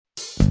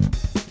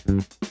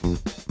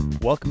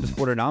Welcome to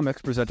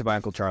Sportonomics, presented by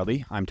Uncle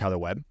Charlie. I'm Tyler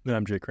Webb. And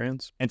I'm Jake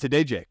Kranz. And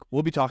today, Jake,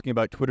 we'll be talking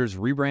about Twitter's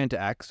rebrand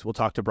to X. We'll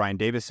talk to Brian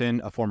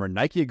Davison, a former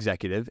Nike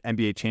executive,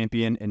 NBA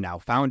champion, and now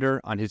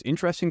founder, on his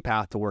interesting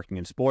path to working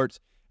in sports.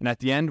 And at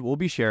the end, we'll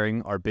be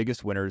sharing our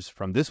biggest winners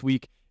from this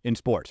week in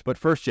sports. But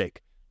first, Jake,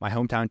 my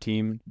hometown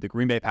team, the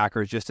Green Bay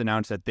Packers, just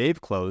announced that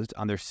they've closed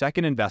on their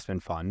second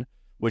investment fund,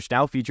 which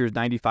now features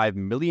 $95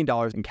 million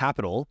in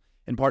capital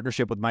in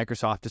partnership with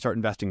Microsoft to start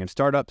investing in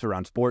startups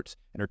around sports,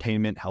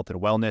 entertainment, health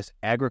and wellness,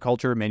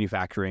 agriculture,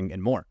 manufacturing,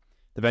 and more.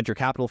 The venture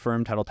capital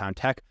firm Titletown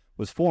Tech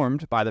was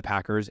formed by the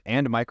Packers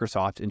and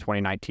Microsoft in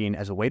 2019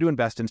 as a way to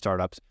invest in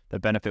startups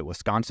that benefit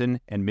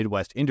Wisconsin and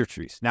Midwest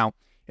industries. Now,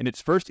 in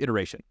its first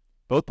iteration,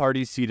 both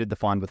parties seeded the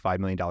fund with $5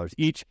 million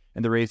each,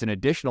 and they raised an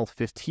additional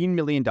 $15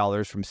 million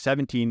from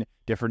 17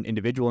 different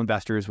individual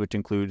investors, which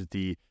includes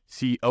the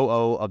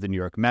COO of the New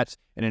York Mets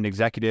and an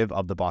executive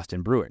of the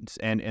Boston Bruins.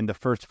 And in the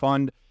first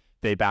fund,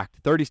 they backed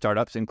 30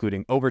 startups,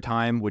 including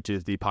Overtime, which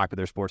is the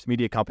popular sports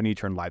media company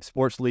turned live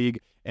sports league,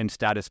 and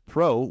Status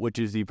Pro, which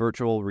is the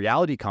virtual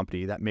reality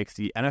company that makes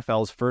the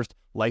NFL's first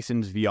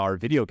licensed VR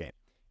video game.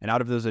 And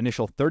out of those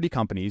initial 30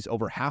 companies,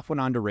 over half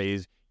went on to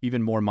raise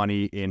even more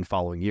money in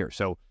following years.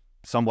 So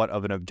somewhat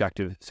of an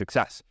objective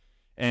success.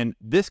 And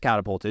this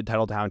catapulted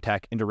Titletown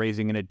Tech into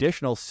raising an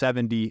additional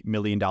 $70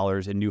 million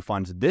in new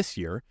funds this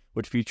year,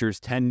 which features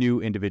 10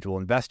 new individual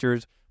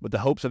investors with the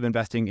hopes of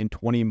investing in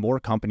 20 more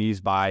companies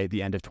by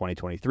the end of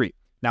 2023.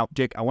 Now,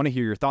 Jake, I want to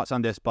hear your thoughts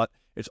on this, but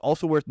it's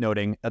also worth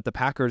noting that the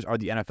Packers are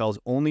the NFL's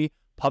only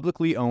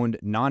publicly owned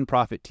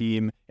nonprofit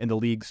team in the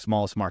league's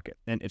smallest market.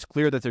 And it's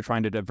clear that they're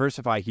trying to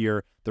diversify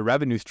here the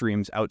revenue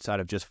streams outside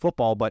of just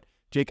football. But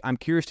Jake, I'm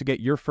curious to get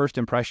your first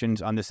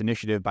impressions on this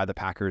initiative by the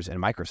Packers and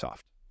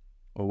Microsoft.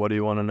 Well, what do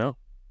you want to know?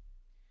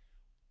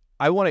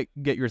 I want to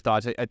get your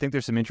thoughts. I think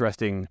there's some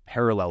interesting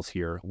parallels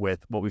here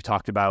with what we've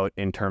talked about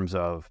in terms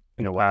of,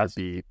 whether it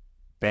be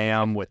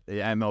BAM with the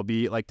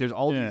MLB. Like, there's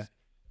all these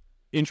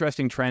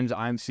interesting trends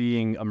I'm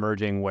seeing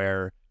emerging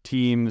where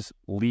teams,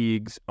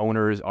 leagues,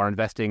 owners are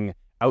investing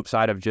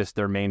outside of just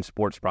their main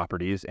sports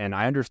properties. And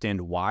I understand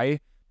why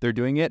they're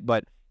doing it,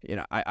 but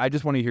I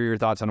just want to hear your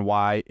thoughts on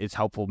why it's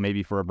helpful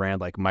maybe for a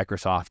brand like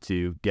Microsoft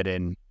to get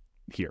in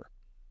here.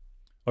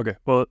 Okay,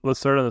 well, let's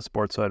start on the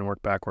sports side and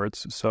work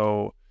backwards.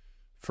 So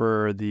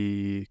for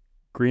the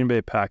Green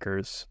Bay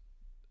Packers,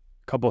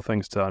 a couple of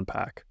things to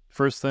unpack.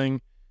 First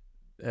thing,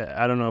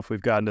 I don't know if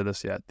we've gotten to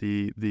this yet,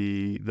 the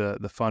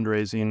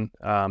fundraising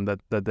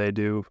that they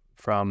do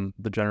from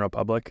the general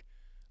public.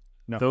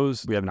 No,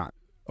 those we have not.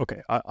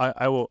 Okay,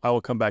 I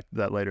will come back to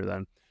that later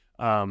then.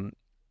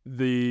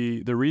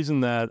 The reason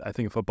that I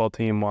think a football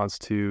team wants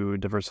to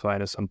diversify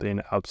into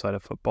something outside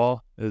of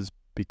football is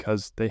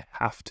because they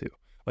have to.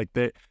 Like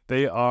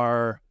they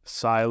are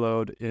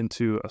siloed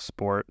into a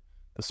sport.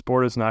 The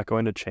sport is not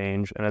going to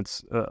change, and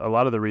it's a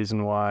lot of the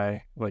reason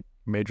why like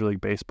Major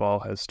League Baseball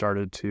has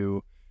started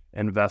to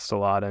invest a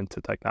lot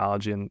into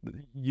technology. And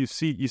you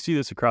see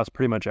this across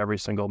pretty much every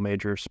single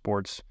major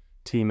sports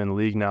team in the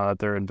league now, that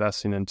they're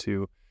investing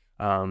into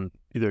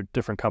either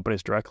different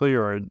companies directly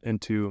or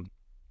into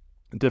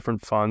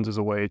different funds as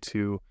a way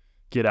to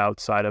get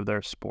outside of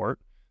their sport.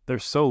 They're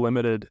so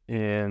limited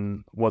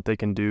in what they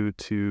can do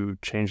to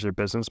change their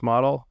business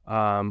model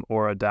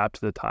or adapt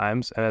to the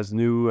times. And as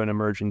new and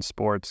emerging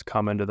sports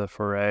come into the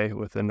foray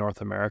within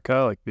North America,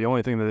 like the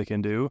only thing that they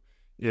can do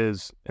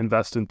is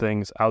invest in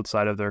things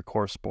outside of their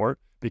core sport,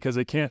 because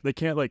they can't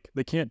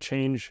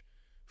change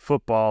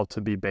football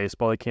to be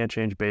baseball. They can't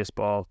change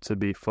baseball to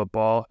be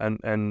football. And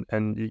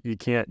you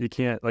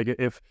can't like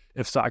if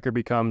soccer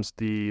becomes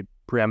the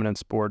preeminent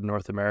sport in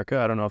North America,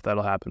 I don't know if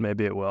that'll happen.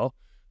 Maybe it will.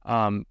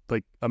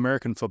 Like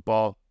American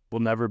football will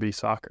never be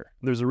soccer.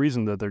 There's a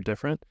reason that they're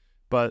different,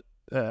 but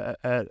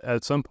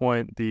at some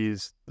point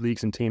these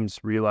leagues and teams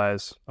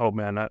realize, oh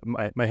man,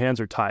 my hands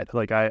are tied.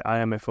 Like I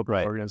am a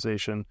football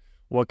organization.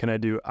 What can I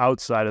do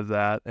outside of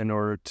that in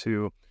order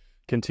to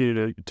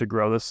continue to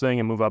grow this thing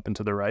and move up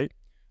into the right?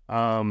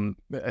 I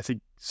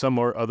think some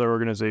more other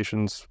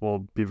organizations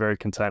will be very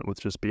content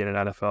with just being an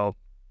NFL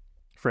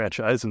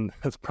franchise, and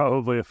that's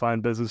probably a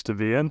fine business to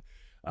be in.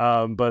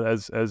 But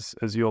as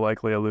you'll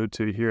likely allude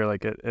to here,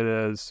 like it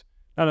is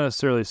not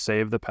necessarily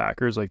save the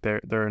Packers. Like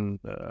they're in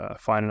a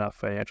fine enough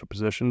financial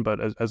position, but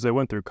as they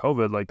went through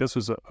COVID, like this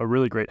was a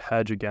really great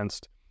hedge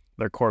against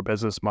their core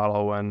business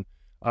model when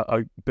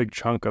a big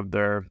chunk of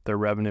their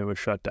revenue was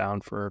shut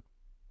down for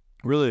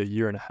really a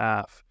year and a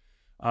half.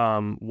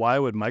 Why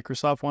would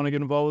Microsoft want to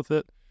get involved with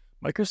it?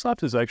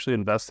 Microsoft is actually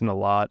investing a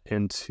lot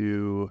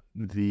into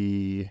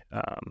the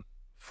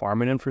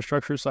farming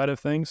infrastructure side of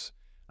things.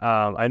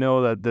 I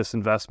know that this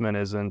investment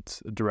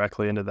isn't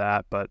directly into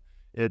that, but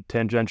it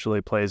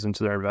tangentially plays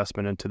into their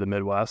investment into the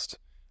Midwest.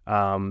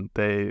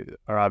 They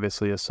are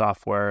obviously a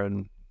software,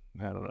 and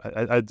I don't know,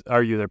 I'd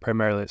argue they're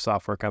primarily a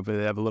software company.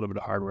 They have a little bit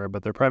of hardware,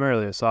 but they're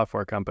primarily a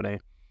software company.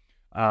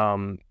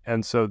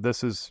 And so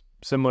this is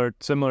similar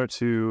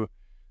to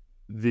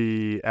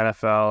the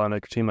NFL and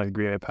a team like the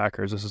Green Bay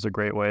Packers. This is a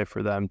great way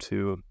for them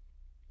to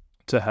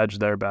hedge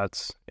their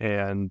bets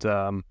and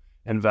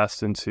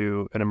invest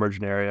into an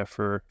emerging area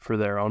for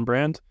their own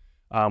brand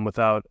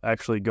without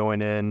actually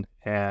going in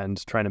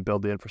and trying to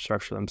build the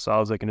infrastructure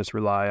themselves. They can just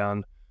rely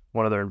on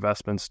one of their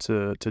investments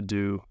to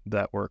do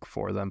that work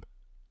for them.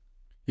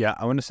 Yeah,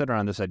 I want to center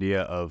on this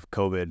idea of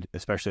COVID,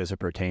 especially as it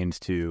pertains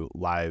to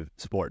live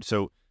sports.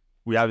 So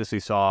we obviously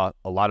saw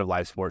a lot of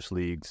live sports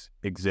leagues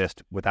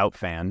exist without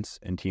fans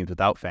and teams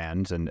without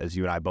fans. And as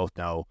you and I both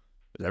know,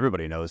 as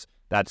everybody knows,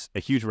 that's a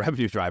huge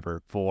revenue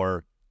driver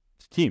for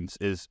teams,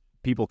 is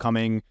people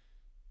coming,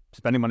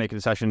 spending money at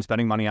concessions,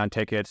 spending money on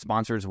tickets,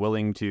 sponsors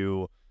willing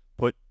to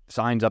put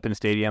signs up in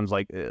stadiums.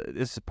 Like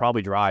this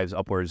probably drives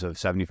upwards of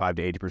 75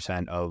 to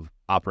 80% of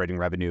operating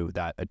revenue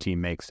that a team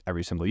makes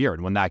every single year.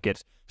 And when that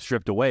gets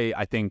stripped away,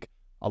 I think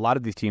a lot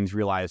of these teams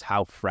realize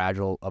how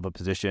fragile of a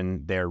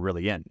position they're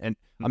really in. And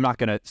I'm not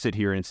going to sit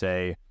here and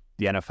say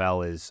the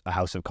NFL is a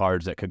house of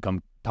cards that could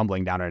come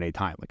tumbling down at any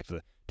time. Like it's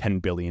a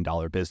 $10 billion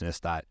business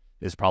that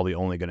is probably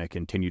only going to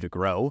continue to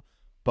grow.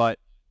 But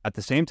at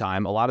the same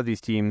time, a lot of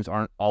these teams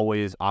aren't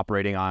always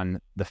operating on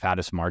the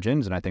fattest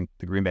margins. And I think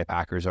the Green Bay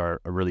Packers are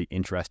a really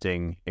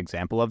interesting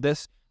example of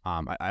this.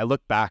 I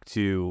look back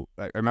to,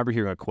 I remember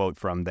hearing a quote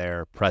from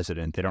their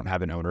president. They don't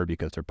have an owner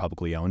because they're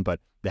publicly owned, but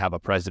they have a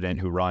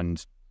president who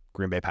runs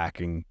Green Bay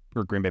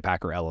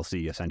Packer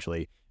LLC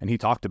essentially. And he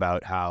talked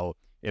about how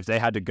if they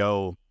had to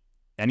go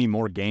any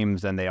more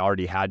games than they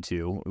already had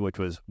to, which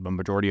was the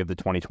majority of the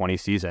 2020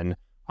 season,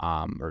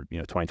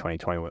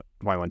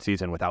 2020-2021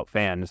 season without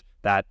fans,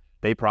 that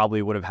they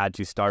probably would have had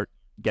to start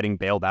getting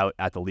bailed out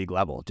at the league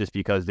level just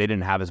because they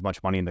didn't have as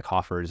much money in the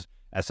coffers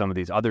as some of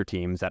these other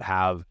teams that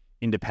have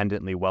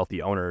independently wealthy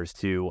owners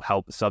to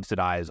help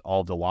subsidize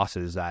all of the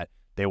losses that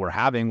they were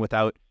having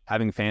without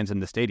having fans in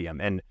the stadium.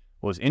 And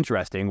what was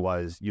interesting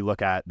was you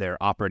look at their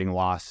operating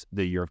loss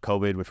the year of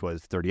COVID, which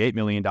was $38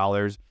 million,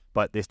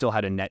 but they still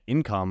had a net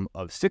income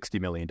of $60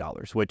 million,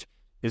 which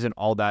isn't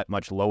all that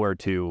much lower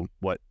to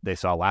what they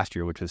saw last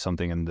year, which was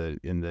something in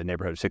the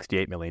neighborhood of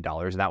 $68 million.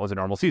 And that was a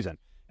normal season.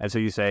 And so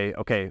you say,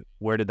 okay,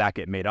 where did that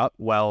get made up?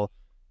 Well,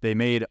 they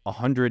made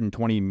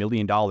 $120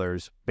 million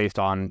based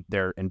on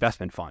their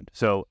investment fund.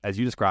 So as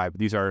you described,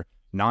 these are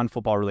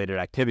non-football related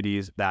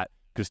activities that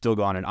could still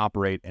go on and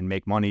operate and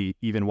make money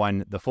even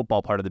when the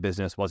football part of the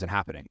business wasn't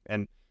happening.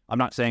 And I'm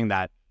not saying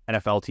that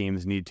NFL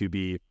teams need to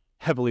be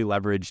heavily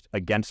leveraged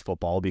against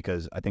football,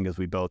 because I think as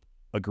we both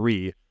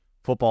agree,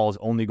 football is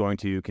only going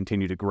to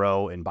continue to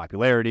grow in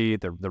popularity.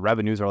 The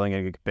revenues are only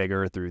going to get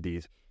bigger through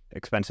these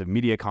expensive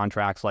media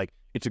contracts. Like,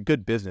 it's a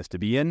good business to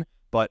be in,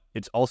 but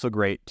it's also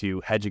great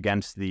to hedge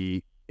against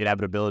the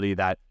inevitability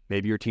that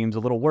maybe your team's a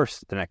little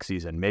worse the next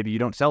season. Maybe you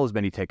don't sell as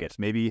many tickets.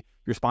 Maybe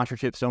your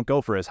sponsorships don't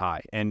go for as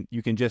high. And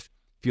you can just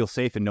feel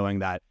safe in knowing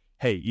that,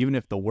 hey, even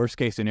if the worst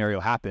case scenario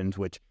happens,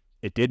 which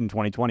it did in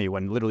 2020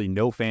 when literally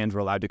no fans were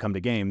allowed to come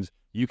to games,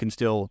 you can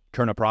still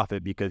turn a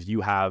profit because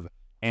you have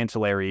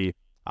ancillary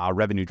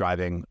revenue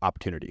driving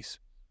opportunities.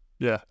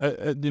 Yeah.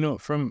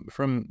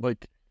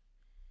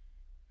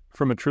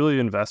 From a truly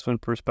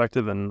investment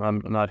perspective, and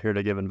I'm not here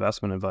to give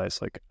investment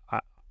advice, like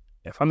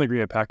if I'm the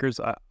Green Bay Packers,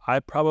 I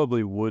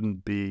probably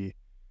wouldn't be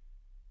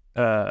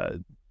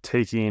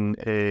taking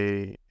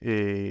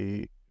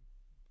a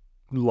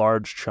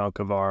large chunk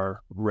of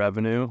our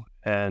revenue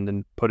and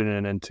then putting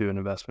it into an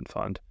investment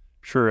fund.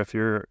 Sure, if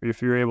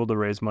you're able to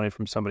raise money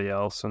from somebody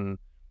else and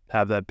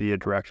have that be a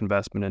direct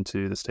investment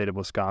into the state of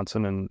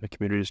Wisconsin and the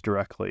communities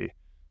directly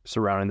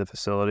surrounding the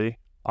facility,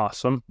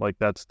 awesome. Like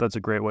that's a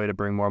great way to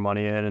bring more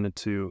money in and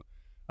to,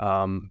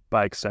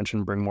 by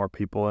extension, bring more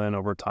people in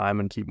over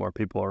time and keep more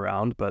people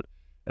around. But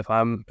if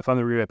I'm the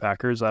Green Bay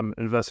Packers, I'm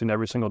investing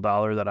every single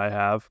dollar that I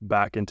have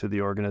back into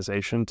the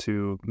organization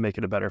to make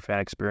it a better fan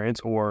experience,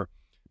 or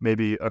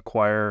maybe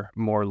acquire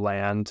more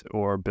land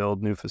or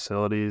build new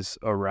facilities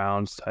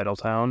around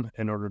Titletown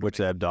in order to Which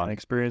they have done.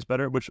 Experience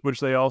better, which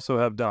they also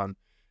have done.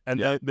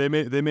 And Yeah. they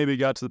maybe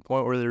got to the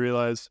point where they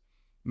realized,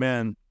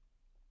 man,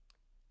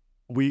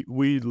 we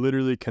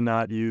literally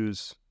cannot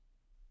use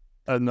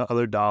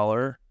another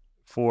dollar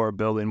for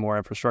building more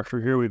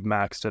infrastructure here. We've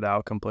maxed it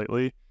out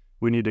completely.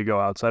 We need to go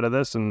outside of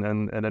this,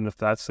 and if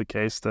that's the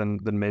case, then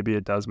maybe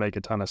it does make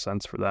a ton of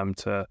sense for them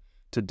to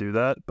do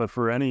that. But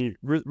for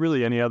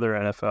really any other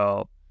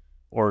NFL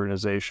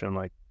organization,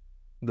 like,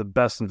 the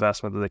best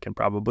investment that they can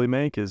probably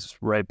make is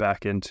right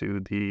back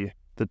into the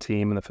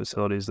team and the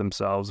facilities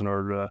themselves in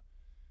order to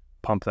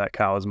pump that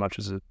cow as much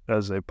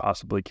as they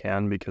possibly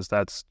can, because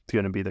that's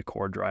going to be the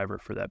core driver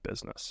for that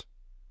business.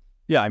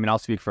 Yeah, I mean, I'll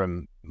speak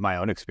from my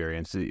own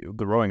experience.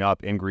 Growing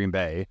up in Green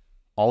Bay,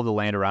 all the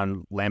land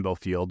around Lambeau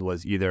Field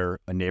was either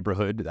a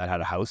neighborhood that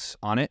had a house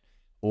on it,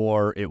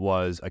 or it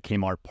was a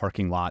Kmart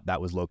parking lot that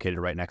was located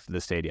right next to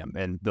the stadium.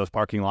 And those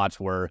parking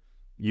lots were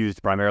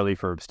used primarily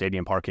for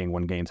stadium parking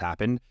when games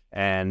happened.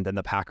 And then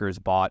the Packers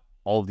bought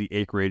all of the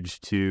acreage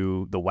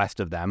to the west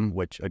of them,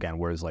 which again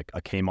was like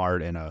a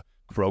Kmart and a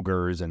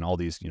Kroger's and all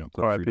these,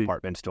 grocery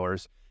department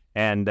stores.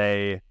 And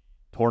they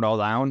tore it all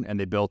down and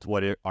they built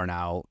what are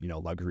now,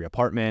 luxury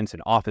apartments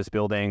and office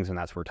buildings. And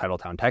that's where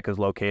Titletown Tech is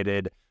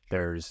located.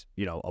 There's,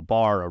 a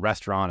bar, a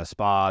restaurant, a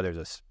spa,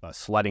 there's a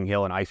sledding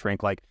hill, an ice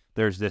rink. Like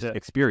there's this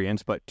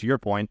experience, but to your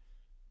point,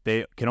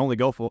 they can only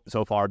go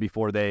so far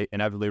before they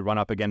inevitably run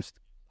up against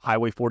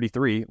Highway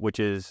 43,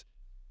 which is,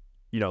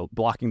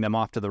 blocking them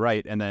off to the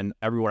right. And then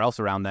everywhere else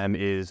around them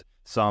is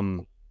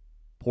some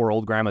poor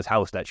old grandma's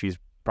house that she's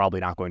probably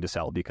not going to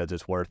sell because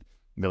it's worth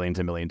millions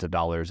and millions of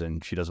dollars.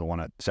 And she doesn't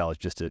want to sell it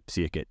just to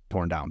see it get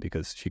torn down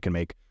because she can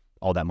make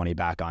all that money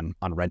back on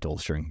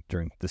rentals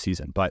during the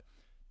season. But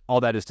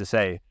all that is to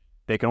say,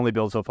 they can only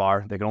build so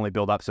far. They can only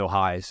build up so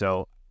high.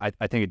 So I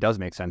think it does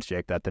make sense,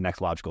 Jake, that the next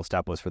logical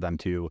step was for them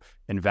to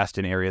invest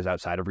in areas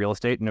outside of real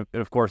estate. And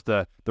of course,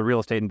 the real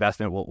estate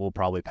investment will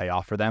probably pay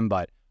off for them.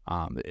 But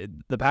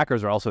the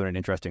Packers are also in an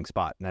interesting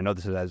spot. And I know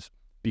this has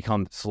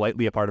become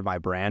slightly a part of my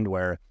brand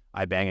where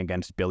I bang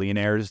against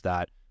billionaires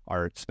that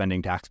are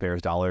spending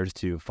taxpayers' dollars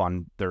to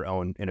fund their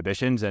own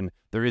inhibitions. And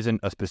there isn't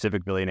a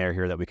specific billionaire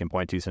here that we can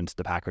point to since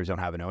the Packers don't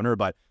have an owner,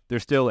 but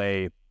there's still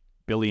a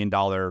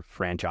billion-dollar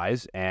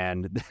franchise,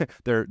 and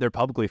they're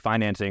publicly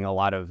financing a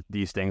lot of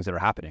these things that are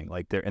happening.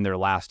 Like they're in their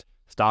last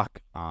stock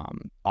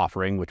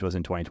offering, which was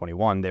in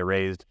 2021, they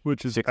raised,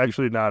 which is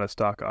actually not a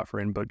stock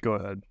offering, but go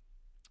ahead.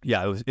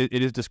 Yeah,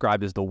 it is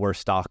described as the worst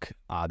stock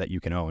that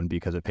you can own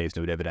because it pays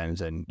no dividends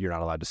and you're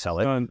not allowed to sell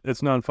it.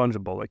 It's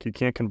non-fungible. Like you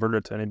can't convert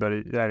it to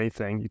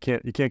anything. You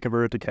can't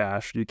convert it to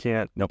cash. You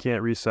can't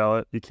resell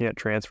it. You can't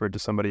transfer it to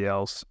somebody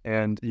else,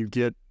 and you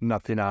get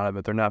nothing out of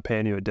it. They're not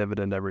paying you a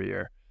dividend every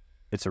year.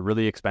 It's a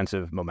really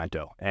expensive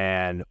memento,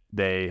 and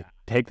they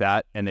take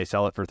that and they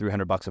sell it for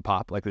 $300 a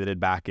pop, like they did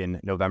back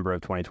in November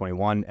of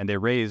 2021, and they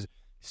raise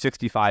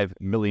 $65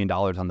 million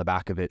on the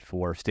back of it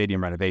for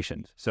stadium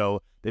renovations.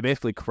 So they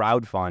basically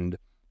crowdfund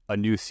a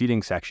new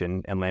seating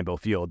section in Lambeau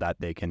Field that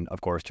they can,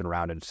 of course, turn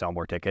around and sell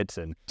more tickets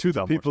and to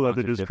the people that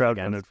they just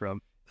crowdfunded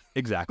from.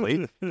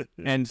 Exactly.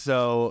 And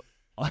so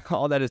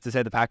all that is to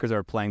say, the Packers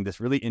are playing this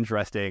really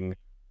interesting.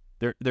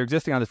 They're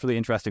existing on this really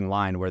interesting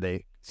line where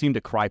they seem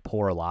to cry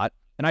poor a lot.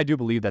 And I do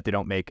believe that they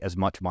don't make as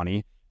much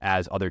money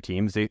as other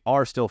teams. They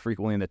are still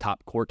frequently in the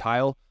top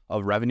quartile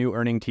of revenue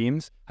earning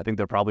teams. I think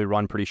they're probably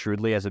run pretty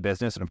shrewdly as a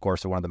business. And of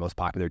course, they're one of the most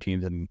popular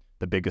teams in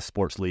the biggest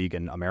sports league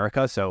in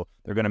America. So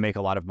they're going to make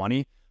a lot of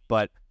money,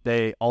 but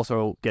they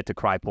also get to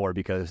cry poor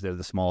because they're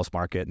the smallest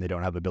market and they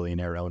don't have a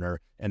billionaire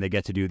owner, and they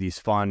get to do these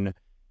fun,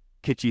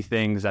 kitschy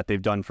things that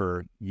they've done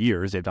for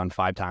years. They've done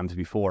 5 times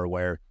before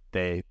where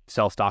they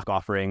sell stock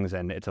offerings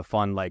and it's a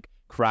fun, like,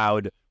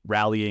 crowd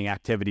rallying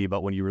activity.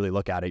 But when you really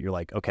look at it, you're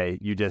like, okay,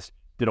 you just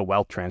did a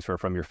wealth transfer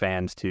from your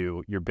fans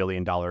to your $1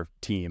 billion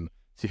team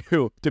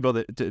to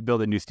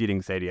build a new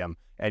seating stadium,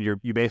 and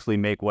you basically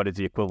make what is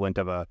the equivalent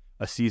of a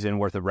season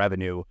worth of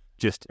revenue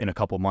just in a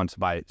couple months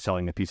by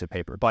selling a piece of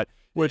paper. But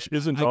which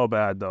isn't all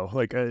bad though.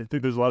 Like I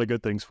think there's a lot of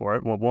good things for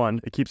it. Well,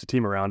 one, it keeps the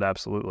team around,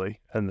 absolutely,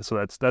 and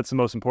so that's the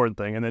most important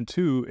thing. And then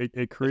two,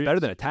 it creates, it's better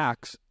than a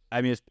tax.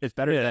 I mean, it's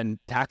better than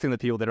taxing the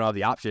people that don't have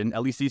the option.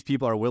 At least these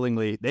people are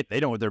willingly, they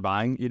know what they're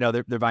buying.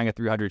 They're buying a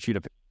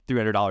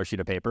 $300 sheet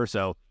of paper.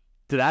 So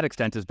to that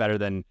extent, is better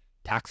than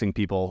taxing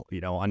people,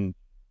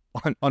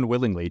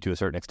 unwillingly to a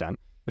certain extent.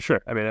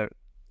 Sure. I mean,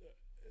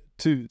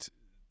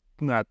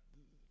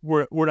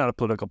 we're not a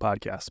political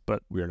podcast,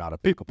 but we're not a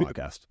political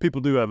podcast. People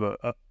do have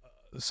a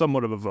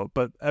somewhat of a vote,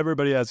 but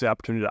everybody has the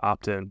opportunity to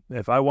opt in.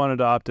 If I wanted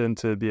to opt in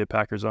to be a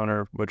Packers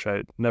owner, which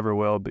I never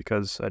will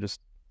because I just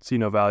see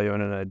no value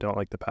in it and I don't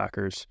like the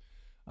Packers,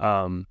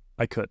 I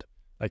could.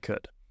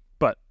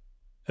 But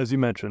as you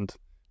mentioned,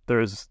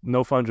 there is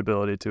no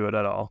fungibility to it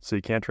at all, so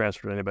you can't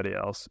transfer to anybody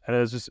else, and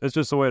it's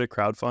just a way to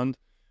crowdfund.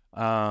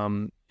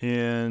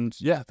 And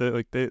yeah,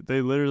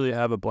 they literally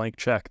have a blank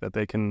check that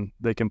they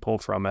can pull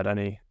from at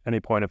any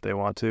point if they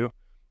want to,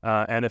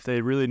 and if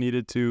they really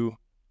needed to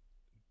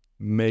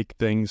make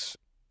things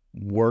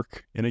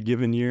work in a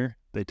given year,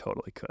 they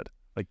totally could.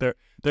 Like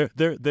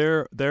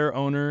their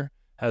owner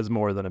has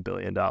more than $1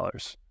 billion.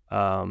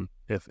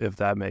 If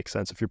that makes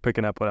sense. If you're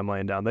picking up what I'm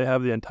laying down, they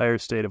have the entire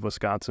state of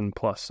Wisconsin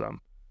plus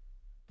some.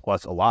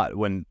 Plus a lot.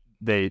 When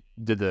they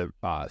did the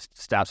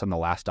stats on the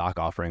last stock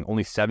offering,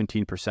 only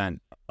 17%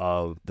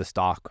 of the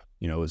stock,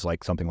 was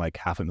like something like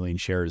 500,000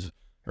 shares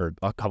or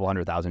a couple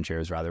 100,000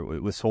 shares rather,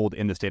 it was sold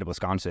in the state of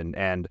Wisconsin.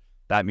 And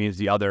that means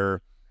the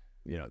other,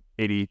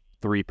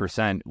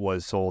 83%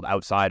 was sold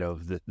outside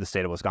of the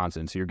state of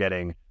Wisconsin. So you're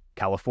getting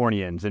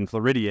Californians and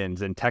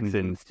Floridians and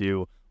Texans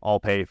to all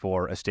pay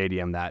for a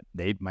stadium that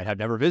they might have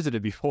never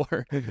visited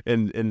before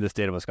in the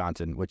state of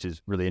Wisconsin, which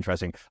is really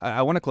interesting.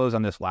 I want to close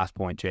on this last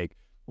point, Jake.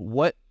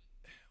 What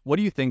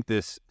do you think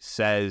this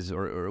says,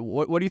 or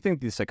what do you think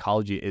the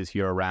psychology is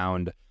here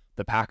around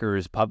the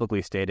Packers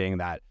publicly stating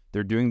that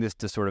they're doing this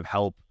to sort of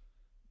help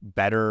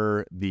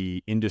better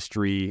the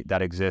industry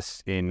that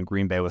exists in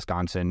Green Bay,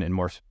 Wisconsin, and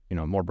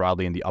more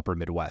broadly in the upper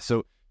Midwest?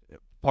 So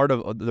part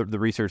of the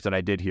research that I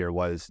did here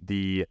was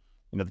the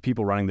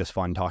people running this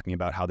fund talking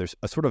about how there's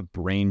a sort of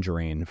brain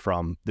drain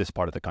from this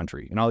part of the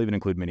country. And I'll even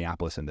include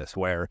Minneapolis in this,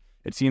 where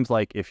it seems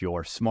like if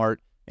you're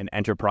smart in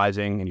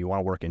enterprising and you want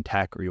to work in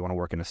tech or you want to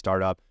work in a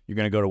startup, you're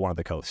going to go to one of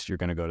the coasts. You're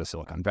going to go to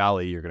Silicon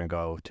Valley. You're going to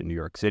go to New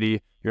York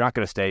City. You're not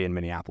going to stay in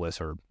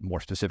Minneapolis or more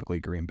specifically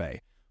Green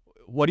Bay.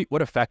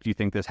 What effect do you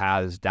think this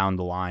has down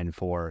the line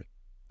for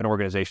an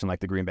organization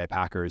like the Green Bay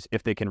Packers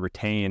if they can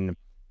retain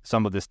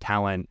some of this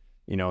talent,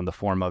 in the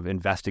form of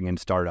investing in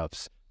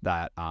startups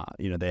that,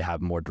 they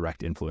have more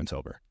direct influence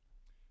over?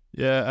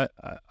 Yeah,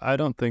 I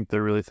don't think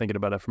they're really thinking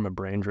about it from a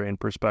brain drain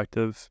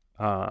perspective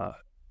at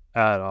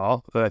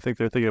all. I think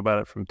they're thinking about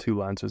it from two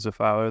lenses.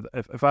 If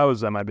I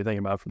was them, I'd be thinking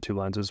about it from two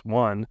lenses.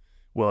 One,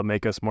 will it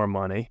make us more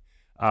money?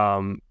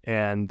 And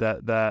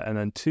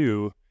then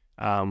two,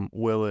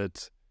 will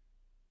it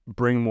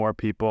bring more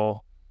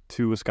people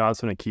to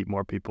Wisconsin and keep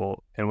more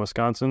people in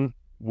Wisconsin,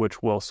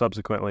 which will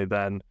subsequently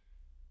then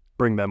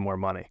bring them more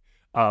money.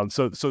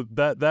 So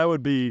that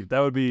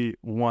would be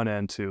one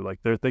end too. Like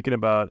they're thinking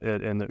about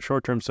it in the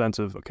short-term sense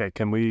of, okay,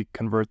 can we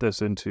convert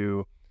this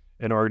into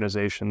an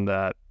organization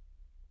that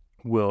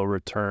will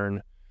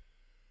return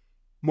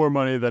more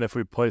money than if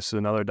we place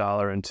another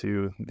dollar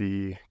into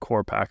the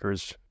core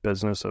Packers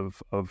business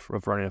of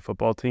running a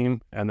football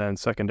team? And then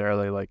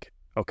secondarily, like,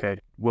 okay,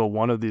 will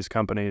one of these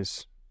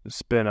companies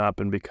spin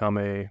up and become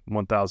a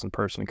 1,000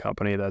 person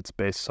company that's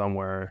based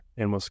somewhere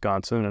in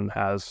Wisconsin and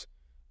has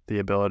the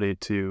ability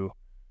to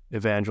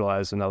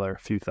evangelize another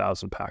few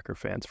thousand Packer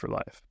fans for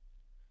life?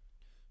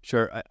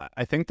 Sure.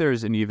 I think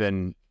there's an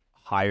even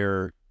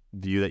higher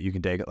view that you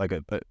can take, like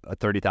a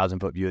 30,000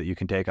 foot view that you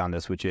can take on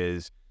this, which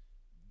is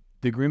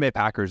the Green Bay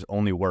Packers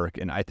only work,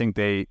 and I think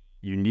they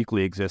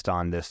uniquely exist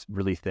on this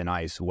really thin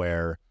ice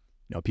where,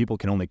 people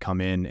can only come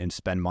in and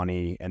spend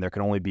money, and there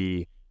can only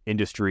be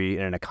industry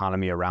and an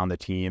economy around the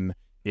team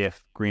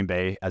if Green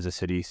Bay as a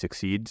city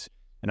succeeds.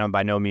 And I'm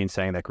by no means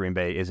saying that Green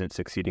Bay isn't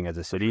succeeding as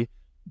a city,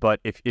 but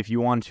if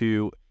you want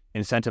to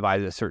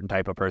incentivize a certain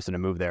type of person to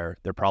move there,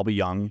 they're probably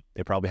young,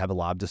 they probably have a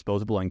lot of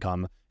disposable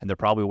income, and they're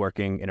probably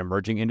working in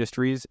emerging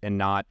industries and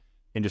not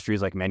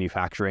industries like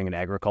manufacturing and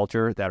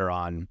agriculture that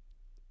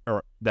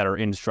are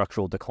in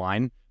structural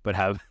decline, but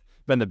have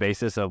been the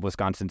basis of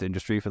Wisconsin's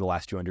industry for the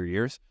last 200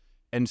 years.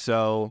 And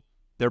so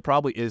there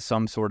probably is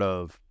some sort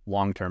of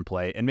long-term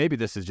play. And maybe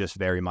this is just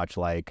very much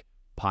like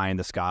pie in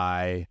the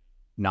sky,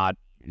 not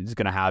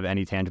going to have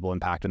any tangible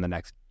impact in the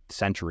next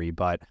century,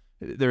 but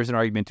there's an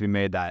argument to be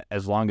made that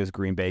as long as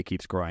Green Bay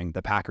keeps growing,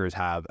 the Packers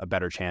have a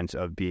better chance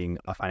of being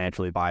a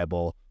financially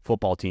viable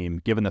football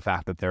team, given the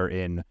fact that they're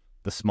in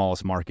the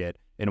smallest market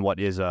in what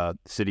is a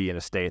city and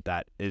a state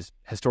that is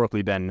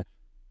historically been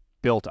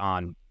built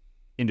on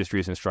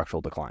industries in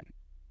structural decline.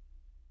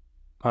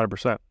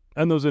 100%.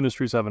 And those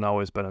industries haven't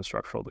always been in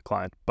structural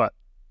decline, but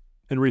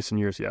in recent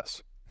years,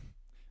 yes.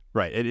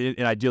 Right.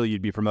 And ideally,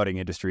 you'd be promoting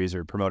industries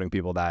or promoting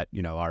people that,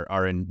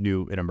 are in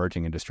new and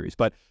emerging industries.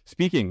 But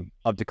speaking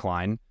of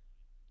decline,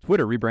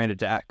 Twitter rebranded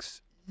to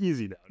X.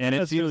 Easy now. And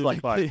it seems really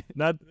like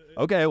not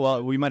okay.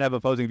 Well, we might have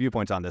opposing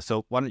viewpoints on this,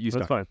 so why don't you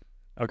start? That's fine.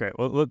 Okay.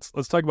 Well,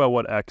 let's talk about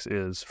what X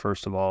is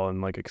first of all,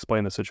 and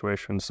explain the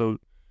situation. So,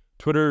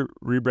 Twitter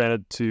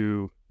rebranded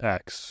to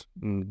X,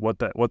 and what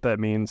that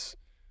means,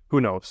 who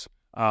knows?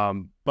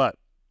 But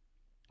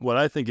what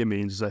I think it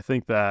means is I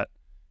think that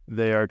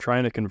they are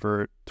trying to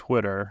convert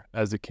Twitter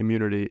as a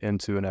community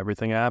into an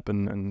everything app,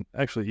 and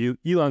actually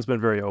Elon's been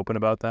very open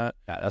about that.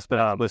 Yeah, that's been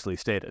explicitly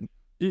stated.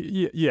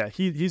 Yeah,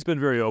 he's been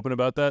very open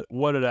about that.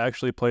 What it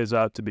actually plays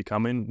out to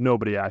becoming,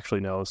 nobody actually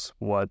knows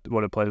what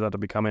it plays out to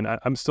becoming.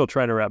 I'm still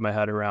trying to wrap my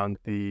head around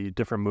the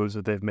different moves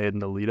that they've made in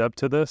the lead up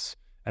to this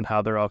and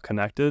how they're all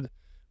connected.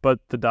 But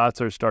the dots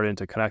are starting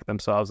to connect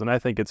themselves, and I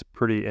think it's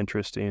pretty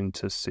interesting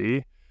to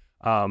see.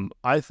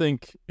 I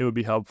think it would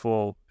be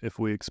helpful if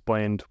we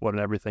explained what an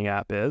everything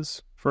app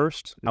is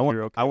first. I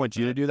want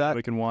you to do that.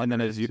 We can wander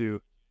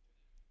into...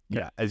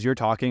 Yeah, as you're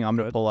talking, I'm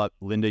going to pull up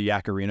Linda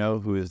Yaccarino,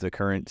 who is the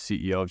current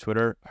CEO of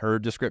Twitter, her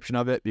description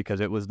of it, because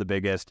it was the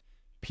biggest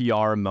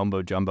PR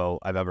mumbo jumbo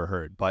I've ever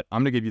heard. But I'm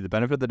going to give you the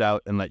benefit of the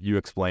doubt and let you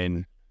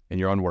explain in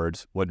your own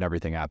words what an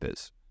everything app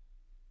is.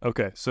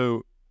 Okay,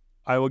 so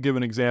I will give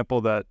an example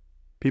that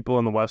people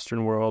in the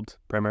Western world,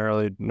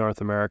 primarily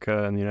North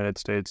America and the United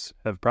States,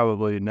 have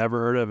probably never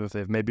heard of. If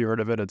they've maybe heard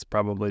of it, it's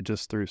probably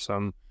just through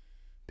some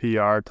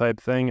PR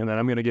type thing. And then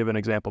I'm going to give an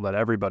example that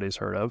everybody's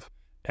heard of.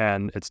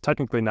 And it's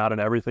technically not an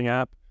everything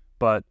app,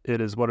 but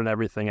it is what an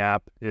everything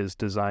app is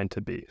designed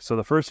to be. So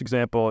the first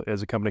example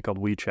is a company called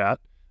WeChat.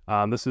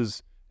 This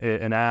is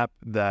an app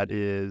that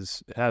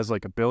has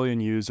like 1 billion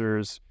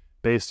users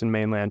based in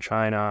mainland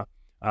China.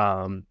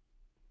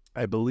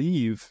 I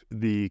believe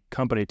the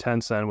company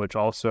Tencent, which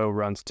also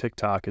runs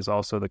TikTok, is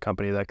also the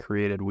company that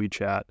created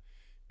WeChat.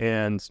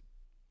 And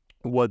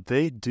what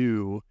they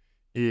do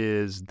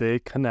is they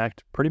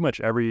connect pretty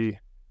much every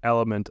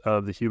element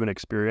of the human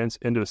experience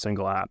into a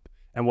single app.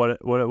 And what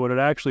it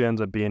actually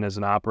ends up being is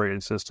an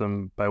operating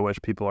system by which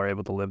people are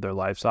able to live their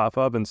lives off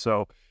of. And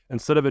so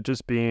instead of it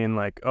just being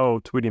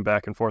tweeting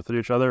back and forth at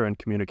each other and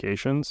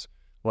communications,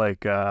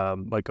 like a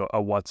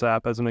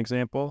WhatsApp as an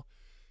example,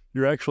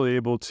 you're actually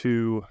able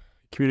to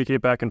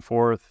communicate back and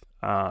forth,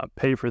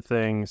 pay for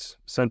things,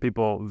 send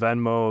people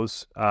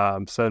Venmos,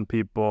 send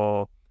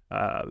people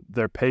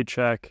their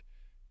paycheck,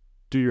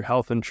 do your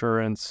health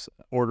insurance,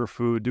 order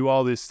food, do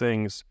all these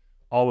things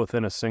all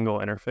within a single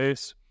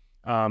interface.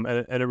 And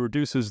it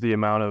reduces the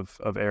amount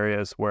of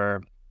areas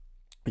where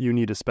you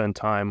need to spend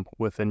time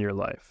within your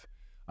life.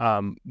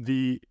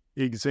 The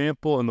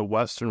example in the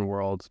Western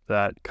world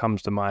that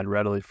comes to mind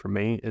readily for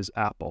me is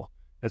Apple.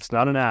 It's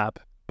not an app,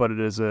 but it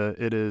is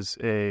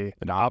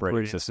an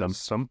operating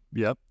system.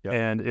 Yep.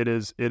 And it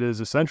is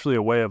essentially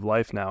a way of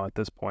life now at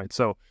this point.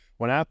 So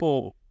when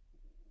Apple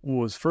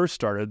was first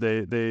started,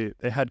 they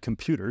had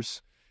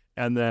computers,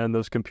 and then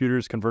those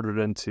computers converted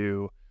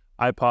into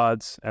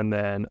iPods and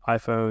then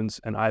iPhones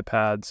and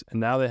iPads, and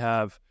now they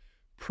have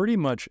pretty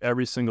much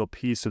every single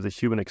piece of the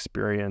human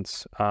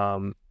experience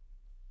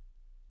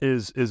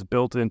is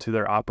built into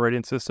their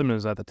operating system and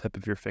is at the tip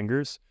of your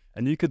fingers.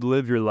 And you could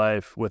live your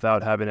life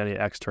without having any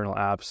external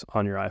apps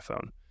on your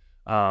iPhone.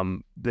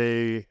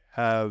 They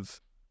have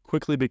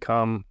quickly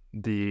become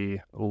the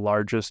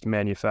largest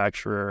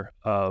manufacturer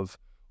of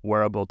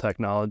wearable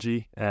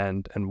technology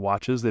and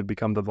watches. They've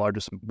become the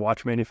largest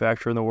watch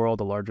manufacturer in the world,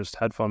 the largest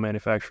headphone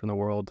manufacturer in the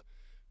world,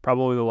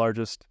 probably the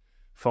largest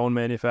phone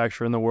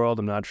manufacturer in the world.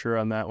 I'm not sure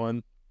on that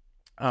one.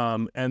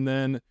 And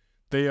then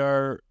they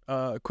are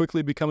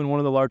quickly becoming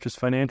one of the largest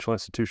financial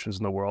institutions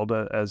in the world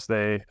as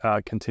they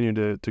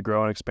continue to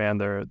grow and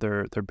expand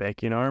their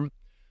banking arm.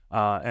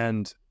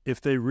 And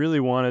if they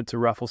really wanted to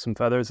ruffle some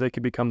feathers, they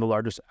could become the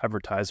largest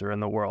advertiser in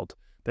the world.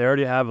 They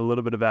already have a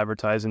little bit of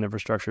advertising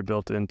infrastructure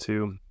built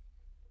into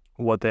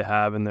what they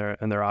have in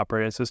their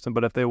operating system.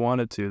 But if they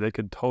wanted to, they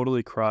could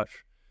totally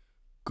crush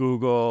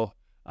Google.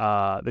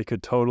 They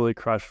could totally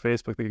crush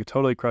Facebook. They could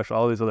totally crush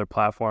all these other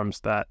platforms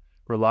that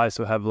rely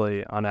so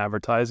heavily on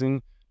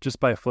advertising just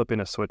by flipping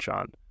a switch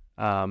on.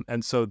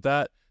 And so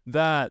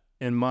that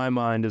in my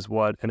mind is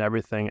what an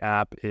everything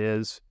app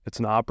is. It's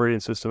an operating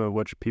system of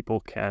which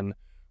people can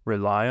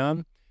rely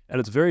on. And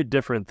it's very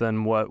different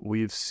than what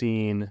we've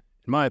seen, in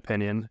my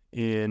opinion,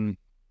 in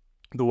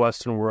the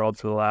Western world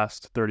for the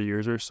last 30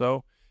 years or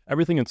so.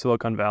 Everything in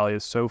Silicon Valley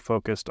is so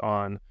focused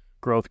on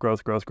growth.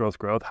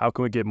 How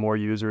can we get more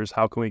users?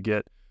 How can we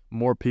get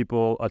more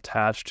people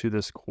attached to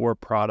this core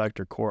product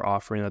or core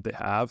offering that they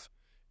have?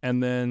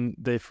 And then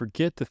they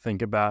forget to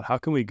think about how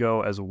can we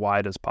go as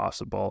wide as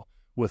possible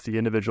with the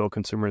individual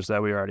consumers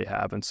that we already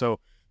have. And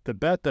so the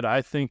bet that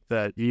I think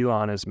that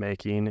Elon is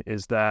making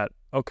is that,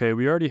 okay,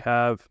 we already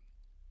have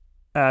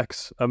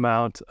X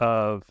amount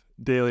of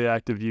daily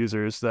active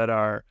users that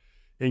are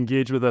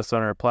engaged with us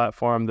on our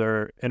platform.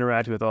 They're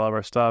interacting with all of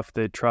our stuff.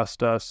 They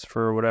trust us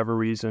for whatever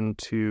reason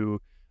to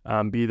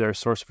be their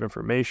source of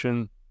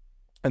information,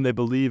 and they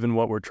believe in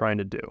what we're trying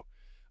to do.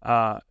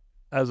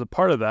 As a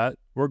part of that,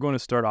 we're going to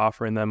start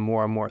offering them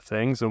more and more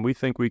things, and we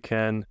think we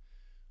can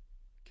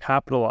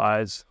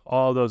capitalize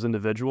all of those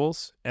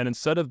individuals. And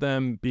instead of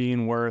them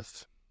being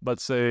worth,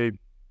 let's say,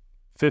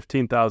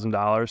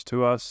 $15,000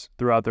 to us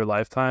throughout their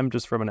lifetime,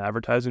 just from an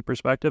advertising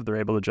perspective, they're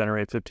able to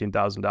generate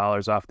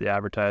 $15,000 off the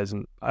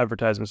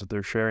advertisements that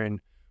they're sharing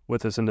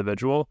with this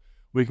individual.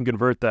 We can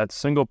convert that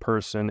single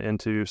person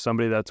into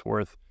somebody that's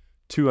worth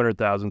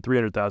 $200,000,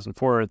 $300,000,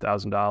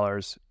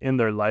 $400,000 in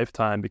their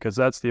lifetime, because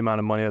that's the amount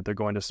of money that they're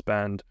going to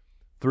spend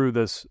through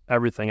this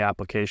everything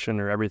application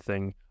or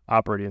everything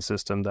operating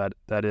system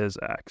that is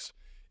X.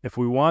 If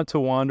we want to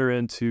wander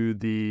into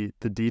the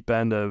deep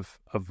end of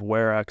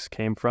where X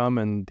came from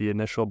and the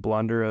initial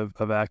blunder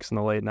of X in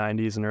the late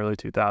 90s and early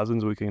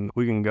 2000s,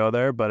 we can go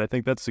there. But I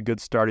think that's a good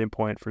starting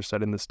point for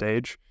setting the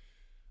stage.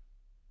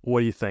 What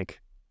do you think?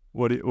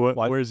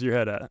 Where's your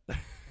head at?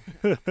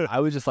 I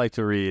would just like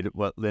to read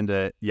what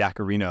Linda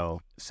Yaccarino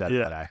said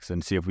about X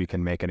and see if we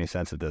can make any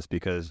sense of this,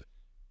 because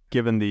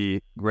given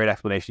the great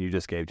explanation you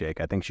just gave,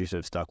 Jake, I think she should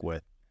have stuck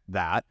with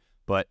that.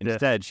 But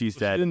instead, she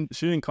said...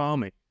 She didn't call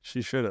me.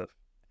 She should have.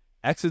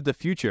 X is the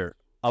future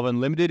of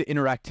unlimited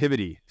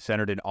interactivity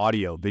centered in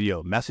audio,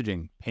 video,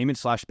 messaging,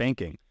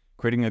 payment/banking,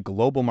 creating a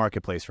global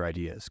marketplace for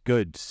ideas,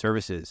 goods,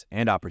 services,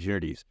 and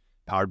opportunities.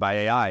 Powered by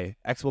AI,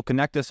 X will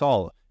connect us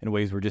all in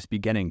ways we're just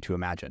beginning to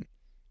imagine.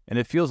 And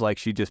it feels like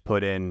she just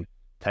put in,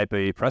 type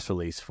a press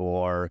release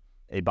for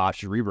a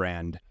botched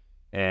rebrand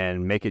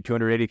and make it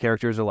 280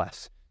 characters or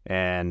less.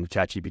 And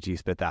ChatGPT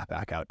spit that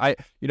back out.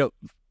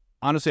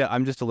 Honestly,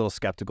 I'm just a little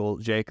skeptical,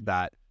 Jake,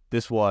 that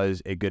this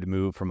was a good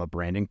move from a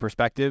branding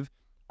perspective.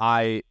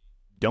 I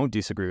don't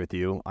disagree with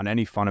you on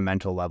any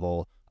fundamental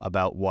level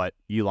about what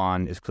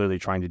Elon is clearly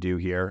trying to do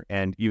here,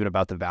 and even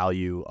about the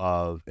value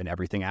of an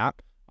everything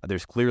app.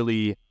 There's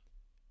clearly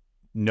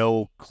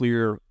no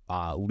clear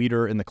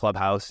leader in the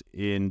clubhouse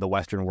in the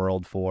Western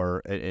world for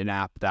an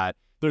app that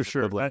there's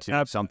equivalent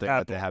to something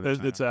that they have in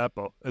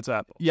China. It's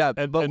Apple. Yeah,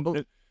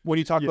 but when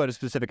you talk about a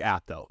specific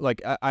app, though,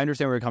 like I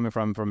understand where you're coming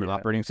from an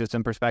operating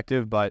system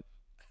perspective, but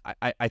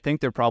I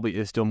think there probably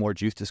is still more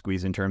juice to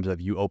squeeze in terms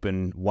of you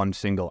open one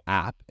single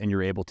app and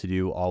you're able to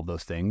do all of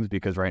those things,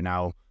 because right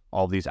now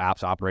all of these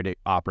apps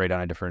operate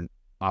on a different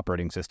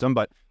operating system.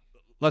 But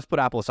let's put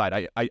Apple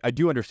aside. I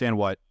do understand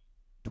what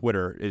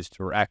Twitter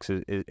or X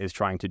is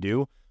trying to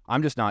do.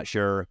 I'm just not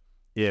sure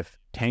if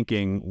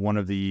tanking one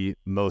of the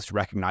most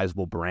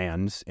recognizable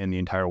brands in the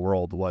entire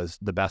world was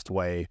the best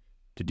way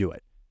to do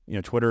it.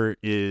 Twitter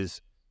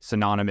is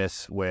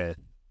synonymous with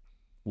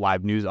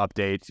live news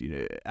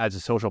updates. As a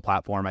social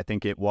platform, I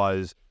think it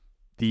was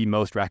the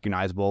most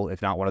recognizable,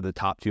 if not one of the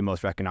top two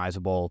most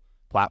recognizable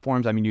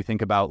platforms. I mean, you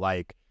think about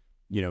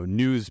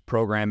news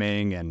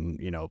programming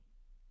and,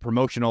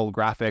 promotional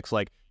graphics.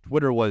 Like,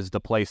 Twitter was the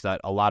place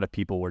that a lot of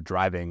people were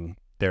driving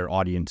their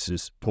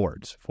audiences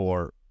towards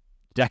for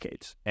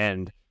decades.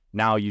 And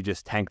now you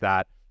just tank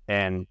that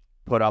and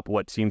put up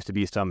what seems to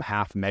be some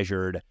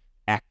half-measured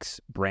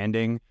X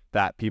branding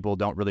that people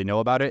don't really know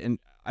about it. And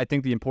I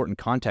think the important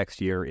context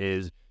here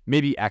is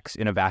maybe X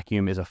in a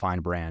vacuum is a fine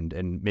brand,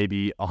 and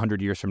maybe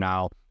 100 years from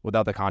now,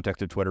 without the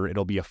context of Twitter,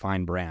 it'll be a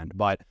fine brand.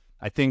 But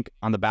I think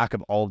on the back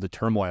of all of the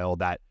turmoil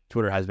that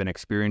Twitter has been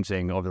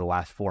experiencing over the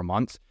last 4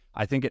 months,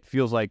 I think it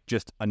feels like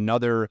just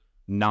another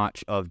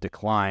notch of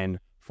decline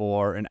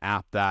for an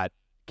app that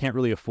can't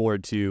really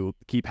afford to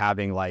keep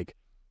having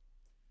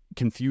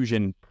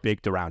confusion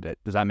baked around it.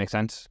 Does that make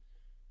sense?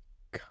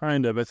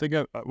 Kind of. I think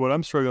what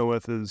I'm struggling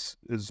with is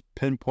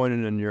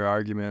pinpointed in your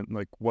argument,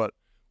 like what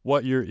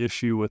your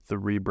issue with the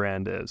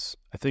rebrand is.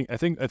 I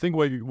think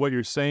what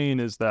you're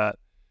saying is that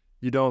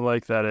you don't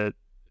like that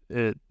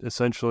it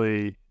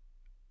essentially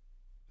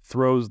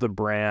throws the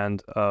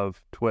brand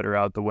of Twitter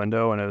out the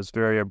window, and it was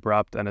very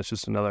abrupt, and it's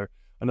just another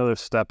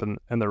step in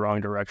the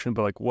wrong direction.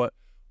 But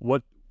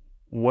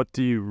what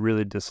do you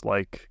really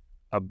dislike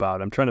about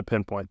it? I'm trying to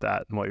pinpoint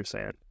that in what you're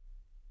saying.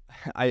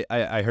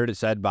 I heard it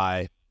said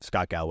by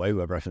Scott Galloway,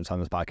 who I've referenced on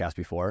this podcast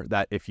before,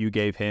 that if you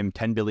gave him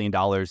 $10 billion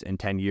in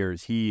 10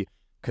 years, he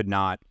could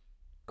not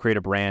create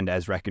a brand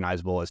as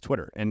recognizable as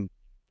Twitter. And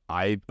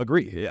I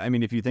agree. I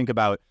mean, if you think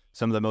about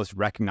some of the most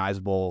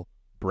recognizable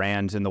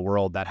brands in the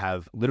world that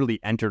have literally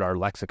entered our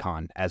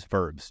lexicon as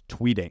verbs,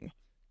 tweeting,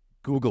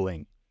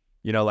 Googling,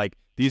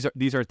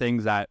 these are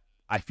things that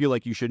I feel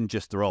like you shouldn't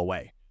just throw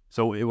away.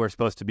 So we're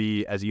supposed to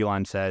be, as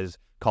Elon says,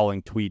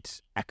 calling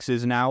tweets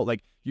X's now.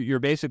 Like, you're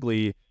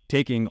basically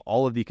taking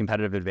all of the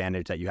competitive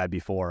advantage that you had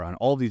before on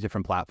all of these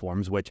different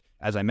platforms, which,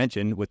 as I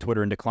mentioned, with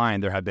Twitter in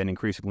decline, there have been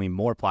increasingly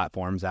more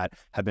platforms that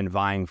have been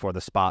vying for the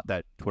spot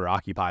that Twitter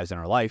occupies in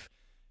our life,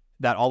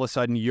 that all of a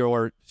sudden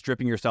you're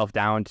stripping yourself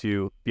down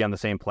to be on the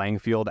same playing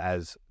field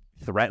as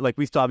Thread. Like,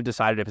 we still haven't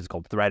decided if it's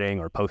called threading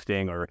or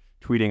posting or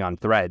tweeting on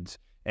Threads.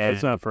 And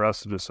it's not for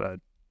us to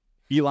decide.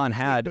 Elon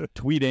had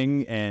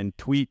tweeting and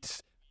tweets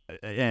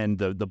and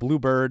the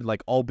Bluebird,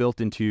 all built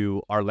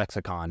into our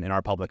lexicon and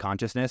our public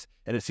consciousness.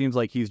 And it seems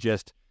like he's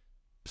just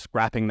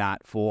scrapping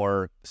that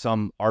for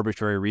some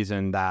arbitrary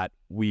reason that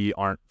we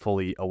aren't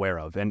fully aware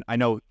of. And I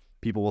know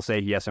people will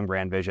say he has some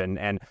grand vision,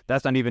 and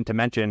that's not even to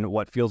mention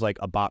what feels like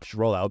a botched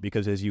rollout,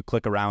 because as you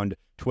click around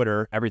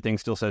Twitter, everything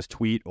still says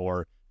tweet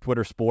or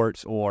Twitter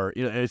Sports, or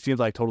it seems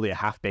like totally a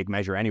half-baked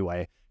measure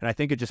anyway. And I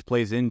think it just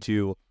plays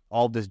into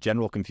all this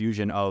general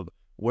confusion of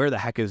where the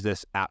heck is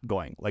this app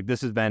going? Like,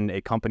 this has been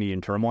a company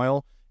in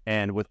turmoil,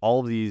 and with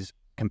all of these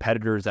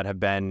competitors that have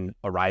been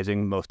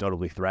arising, most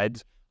notably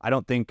Threads, I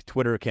don't think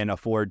Twitter can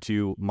afford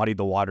to muddy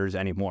the waters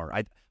anymore.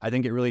 I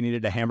think it really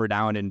needed to hammer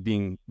down and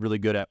being really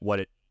good at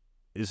what it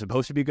is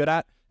supposed to be good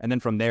at, and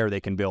then from there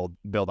they can build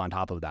on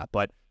top of that.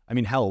 But I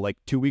mean, hell,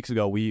 2 weeks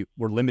ago we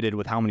were limited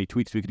with how many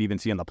tweets we could even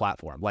see on the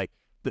platform. Like,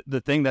 the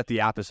thing that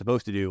the app is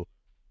supposed to do,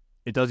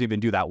 it doesn't even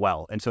do that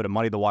well. And so to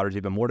muddy the waters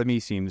even more, to me,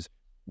 seems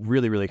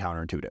really, really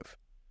counterintuitive.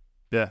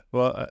 Yeah,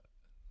 well,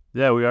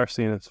 we are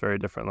seeing this very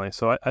differently.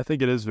 So I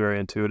think it is very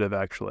intuitive,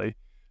 actually.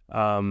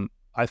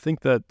 I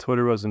think that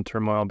Twitter was in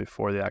turmoil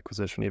before the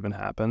acquisition even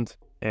happened,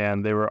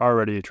 and they were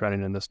already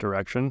trending in this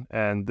direction.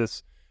 And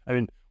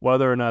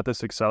whether or not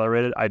this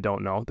accelerated, I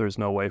don't know. There's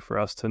no way for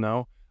us to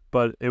know.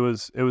 But it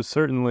was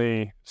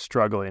certainly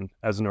struggling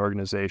as an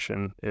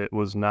organization. It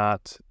was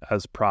not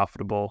as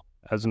profitable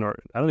as I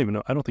don't even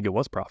know. I don't think it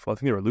was profitable. I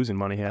think they were losing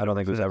money. I don't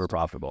think it was ever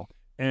profitable.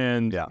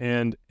 And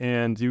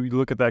you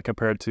look at that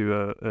compared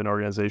to an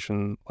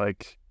organization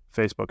like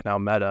Facebook, now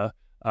Meta,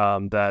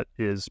 that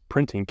is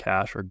printing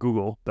cash, or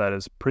Google that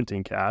is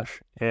printing cash,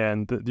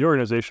 and the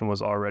organization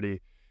was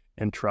already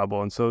in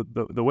trouble. And so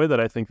the way that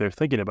I think they're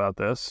thinking about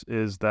this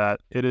is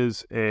that it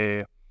is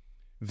a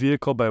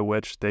vehicle by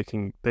which they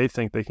think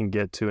they can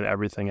get to an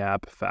everything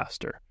app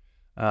faster.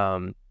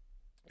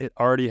 It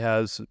already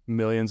has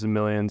millions and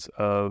millions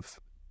of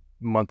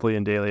monthly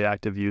and daily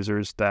active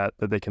users that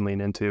they can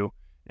lean into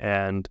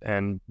and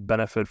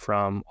benefit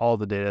from all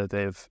the data that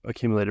they've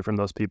accumulated from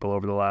those people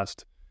over the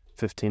last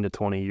 15 to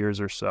 20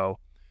 years or so.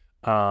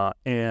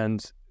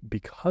 And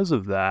because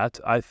of that,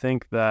 I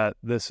think that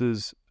this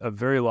is a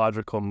very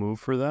logical move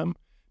for them,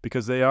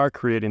 because they are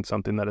creating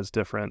something that is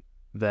different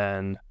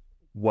than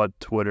what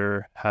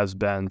Twitter has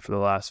been for the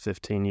last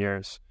 15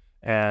 years.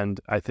 And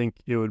I think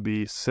it would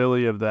be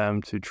silly of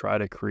them to try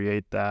to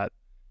create that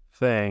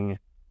thing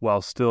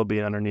while still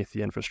being underneath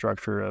the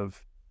infrastructure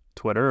of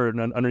Twitter, or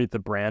underneath the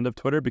brand of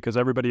Twitter, because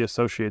everybody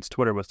associates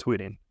Twitter with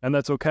tweeting, and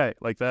that's okay.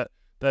 Like, that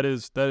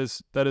is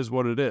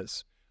what it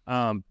is.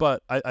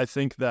 But I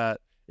think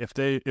that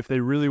if they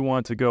really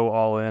want to go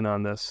all in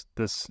on this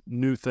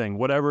new thing,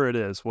 whatever it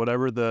is,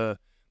 whatever the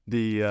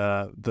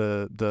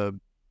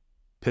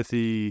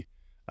pithy,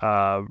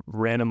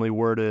 randomly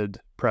worded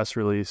press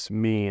release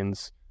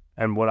means,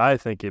 and what I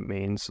think it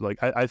means,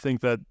 like I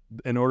think that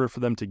in order for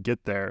them to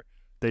get there,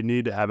 they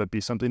need to have it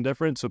be something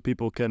different so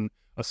people can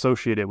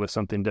associate it with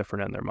something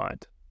different in their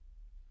mind.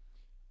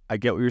 I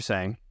get what you're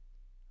saying.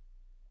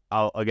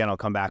 I'll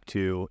come back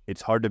to,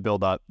 it's hard to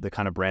build up the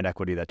kind of brand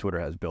equity that Twitter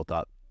has built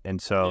up. And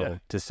so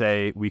to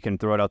say we can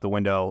throw it out the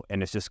window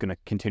and it's just going to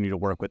continue to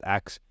work with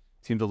X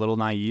seems a little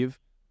naive.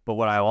 But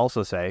what I'll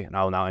also say, and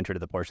I'll now enter to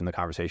the portion of the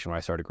conversation where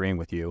I start agreeing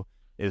with you,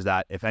 is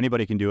that if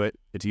anybody can do it,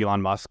 it's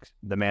Elon Musk.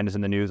 The man is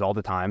in the news all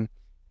the time.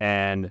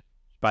 And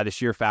by the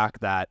sheer fact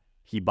that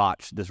he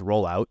botched this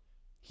rollout,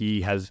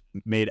 he has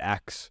made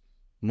X,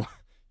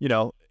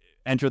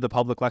 enter the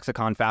public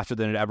lexicon faster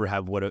than it ever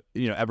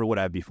would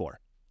have before.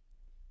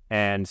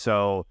 And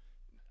so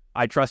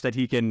I trust that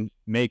he can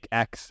make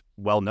X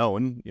well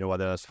known,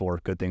 whether that's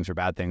for good things or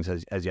bad things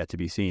as yet to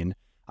be seen.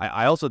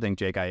 I also think,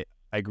 Jake, I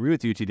agree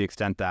with you to the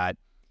extent that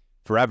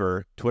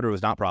forever Twitter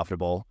was not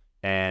profitable,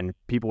 and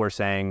people were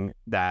saying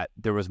that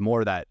there was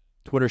more that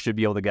Twitter should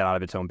be able to get out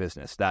of its own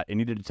business, that it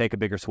needed to take a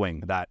bigger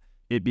swing, that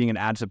it being an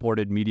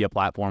ad-supported media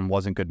platform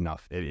wasn't good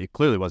enough. It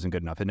clearly wasn't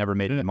good enough. It never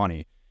made any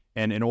money.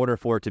 And in order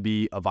for it to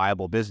be a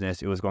viable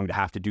business, it was going to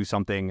have to do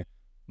something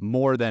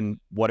more than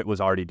what it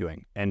was already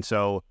doing. And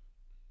so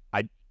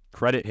I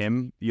credit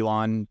him,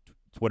 Elon,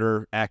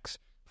 Twitter, X,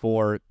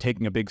 for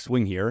taking a big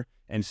swing here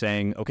and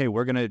saying, okay,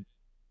 we're gonna do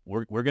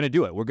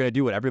it. We're gonna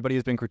do what everybody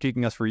has been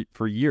critiquing us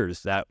for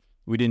years that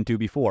we didn't do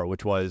before,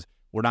 which was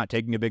we're not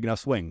taking a big enough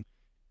swing.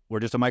 We're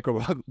just a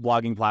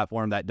micro-blogging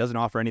platform that doesn't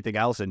offer anything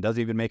else and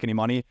doesn't even make any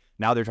money.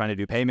 Now they're trying to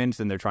do payments,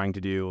 and they're trying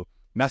to do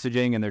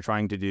messaging, and they're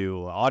trying to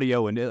do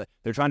audio, and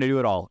they're trying to do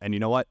it all. And you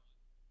know what?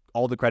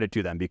 All the credit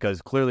to them,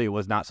 because clearly it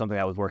was not something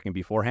that was working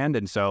beforehand.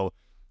 And so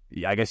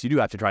I guess you do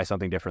have to try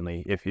something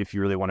differently if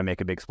you really want to make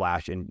a big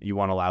splash and you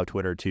want to allow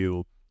Twitter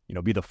to,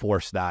 be the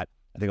force that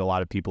I think a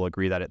lot of people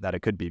agree that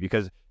it could be.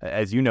 Because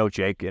as you know,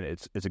 Jake, and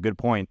it's a good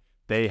point,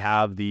 they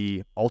have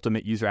the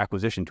ultimate user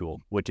acquisition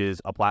tool, which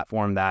is a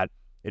platform that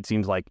it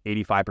seems like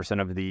 85%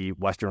 of the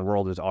Western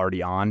world is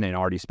already on and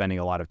already spending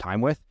a lot of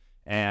time with.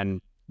 And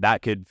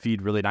that could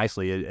feed really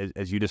nicely,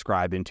 as you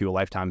described, into a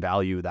lifetime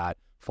value that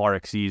far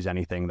exceeds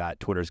anything that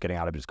Twitter's getting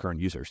out of its current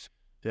users.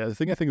 Yeah, the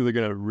thing I think they're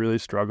going to really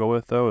struggle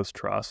with, though, is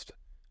trust.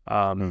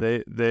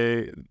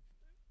 They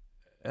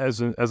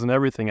as an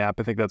everything app,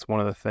 I think that's one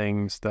of the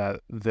things that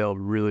they'll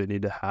really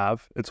need to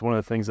have. It's one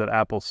of the things that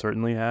Apple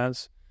certainly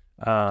has.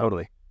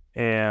 Totally.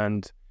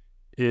 And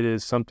it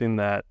is something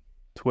that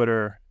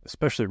Twitter,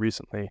 especially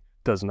recently,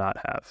 does not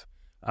have.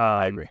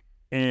 I agree.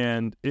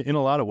 And in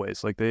a lot of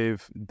ways, like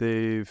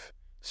they've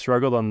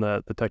struggled on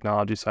the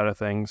technology side of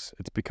things.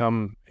 It's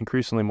become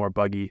increasingly more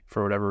buggy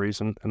for whatever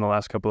reason in the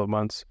last couple of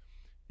months.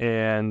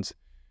 And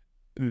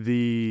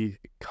the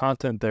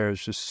content there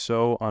is just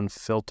so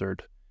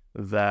unfiltered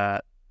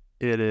that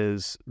it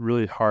is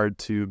really hard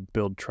to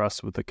build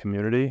trust with the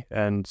community.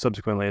 And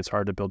subsequently, it's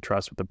hard to build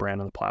trust with the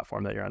brand and the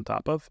platform that you're on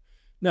top of.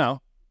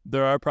 Now,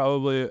 there are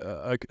probably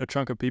a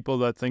chunk of people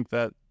that think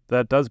that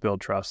does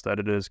build trust, that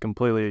it is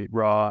completely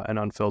raw and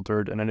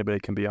unfiltered and anybody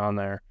can be on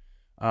there.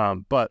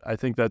 But I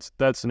think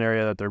that's an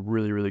area that they're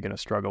really, really going to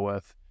struggle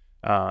with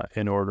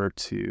in order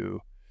to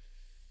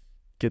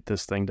get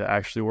this thing to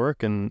actually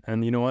work. And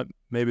you know what?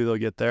 Maybe they'll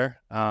get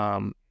there.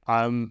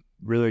 I'm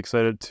really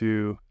excited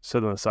to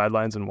sit on the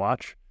sidelines and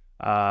watch.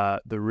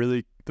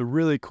 The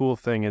really cool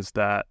thing is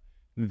that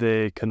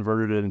they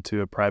converted it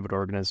into a private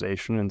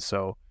organization, and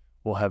so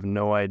we'll have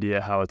no idea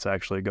how it's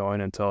actually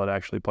going until it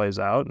actually plays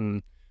out.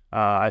 And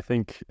I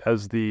think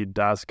as the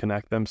dots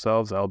connect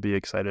themselves, I'll be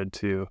excited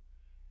to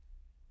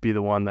be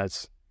the one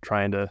that's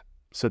trying to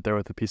sit there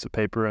with a piece of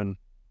paper and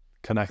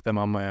connect them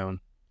on my own.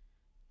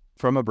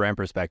 From a brand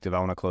perspective, I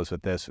want to close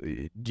with this.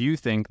 Do you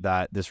think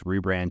that this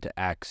rebrand to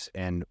X,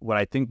 and what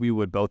I think we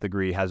would both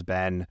agree has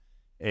been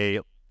a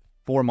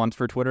 4 months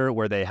for Twitter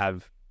where they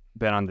have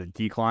been on the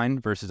decline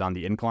versus on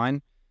the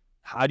incline,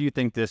 how do you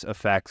think this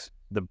affects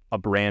a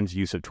brand's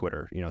use of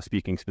Twitter,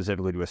 speaking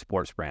specifically to a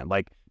sports brand?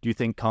 Like, do you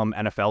think come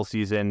NFL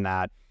season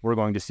that we're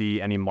going to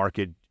see any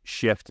market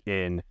shift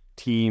in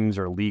teams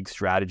or league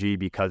strategy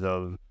because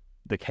of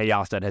the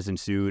chaos that has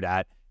ensued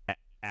at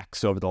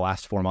X over the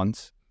last 4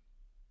 months?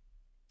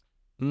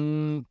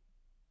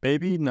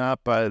 Maybe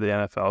not by the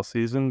NFL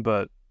season,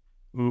 but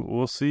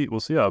we'll see. We'll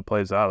see how it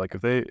plays out. Like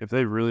if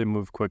they really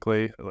move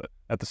quickly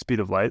at the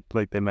speed of light,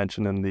 like they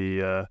mentioned in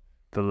the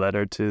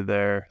letter to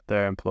their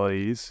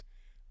employees,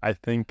 I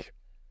think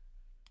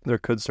there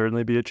could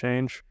certainly be a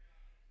change.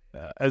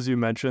 As you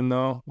mentioned,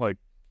 though, like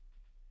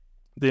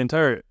the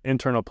entire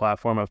internal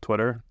platform of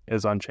Twitter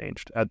is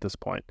unchanged at this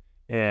point,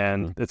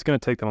 and it's going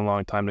to take them a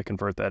long time to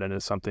convert that into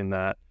something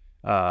that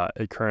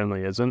it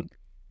currently isn't.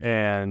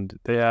 And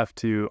they have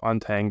to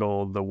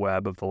untangle the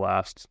web of the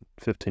last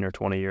 15 or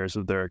 20 years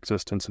of their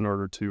existence in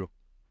order to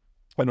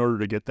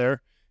get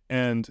there.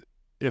 And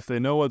if they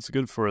know what's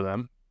good for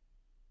them,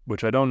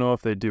 which I don't know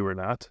if they do or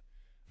not,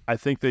 I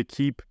think they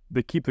keep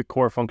the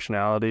core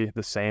functionality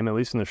the same, at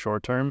least in the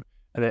short term,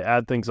 and they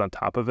add things on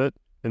top of it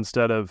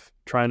instead of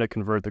trying to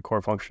convert the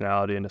core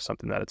functionality into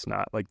something that it's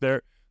not. Like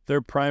their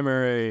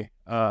primary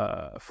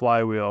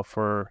flywheel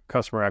for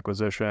customer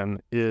acquisition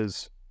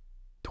is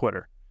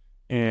Twitter.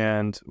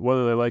 And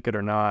whether they like it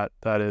or not,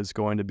 that is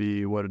going to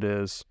be what it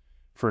is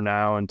for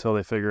now until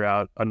they figure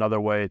out another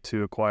way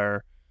to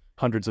acquire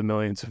hundreds of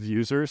millions of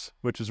users,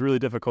 which is really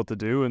difficult to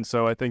do. And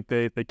so I think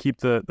they keep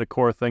the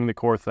core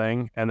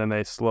thing, and then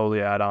they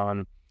slowly add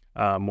on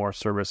more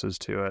services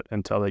to it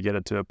until they get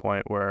it to a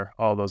point where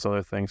all those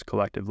other things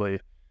collectively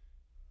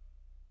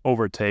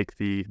overtake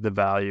the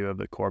value of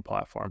the core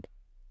platform.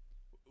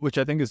 Which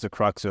I think is the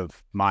crux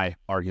of my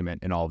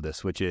argument in all of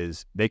this, which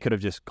is they could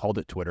have just called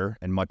it Twitter,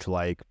 and much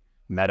like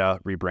Meta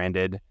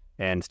rebranded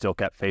and still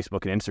kept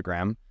Facebook and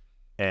Instagram,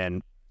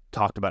 and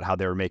talked about how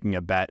they were making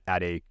a bet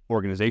at a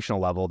organizational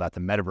level that the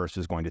metaverse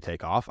is going to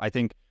take off. I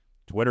think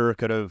Twitter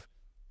could have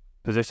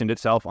positioned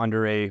itself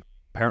under a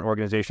parent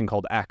organization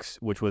called X,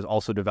 which was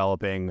also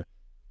developing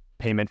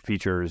payment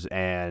features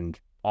and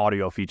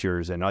audio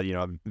features and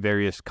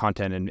various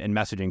content and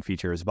messaging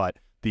features, but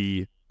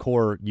the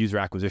core user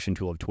acquisition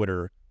tool of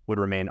Twitter would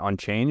remain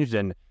unchanged.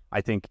 And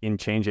I think in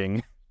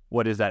changing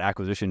what is that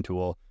acquisition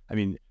tool, I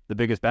mean, the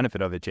biggest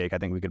benefit of it, Jake, I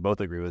think we could both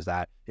agree, was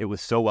that it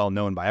was so well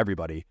known by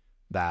everybody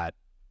that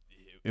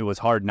it was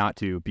hard not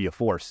to be a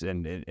force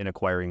in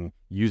acquiring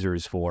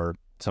users for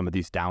some of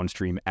these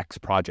downstream X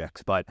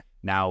projects. But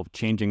now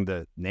changing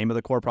the name of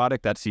the core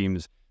product, that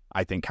seems,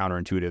 I think,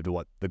 counterintuitive to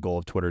what the goal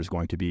of Twitter is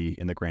going to be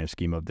in the grand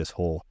scheme of this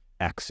whole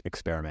X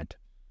experiment.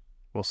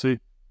 We'll see.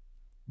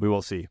 We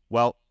will see.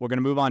 Well, we're going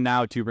to move on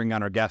now to bring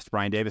on our guest,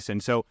 Brian Davison.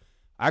 So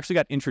I actually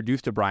got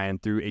introduced to Brian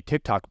through a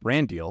TikTok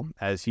brand deal,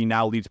 as he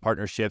now leads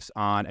partnerships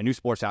on a new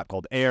sports app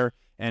called Air.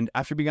 And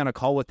after being on a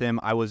call with him,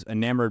 I was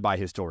enamored by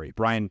his story.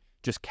 Brian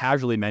just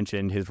casually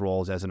mentioned his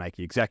roles as a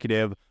Nike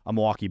executive, a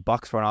Milwaukee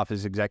Bucks front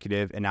office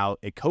executive, and now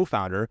a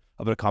co-founder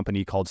of a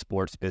company called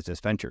Sports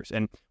Business Ventures.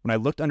 And when I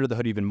looked under the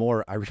hood even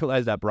more, I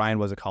realized that Brian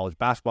was a college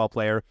basketball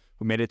player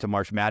who made it to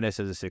March Madness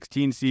as a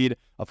 16 seed,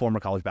 a former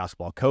college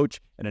basketball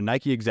coach, and a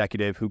Nike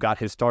executive who got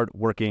his start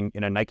working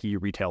in a Nike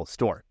retail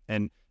store.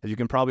 And as you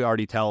can probably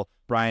already tell,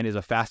 Brian is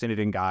a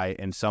fascinating guy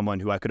and someone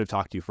who I could have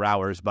talked to for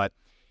hours. But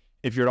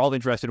if you're at all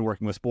interested in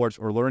working with sports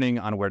or learning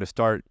on where to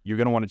start, you're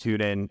going to want to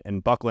tune in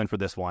and buckle in for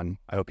this one.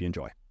 I hope you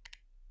enjoy.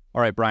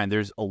 All right, Brian,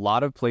 there's a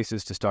lot of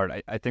places to start.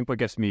 I think what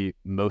gets me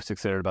most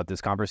excited about this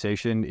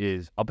conversation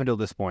is, up until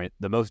this point,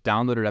 the most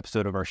downloaded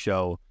episode of our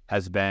show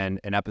has been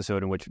an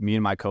episode in which me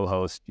and my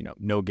co-host,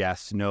 no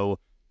guests, no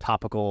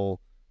topical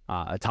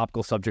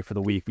subject for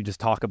the week. We just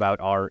talk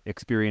about our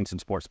experience in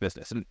sports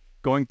business. And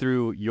going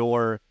through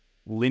your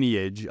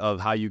lineage of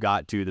how you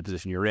got to the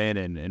position you're in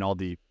and all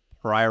the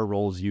prior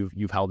roles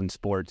you've held in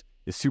sports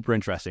is super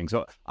interesting.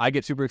 So I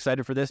get super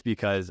excited for this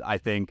because I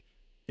think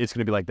it's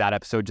going to be like that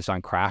episode just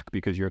on crack,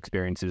 because your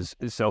experience is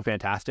so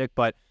fantastic.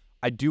 But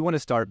I do want to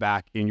start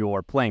back in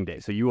your playing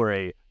days. So you were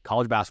a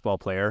college basketball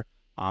player,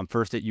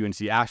 first at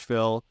UNC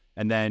Asheville,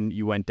 and then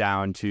you went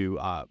down to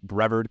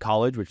Rebrand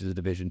College, which is a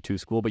Division II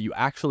school, but you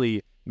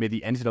actually made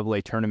the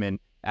NCAA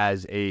tournament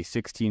as a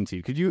 16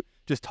 seed. Could you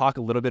just talk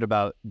a little bit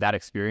about that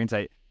experience?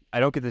 I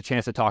don't get the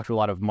chance to talk to a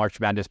lot of March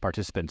Madness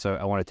participants, so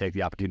I want to take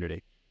the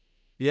opportunity.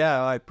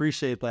 Yeah, I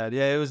appreciate that.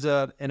 Yeah, it was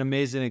an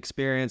amazing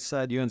experience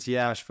at UNC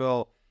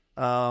Asheville.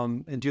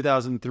 In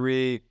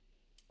 2003,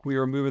 we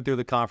were moving through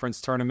the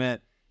conference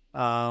tournament,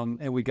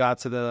 and we got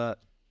to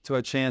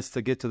a chance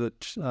to get to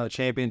the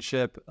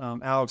championship.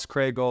 Alex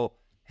Craigle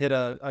hit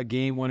a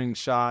game-winning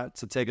shot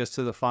to take us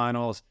to the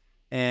finals,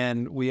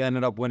 and we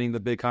ended up winning the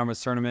big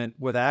conference tournament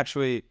with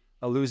actually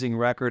a losing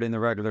record in the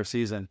regular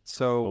season.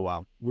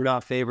 So We're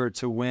not favored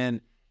to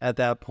win at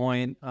that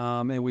point.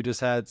 And we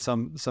just had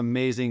some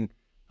amazing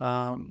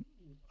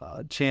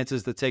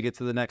chances to take it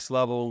to the next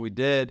level. We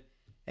did.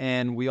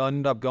 And we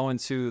ended up going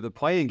to the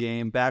playing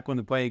game back when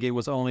the playing game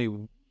was only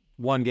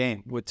one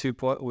game with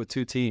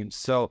two teams.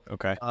 So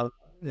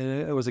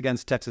it was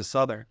against Texas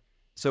Southern.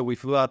 So we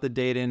flew out to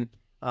Dayton,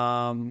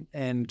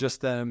 and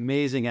just the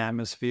amazing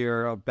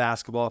atmosphere of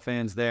basketball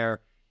fans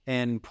there,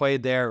 and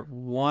played there,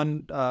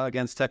 won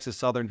against Texas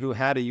Southern, who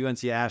had a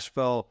UNC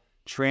Asheville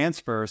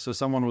transfer. So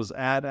someone was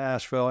at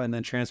Asheville and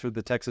then transferred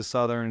to Texas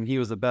Southern, and he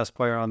was the best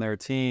player on their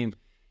team.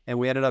 And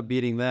we ended up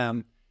beating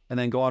them and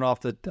then going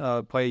off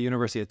to play at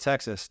University of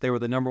Texas. They were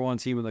the number one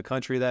team in the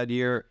country that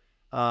year.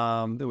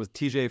 There was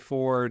TJ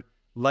Ford,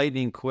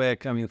 lightning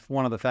quick. I mean,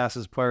 one of the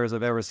fastest players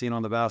I've ever seen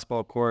on the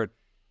basketball court.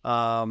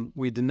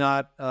 We did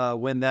not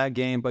win that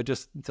game, but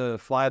just to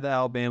fly to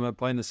Alabama,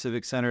 play in the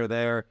Civic Center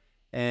there,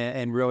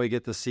 and really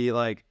get to see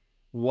like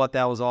what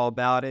that was all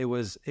about. It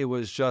was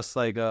just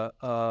like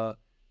a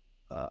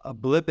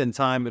blip in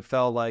time. It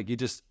felt like you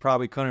just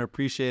probably couldn't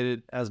appreciate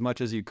it as much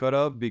as you could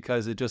have,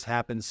 because it just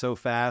happened so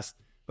fast.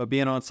 But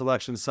being on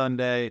Selection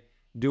Sunday,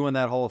 doing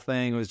that whole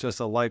thing was just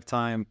a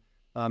lifetime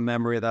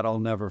memory that I'll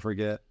never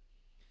forget.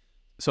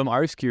 So I'm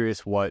always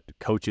curious what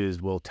coaches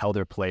will tell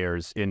their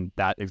players in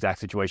that exact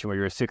situation where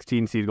you're a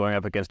 16 seed going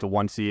up against a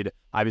 1 seed.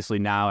 Obviously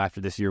now after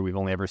this year, we've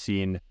only ever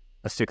seen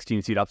a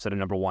 16 seed upset a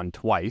number 1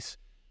 twice.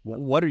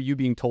 What are you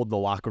being told in the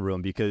locker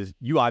room? Because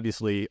you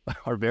obviously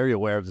are very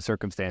aware of the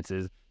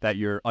circumstances that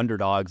you're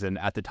underdogs, and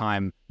at the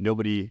time,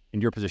 nobody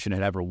in your position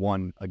had ever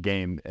won a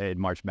game in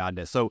March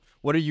Madness. So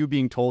what are you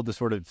being told to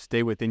sort of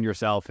stay within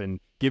yourself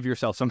and give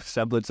yourself some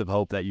semblance of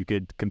hope that you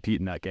could compete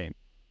in that game?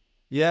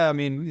 Yeah, I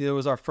mean, it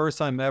was our first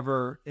time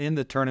ever in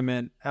the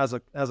tournament as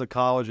a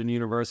college and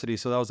university.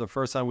 So that was the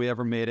first time we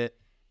ever made it,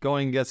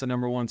 going against the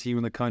number 1 team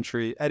in the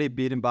country. Eddie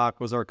Biedenbach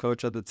was our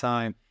coach at the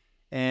time.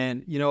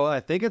 And,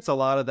 I think it's a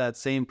lot of that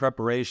same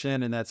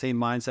preparation and that same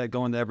mindset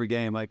going to every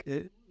game.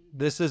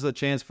 This is a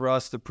chance for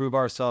us to prove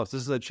ourselves.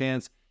 This is a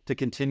chance to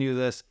continue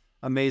this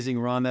amazing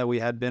run that we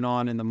had been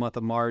on in the month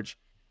of March.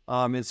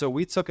 And so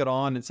we took it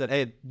on and said,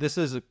 hey, this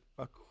is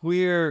a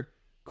clear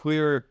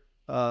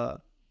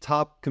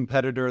top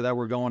competitor that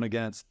we're going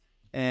against.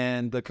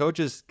 And the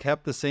coaches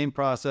kept the same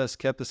process,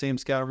 kept the same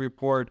scouting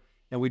report,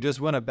 and we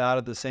just went about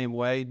it the same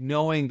way,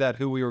 knowing that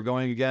who we were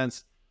going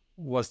against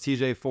was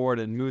TJ Ford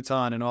and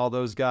Mouton and all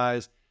those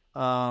guys.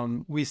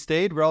 We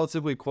stayed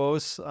relatively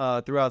close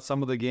throughout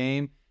some of the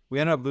game. We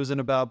ended up losing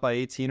about by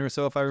 18 or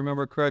so, if I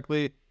remember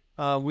correctly.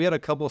 We had a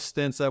couple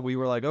stints that we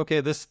were like,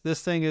 okay, this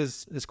thing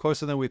is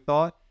closer than we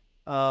thought.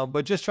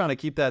 But just trying to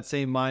keep that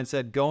same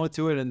mindset, going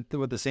to it and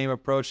with the same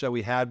approach that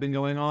we had been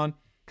going on.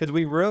 Because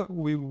we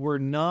were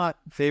not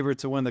favored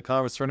to win the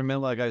conference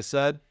tournament, like I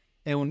said,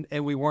 and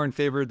we weren't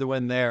favored to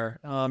win there.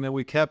 And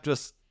we kept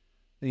just,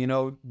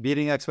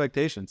 beating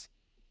expectations.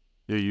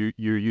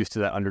 You're used to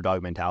that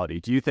underdog mentality.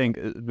 Do you think,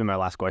 my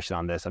last question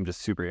on this, I'm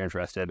just super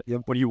interested.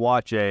 Yep. When you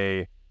watch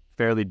a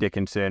Fairleigh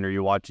Dickinson or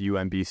you watch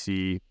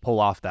UMBC pull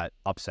off that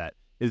upset,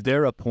 is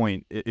there a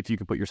point, if you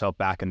could put yourself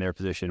back in their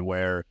position,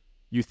 where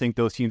you think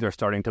those teams are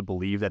starting to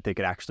believe that they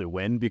could actually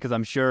win? Because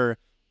I'm sure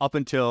up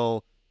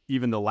until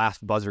even the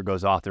last buzzer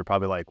goes off, they're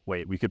probably like,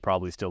 wait, we could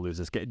probably still lose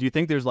this game. Do you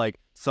think there's like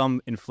some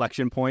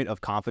inflection point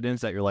of confidence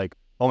that you're like,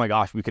 oh my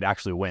gosh, we could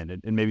actually win?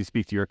 And maybe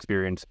speak to your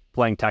experience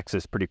playing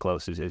Texas pretty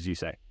close, as you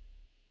say.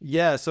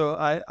 Yeah, so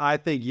I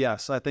think,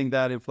 yes, I think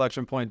that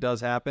inflection point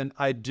does happen.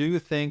 I do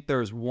think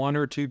there's 1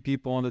 or 2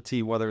 people on the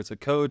team, whether it's a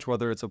coach,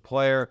 whether it's a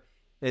player,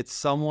 it's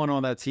someone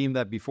on that team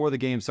that before the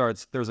game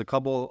starts, there's a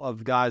couple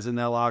of guys in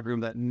that locker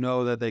room that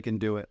know that they can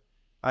do it.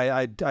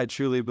 I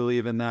truly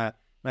believe in that.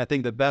 And I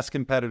think the best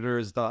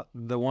competitors, the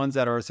ones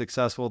that are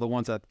successful, the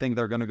ones that think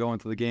they're going to go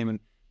into the game and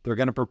they're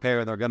going to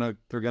prepare, they're going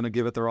to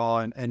give it their all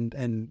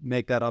and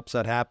make that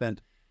upset happen.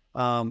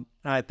 And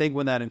I think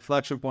when that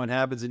inflection point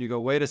happens and you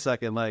go, wait a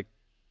second, like,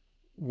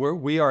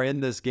 we are in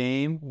this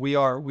game. We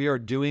are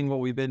doing what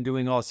we've been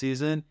doing all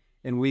season,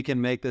 and we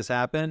can make this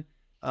happen.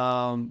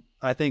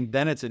 I think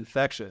then it's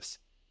infectious,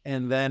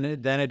 and then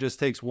it just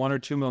takes 1 or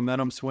 2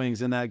 momentum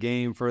swings in that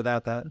game for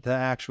that to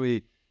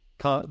actually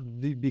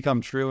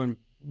become true and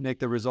make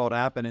the result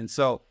happen. And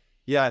so,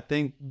 yeah, I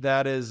think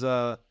that is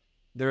there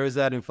is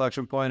that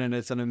inflection point, and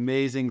it's an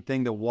amazing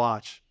thing to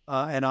watch.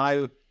 And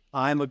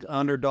I'm an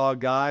underdog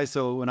guy,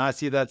 so when I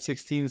see that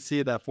 16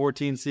 seed, that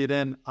 14 seed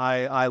in,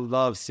 I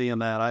love seeing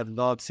that. I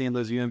love seeing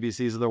those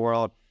UMBCs of the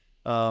world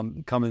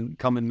come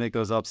and make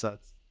those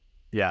upsets.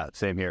 Yeah,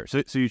 same here.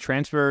 So you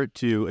transfer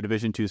to a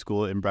Division II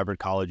school in Rebrand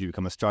College. You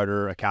become a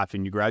starter, a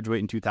captain. You graduate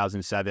in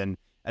 2007,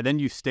 and then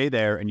you stay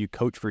there and you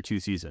coach for 2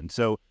 seasons.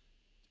 So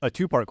a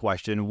 2-part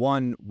question.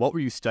 1, what were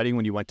you studying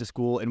when you went to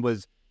school, and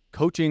was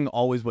coaching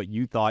always what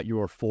you thought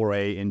your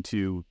foray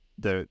into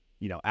the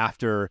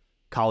after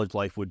college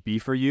life would be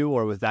for you,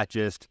 or was that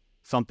just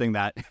something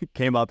that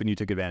came up and you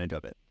took advantage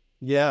of it?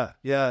 Yeah,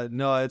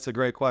 no, it's a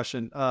great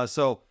question.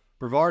 So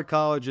Brevard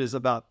College is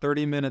about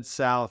 30 minutes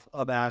south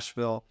of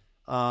Asheville,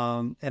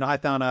 and I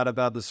found out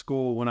about the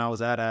school when I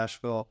was at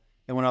Asheville,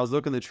 and when I was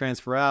looking to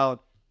transfer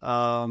out,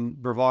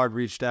 Brevard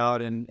reached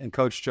out, and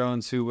Coach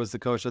Jones, who was the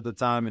coach at the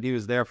time, and he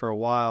was there for a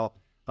while,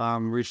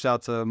 reached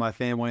out to my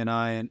family and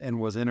I and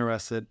was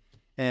interested.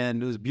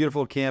 And it was a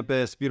beautiful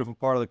campus, beautiful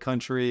part of the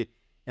country.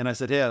 And I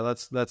said, yeah,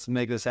 let's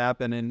make this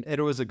happen. And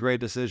it was a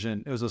great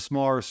decision. It was a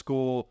smaller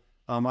school.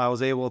 I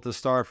was able to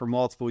start for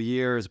multiple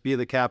years, be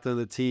the captain of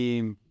the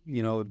team,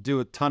 do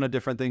a ton of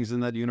different things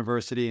in that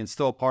university, and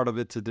still a part of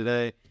it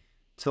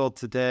till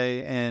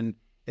today. And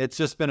it's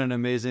just been an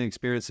amazing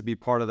experience to be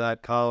part of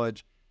that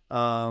college.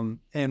 And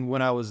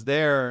when I was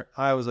there,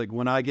 I was like,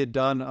 when I get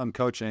done, I'm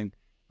coaching.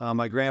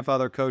 My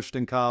grandfather coached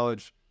in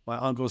college. My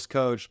uncles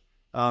coached.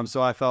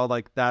 So I felt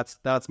like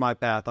that's my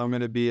path. I'm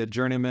going to be a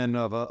journeyman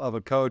of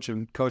a coach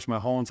and coach my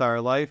whole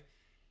entire life.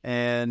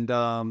 And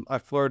I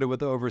flirted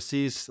with the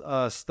overseas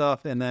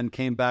stuff, and then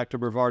came back to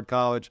Brevard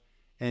College,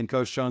 and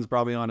Coach Jones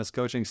brought me on his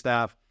coaching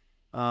staff.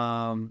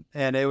 And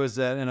it was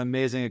an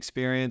amazing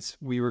experience.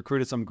 We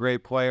recruited some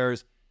great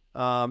players,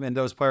 and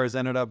those players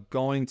ended up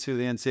going to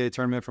the NCAA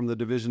tournament from the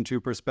Division II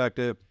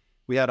perspective.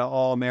 We had an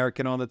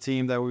All-American on the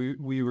team that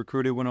we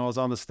recruited when I was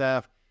on the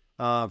staff.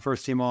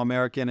 First team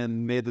All-American,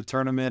 and made the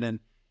tournament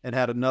and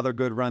had another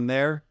good run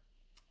there.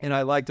 And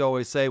I like to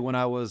always say, when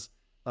I was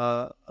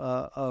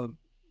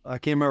I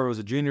can't remember, it was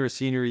a junior or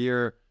senior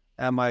year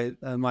at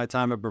my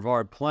time at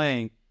Brevard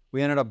playing.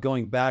 We ended up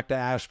going back to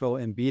Asheville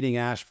and beating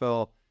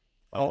Asheville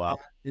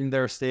in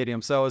their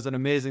stadium. So it was an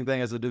amazing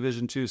thing as a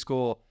Division II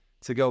school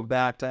to go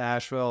back to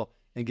Asheville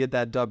and get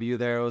that W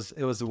there.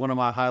 It was one of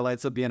my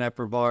highlights of being at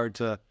Brevard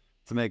to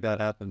make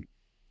that happen.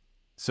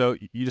 So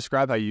you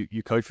describe how you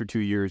coached for 2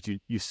 years.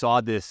 You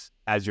saw this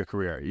as your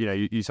career.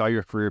 You saw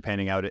your career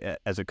panning out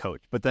as a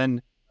coach. But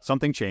then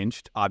something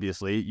changed,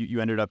 obviously.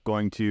 You ended up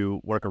going to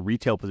work a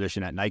retail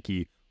position at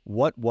Nike.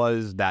 What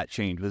was that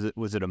change?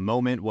 Was it a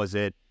moment? Was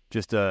it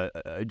just a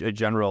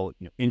general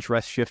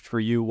interest shift for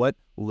you? What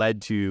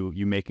led to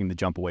you making the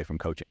jump away from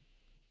coaching?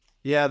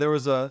 Yeah, there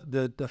was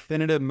the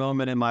definitive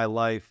moment in my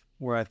life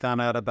where I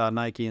found out about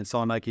Nike and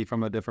saw Nike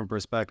from a different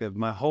perspective.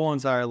 My whole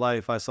entire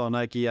life, I saw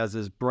Nike as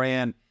this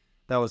brand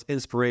that was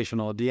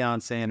inspirational.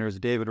 Deion Sanders,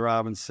 David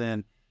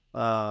Robinson,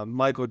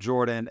 Michael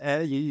Jordan.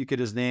 You could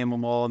just name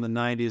them all in the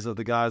 90s of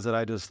the guys that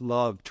I just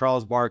loved.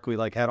 Charles Barkley,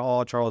 had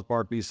all Charles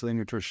Barkley's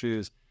signature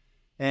shoes.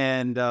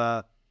 And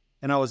I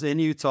was in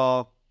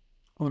Utah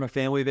on a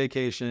family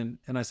vacation,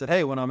 and I said,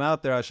 hey, when I'm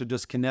out there, I should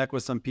just connect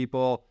with some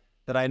people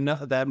that I know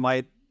that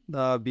might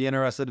be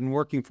interested in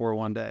working for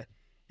one day.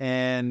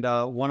 And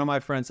one of my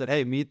friends said,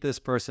 hey, meet this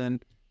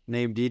person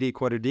named Didi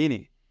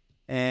Quattardini.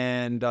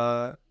 And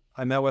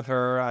I met with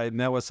her. I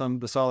met with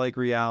the Salt Lake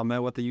Real,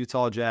 met with the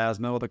Utah Jazz,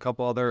 met with a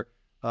couple other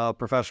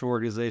professional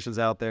organizations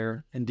out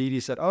there. And Didi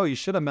said, oh, you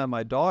should have met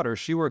my daughter.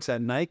 She works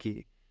at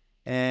Nike,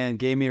 and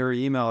gave me her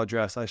email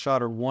address. I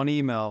shot her one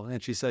email,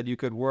 and she said, you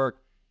could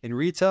work in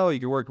retail, you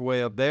could work your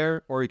way up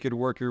there, or you could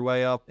work your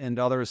way up in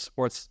other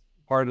sports,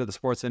 part of the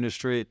sports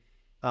industry.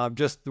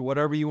 Just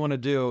whatever you want to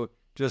do,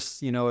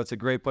 just, it's a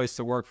great place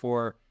to work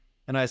for.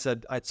 And I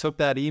said, I took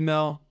that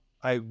email,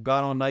 I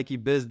got on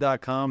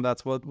NikeBiz.com.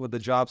 That's what the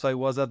job site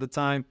was at the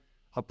time.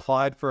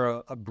 Applied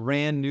for a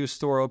brand new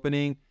store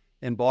opening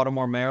in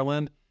Baltimore,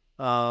 Maryland,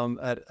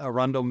 at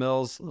Arundel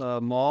Mills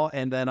Mall.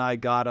 And then I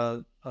got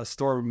a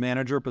store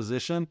manager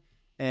position,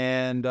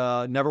 and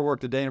never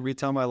worked a day in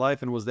retail in my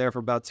life, and was there for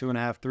about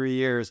 2.5, 3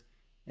 years.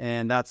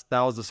 And that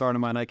was the start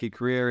of my Nike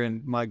career.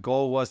 And my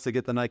goal was to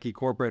get the Nike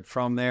corporate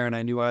from there. And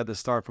I knew I had to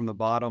start from the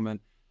bottom. And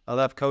I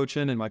left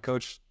coaching, and my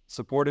coach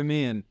supported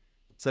me and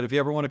said, if you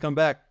ever want to come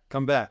back,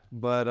 come back.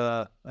 But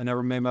I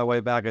never made my way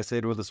back. I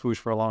stayed with the swoosh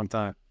for a long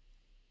time.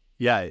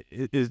 Yeah.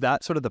 Is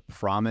that sort of the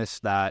promise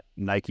that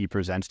Nike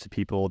presents to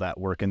people that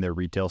work in their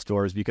retail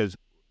stores? Because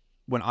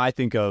when I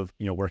think of,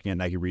 working at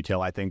Nike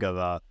retail, I think of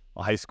a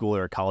high school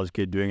or a college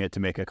kid doing it to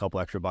make a couple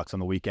extra bucks on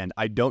the weekend.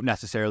 I don't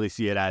necessarily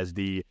see it as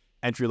the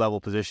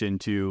entry-level position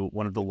to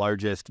one of the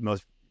largest,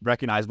 most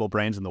recognizable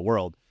brands in the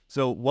world.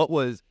 So what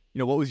was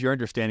your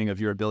understanding of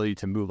your ability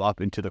to move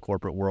up into the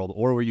corporate world?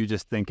 Or were you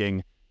just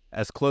thinking,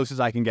 as close as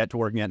I can get to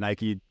working at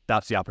Nike,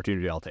 that's the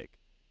opportunity I'll take?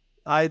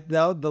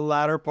 The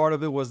latter part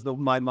of it was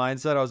my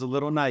mindset. I was a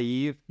little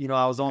naive.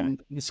 I was on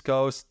the East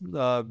Coast.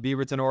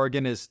 Beaverton,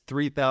 Oregon is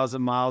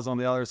 3,000 miles on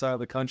the other side of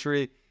the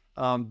country.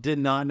 Did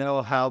not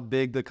know how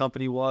big the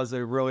company was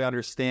to really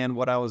understand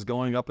what I was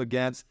going up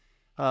against.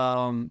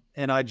 And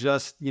I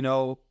just,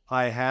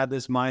 I had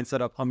this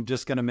mindset of, I'm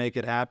just going to make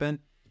it happen.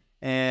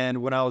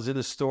 And when I was in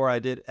the store, I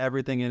did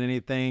everything and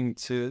anything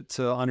to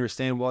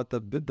understand what the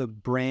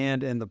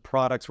brand and the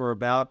products were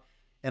about.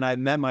 And I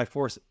met my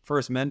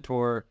first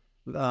mentor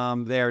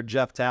there,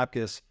 Jeff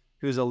Tapkis,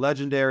 who's a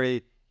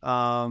legendary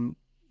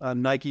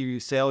Nike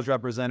sales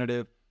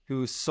representative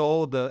who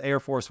sold the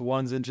Air Force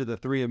Ones into the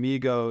Three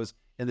Amigos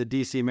in the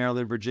DC,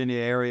 Maryland, Virginia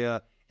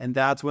area. And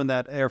that's when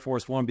that Air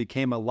Force One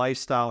became a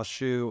lifestyle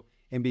shoe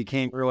and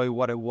became really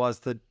what it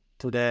was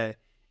today.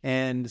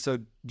 And so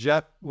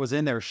Jeff was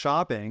in there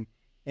shopping,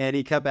 and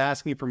he kept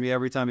asking for me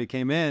every time he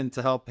came in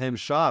to help him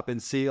shop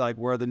and see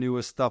where the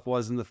newest stuff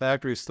was in the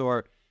factory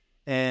store.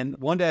 And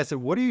one day I said,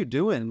 what are you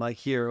doing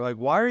here?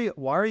 Why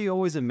are you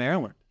always in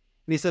Maryland?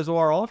 And he says, well,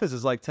 our office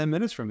is 10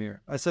 minutes from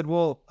here. I said,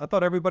 well, I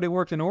thought everybody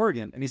worked in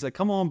Oregon. And he said,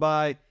 come on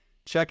by,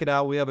 check it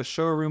out. We have a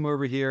showroom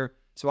over here.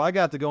 So I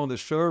got to go in the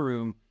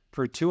showroom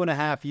for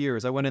 2.5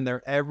 years. I went in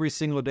there every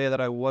single day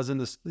that I was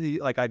in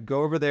I'd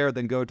go over there,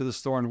 then go to the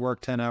store and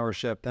work 10-hour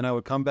shift. Then I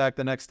would come back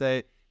the next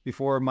day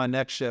before my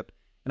next shift.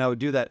 And I would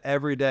do that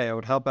every day. I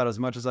would help out as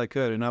much as I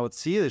could. And I would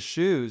see the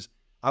shoes.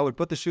 I would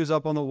put the shoes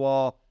up on the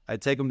wall.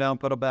 I'd take them down,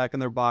 put them back in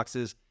their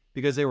boxes,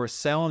 because they were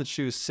selling the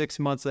shoes 6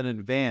 months in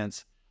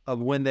advance of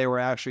when they were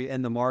actually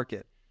in the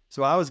market.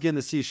 So I was getting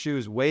to see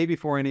shoes way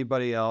before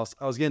anybody else.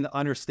 I was getting to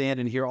understand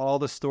and hear all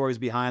the stories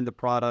behind the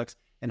products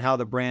and how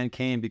the brand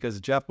came, because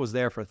Jeff was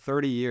there for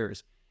 30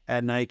 years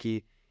at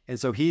Nike. And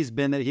so he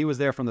was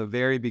there from the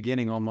very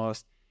beginning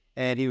almost.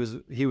 And he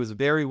was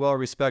very well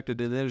respected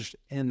in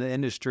the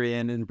industry,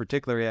 and in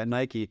particular at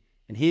Nike.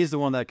 And he's the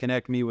one that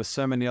connected me with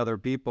so many other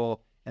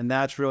people. And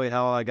that's really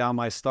how I got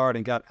my start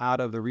and got out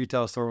of the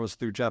retail store, was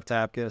through Jeff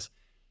Tapkis.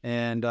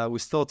 And we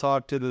still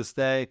talk to this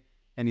day,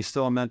 and he's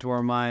still a mentor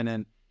of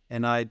mine.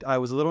 And I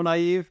was a little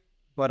naive,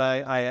 but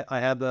I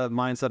had the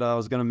mindset that I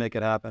was going to make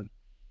it happen.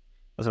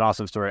 That's an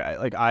awesome story.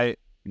 I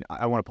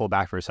want to pull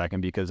back for a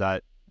second, because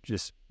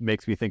just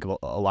makes me think of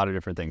a lot of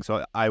different things.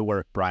 So I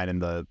work, Brian, in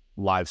the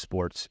live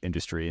sports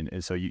industry.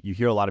 And so you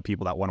hear a lot of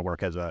people that want to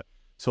work as a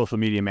social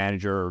media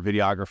manager or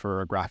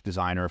videographer or graphic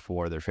designer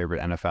for their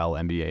favorite NFL,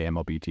 NBA,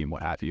 MLB team,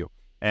 what have you.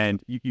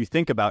 And you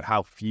think about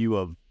how few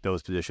of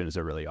those positions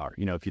there really are.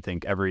 If you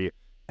think every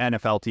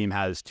NFL team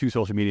has 2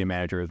 social media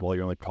managers, well,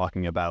 you're only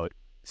talking about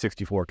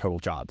 64 total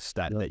jobs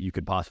that you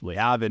could possibly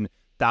have. And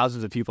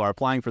thousands of people are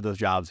applying for those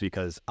jobs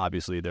because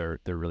obviously they're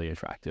really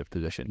attractive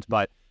positions.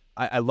 But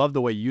I love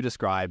the way you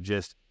describe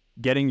just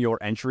getting your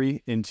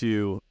entry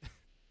into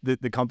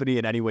the company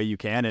in any way you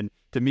can. And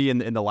to me,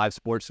 in the live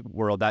sports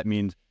world, that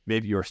means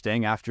maybe you're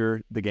staying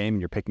after the game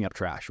and you're picking up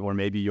trash, or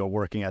maybe you're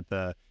working at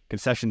the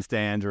concession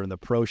stands or in the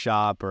pro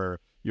shop, or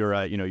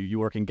you're you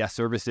work in guest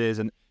services,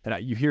 and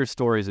you hear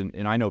stories,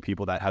 and I know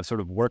people that have sort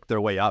of worked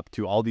their way up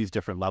to all these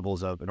different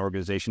levels of an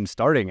organization,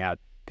 starting at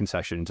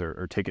concessions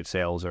or ticket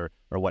sales or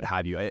what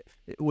have you.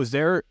 Was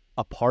there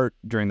a part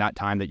during that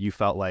time that you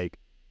felt like,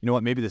 you know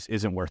what, maybe this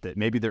isn't worth it?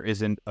 Maybe there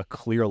isn't a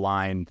clear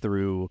line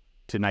through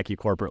to Nike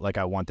corporate like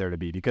I want there to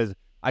be? Because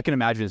I can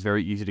imagine it's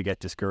very easy to get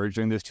discouraged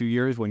during those 2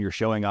 years when you're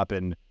showing up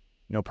and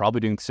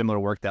probably doing similar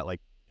work that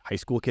like high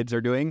school kids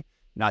are doing.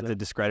 Not to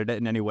discredit it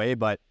in any way,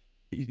 but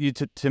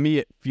to me,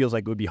 it feels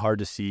like it would be hard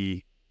to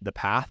see the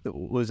path.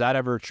 Was that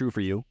ever true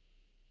for you?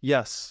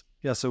 Yes,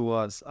 it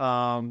was.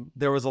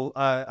 There was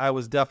I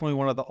was definitely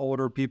one of the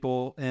older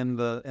people in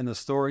the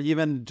store,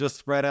 even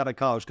just right out of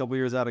college, a couple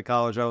years out of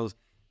college. I was,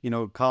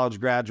 college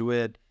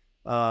graduate,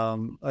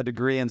 a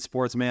degree in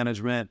sports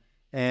management,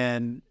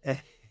 and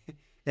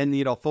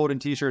folding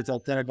T-shirts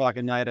at 10 o'clock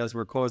at night as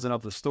we're closing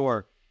up the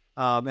store.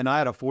 And I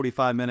had a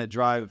 45-minute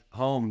drive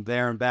home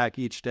there and back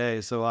each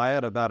day. So I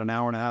had about an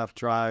hour and a half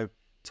drive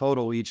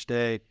total each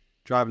day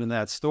driving to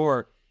that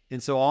store.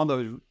 And so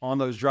on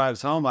those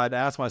drives home, I'd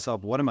ask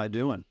myself, what am I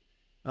doing?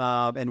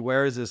 And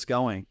where is this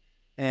going?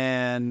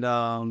 And,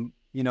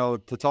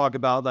 to talk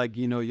about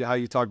how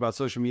you talk about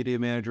social media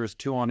managers,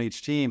 2 on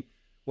each team.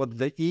 Well,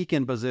 the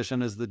Eakin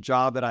position is the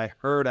job that I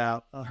heard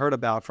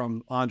about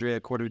from Andrea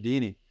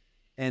Cortadini.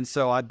 And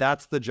so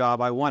that's the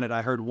job I wanted.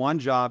 I heard one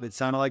job. It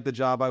sounded like the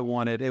job I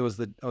wanted. It was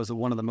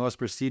one of the most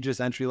prestigious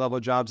entry-level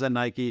jobs at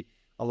Nike.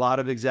 A lot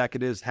of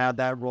executives had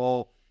that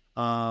role.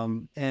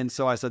 And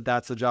so I said,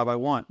 that's the job I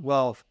want.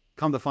 Well,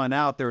 come to find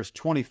out, there's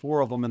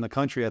 24 of them in the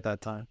country at that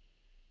time.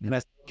 And I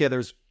said,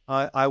 okay,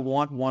 I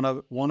want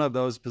one of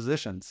those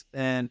positions.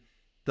 And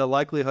the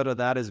likelihood of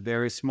that is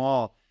very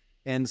small.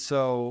 And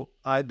so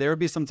there would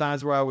be some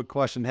times where I would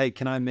question, hey,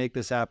 can I make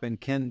this happen?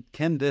 Can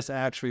this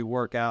actually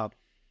work out?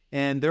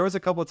 And there was a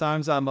couple of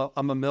times I'm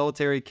a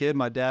military kid.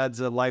 My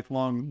dad's a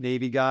lifelong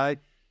Navy guy.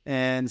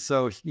 And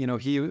so,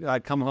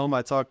 I'd come home,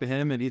 I'd talk to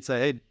him, and he'd say,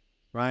 hey,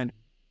 Ryan,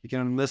 you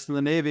can enlist in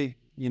the Navy.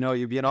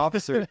 You'd be an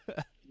officer,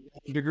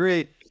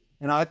 degree.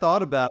 And I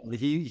thought about it.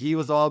 He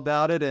was all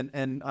about it.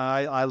 And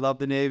I love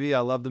the Navy. I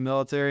love the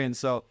military. And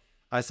so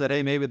I said,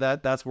 hey, maybe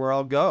that's where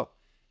I'll go.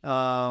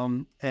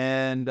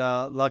 And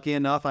lucky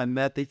enough, I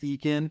met the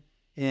Eakin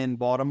in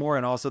Baltimore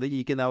and also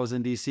the Eakin that was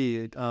in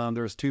DC.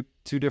 There was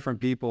two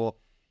different people.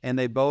 And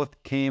they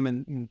both came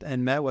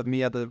and met with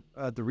me at the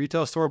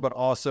retail store, but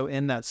also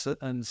in that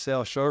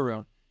sales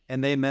showroom.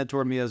 And they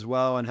mentored me as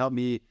well and helped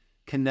me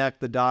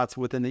connect the dots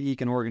within the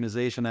Eakin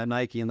organization at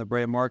Nike and the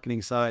brand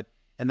marketing side.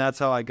 And that's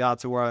how I got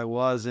to where I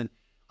was. And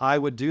I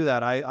would do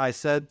that. I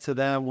said to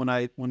them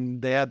when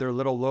they had their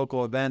little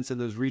local events in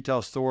those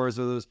retail stores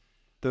or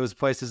those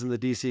places in the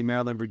DC,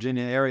 Maryland,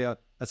 Virginia area,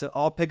 I said,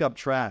 I'll pick up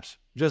trash.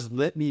 Just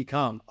let me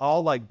come.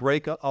 I'll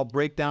break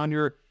down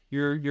your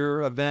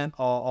event.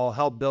 I'll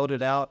help build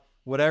it out.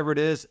 Whatever it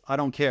is, I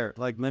don't care.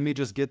 Like, let me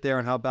just get there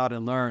and help out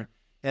and learn.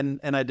 And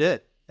I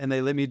did. And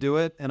they let me do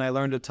it. And I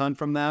learned a ton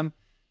from them.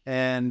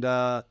 And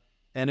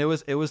it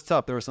was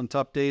tough. There were some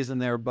tough days in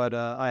there, but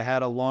I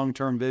had a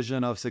long-term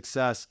vision of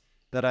success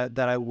that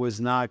I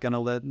was not going to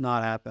let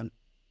not happen.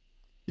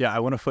 Yeah, I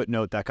want to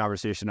footnote that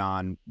conversation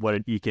on what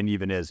an Eakin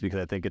even is, because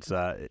I think it's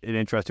an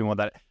interesting one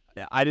that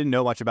I didn't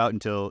know much about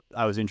until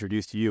I was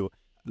introduced to you.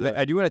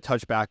 I do want to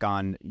touch back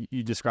on,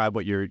 you described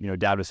what your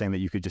dad was saying, that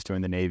you could just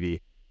join the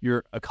Navy.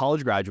 You're a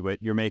college graduate.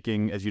 You're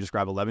making, as you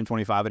described,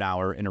 $11.25 an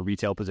hour in a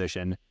retail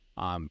position.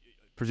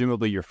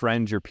 Presumably your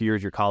friends, your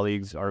peers, your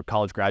colleagues are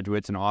college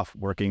graduates and off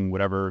working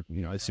whatever,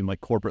 it seemed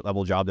like corporate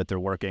level job that they're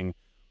working.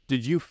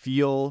 Did you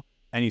feel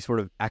any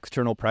sort of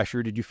external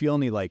pressure? Did you feel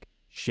any like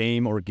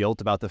shame or guilt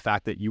about the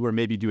fact that you were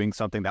maybe doing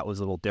something that was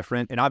a little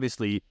different? And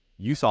obviously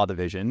you saw the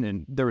vision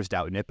and there was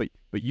doubt in it, but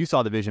you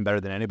saw the vision better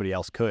than anybody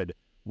else could.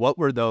 What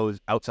were those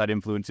outside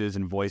influences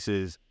and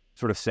voices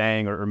sort of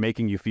saying or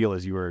making you feel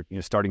as you were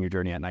starting your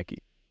journey at Nike?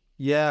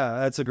 Yeah,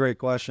 that's a great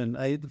question.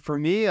 For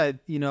me, I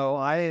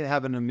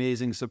have an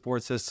amazing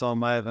support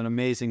system. I have an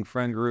amazing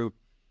friend group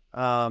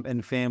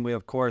and family,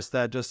 of course,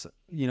 that just,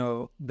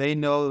 they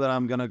know that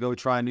I'm going to go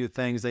try new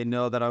things. They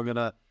know that I'm going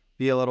to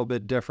be a little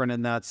bit different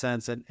in that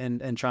sense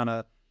and trying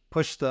to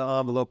push the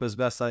envelope as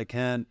best I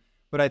can.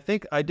 But I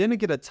think I didn't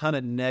get a ton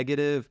of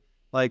negative,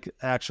 like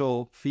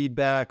actual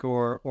feedback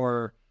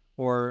or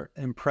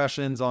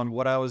impressions on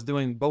what I was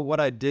doing. But what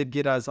I did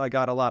get is I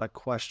got a lot of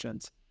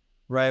questions.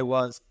 right,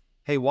 was,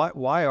 hey,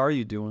 why are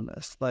you doing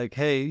this? Like,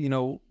 hey,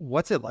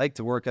 what's it like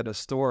to work at a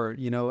store,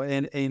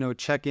 and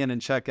check in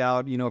and check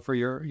out, for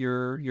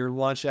your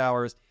lunch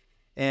hours.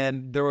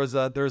 And there's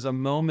a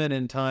moment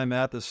in time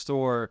at the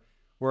store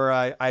where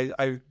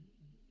I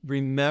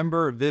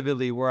remember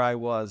vividly where I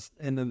was.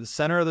 And in the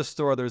center of the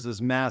store, there's this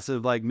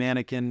massive like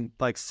mannequin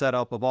like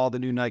setup of all the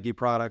new Nike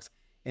products.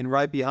 And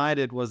right behind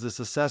it was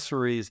this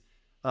accessories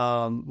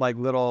like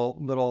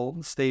little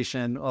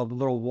station of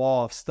little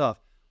wall of stuff.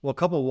 Well, a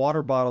couple of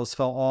water bottles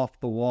fell off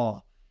the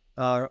wall.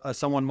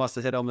 Someone must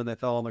have hit them and they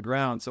fell on the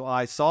ground. So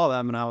I saw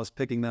them and I was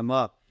picking them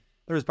up.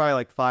 There was probably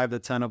like 5 to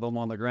 10 of them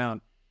on the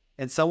ground.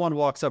 And someone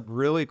walks up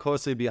really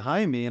closely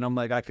behind me, and I'm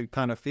like, I could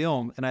kind of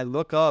feel him. And I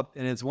look up,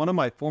 and it's one of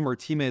my former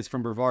teammates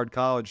from Brevard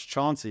College,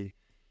 Chauncey.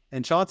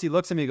 And Chauncey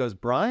looks at me and goes,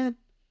 Brian?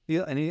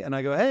 And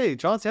I go, hey,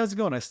 Chauncey, how's it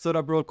going? I stood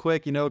up real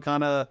quick,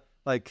 kind of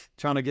like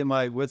trying to get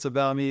my wits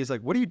about me. He's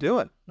like, what are you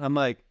doing? I'm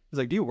like, he's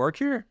like, do you work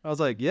here? I was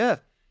like, yeah.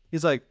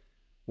 He's like,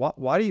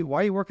 why are you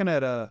working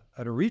at a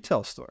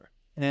retail store?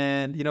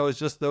 And, it's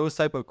just those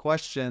type of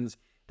questions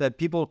that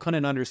people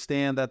couldn't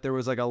understand, that there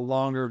was like a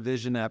longer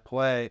vision at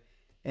play.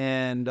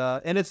 And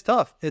it's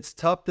tough. It's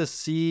tough to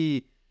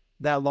see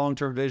that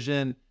long-term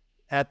vision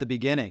at the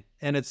beginning.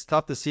 And it's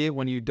tough to see it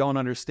when you don't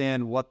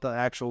understand what the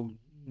actual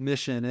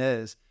mission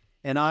is.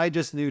 And I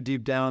just knew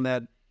deep down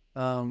that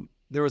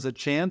there was a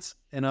chance,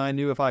 and I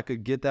knew if I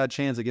could get that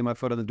chance to get my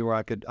foot in the door,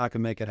 I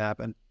could make it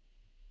happen.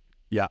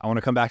 Yeah, I want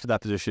to come back to that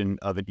position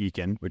of an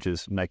Eakin, which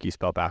is Nike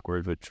spelled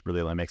backwards, which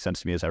really only makes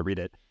sense to me as I read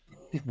it.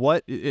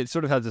 It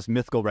sort of has this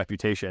mythical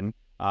reputation.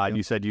 Yep.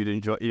 You said you'd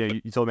enjoy,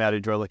 you told me I'd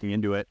enjoy looking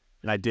into it.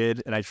 And I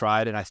did, and I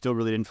tried, and I still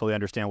really didn't fully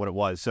understand what it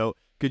was. So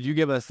could you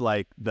give us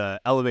like the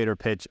elevator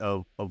pitch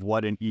of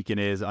what an Eakin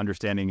is,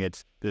 understanding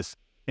it's this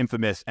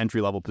infamous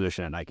entry-level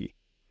position at Nike?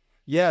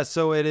 Yeah,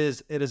 so it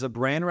is a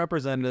brand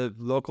representative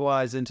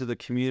localized into the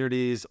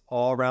communities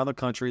all around the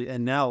country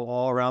and now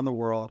all around the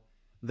world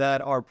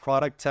that are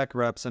product tech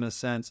reps, in a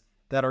sense,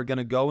 that are going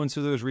to go into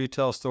those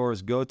retail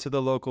stores, go to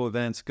the local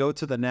events, go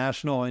to the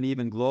national and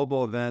even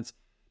global events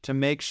to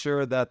make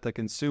sure that the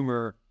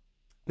consumer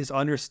is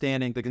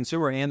understanding, the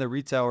consumer and the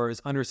retailer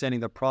is understanding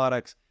the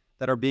products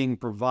that are being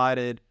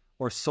provided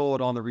or sold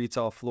on the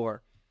retail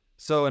floor.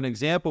 So an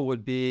example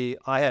would be,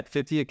 I had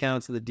 50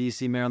 accounts in the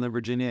DC, Maryland,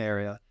 Virginia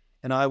area,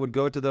 and I would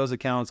go to those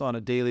accounts on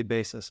a daily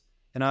basis.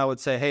 And I would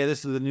say, hey,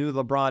 this is the new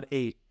LeBron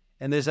 8,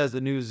 and this has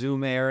the new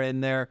Zoom Air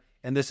in there,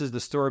 and this is the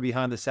store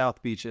behind the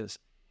South Beaches.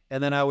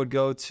 And then I would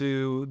go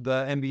to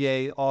the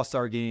NBA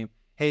All-Star game.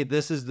 Hey,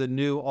 this is the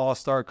new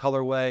All-Star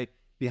colorway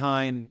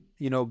behind,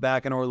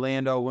 back in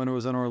Orlando, when it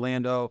was in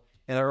Orlando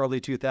in the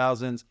early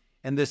 2000s.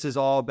 And this is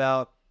all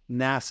about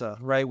NASA,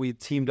 right? We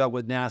teamed up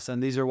with NASA,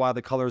 and these are why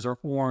the colors are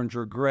orange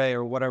or gray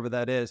or whatever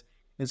that is.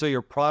 And so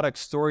your product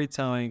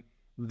storytelling,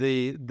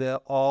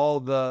 all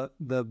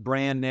the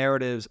brand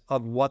narratives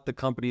of what the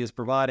company is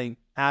providing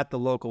at the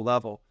local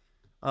level.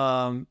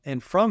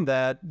 And from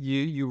that,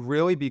 you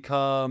really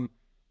become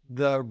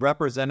the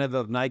representative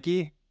of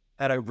Nike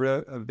at a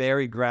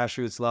very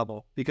grassroots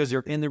level, because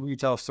you're in the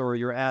retail store,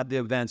 you're at the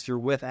events, you're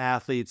with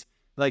athletes,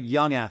 like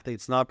young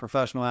athletes, not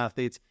professional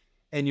athletes,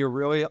 and you're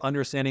really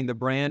understanding the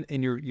brand,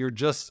 and you're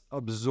just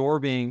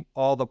absorbing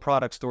all the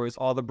product stories,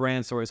 all the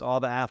brand stories, all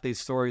the athlete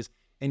stories,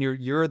 and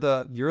you're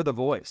the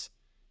voice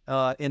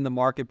in the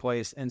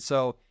marketplace. And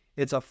so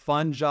it's a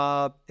fun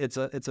job. It's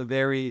a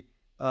very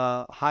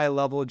high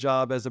level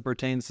job as it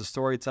pertains to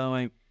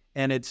storytelling,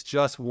 and it's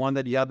just one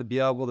that you have to be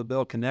able to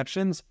build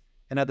connections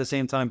and at the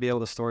same time be able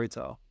to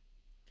storytell.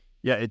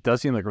 Yeah, it does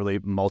seem like a really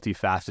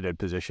multifaceted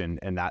position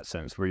in that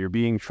sense, where you're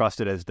being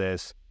trusted as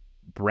this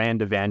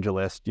brand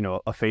evangelist,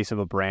 a face of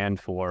a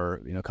brand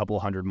for a couple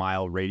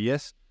 100-mile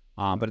radius.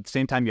 But at the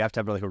same time, you have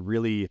to have like a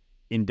really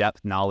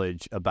in-depth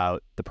knowledge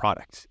about the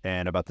product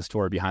and about the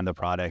story behind the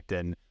product,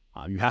 and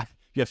you have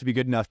to be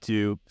good enough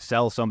to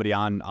sell somebody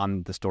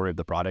on the story of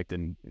the product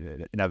and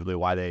inevitably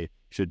why they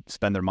should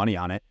spend their money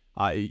on it.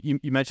 You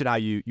mentioned how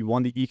you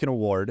won the Eakin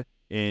Award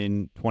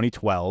in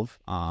 2012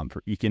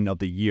 for Eakin of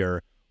the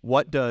Year.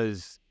 What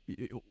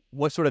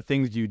sort of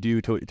things do you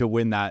do to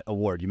win that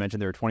award? You mentioned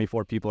there are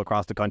 24 people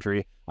across the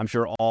country. I'm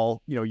sure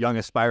all young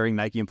aspiring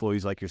Nike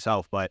employees like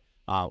yourself. But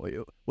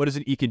what does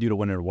an Eakin do to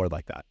win an award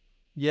like that?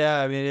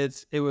 Yeah, I mean,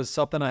 it was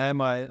something I had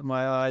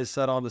my eyes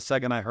set on the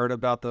second I heard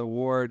about the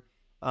award.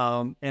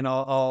 And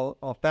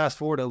I'll fast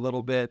forward a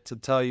little bit to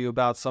tell you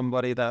about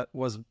somebody that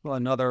was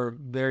another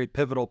very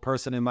pivotal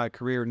person in my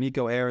career,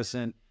 Nico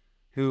Harrison,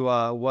 who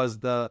was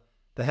the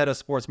head of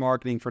sports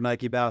marketing for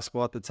Nike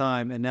basketball at the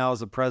time, and now is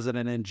the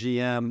president and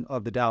GM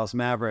of the Dallas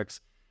Mavericks.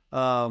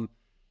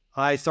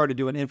 I started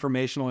doing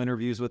informational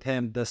interviews with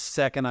him the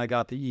second I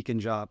got the Eakin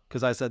job,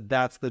 because I said,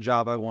 that's the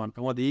job I want.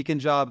 I want the Eakin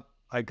job.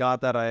 I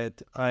got that.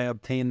 I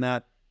obtained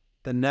that.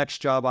 The next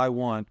job I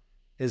want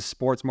is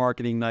sports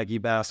marketing Nike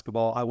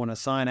basketball. I want to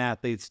sign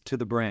athletes to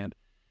the brand.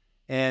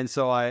 And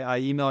so I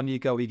emailed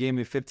Nico. He gave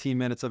me 15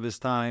 minutes of his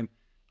time.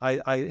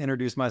 I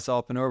introduced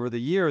myself, and over the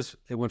years,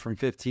 it went from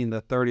 15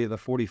 to 30 to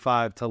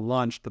 45 to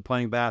lunch to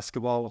playing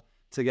basketball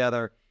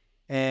together.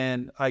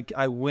 And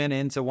I went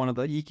into one of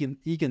the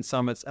Econ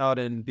summits out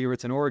in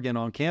Beaverton, Oregon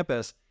on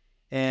campus,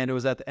 and it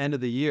was at the end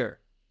of the year.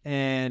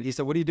 And he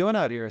said, "What are you doing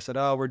out here?" I said,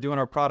 "Oh, we're doing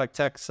our product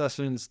tech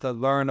sessions to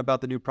learn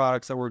about the new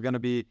products that we're going to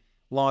be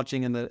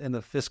launching in the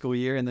new fiscal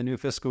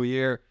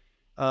year.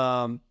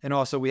 And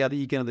also we had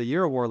the Econ of the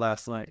Year award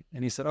last night."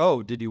 And he said,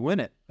 "Oh, did you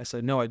win it?" I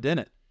said, "No, I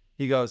didn't."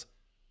 He goes,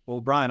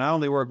 "Well, Brian, I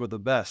only work with the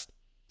best.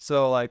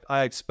 So like,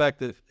 I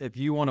expect if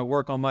you want to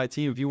work on my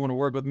team, if you want to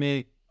work with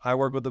me, I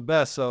work with the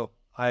best. So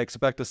I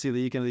expect to see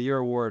the Econ of the Year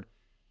award."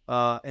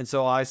 And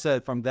so I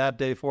said, from that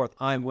day forth,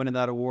 I'm winning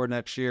that award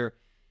next year.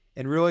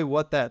 And really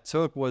what that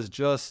took was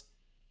just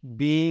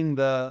being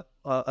a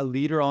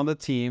leader on the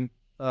team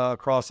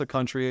across the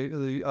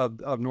country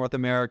of North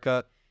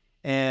America,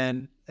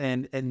 and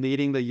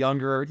leading the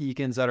younger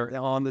Econs that are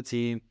on the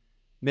team,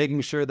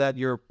 making sure that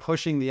you're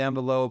pushing the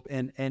envelope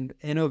and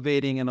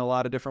innovating in a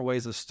lot of different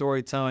ways of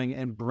storytelling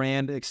and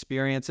brand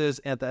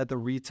experiences at the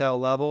retail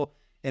level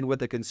and with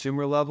the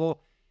consumer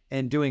level,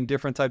 and doing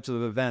different types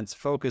of events,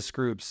 focus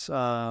groups,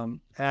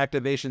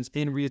 activations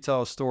in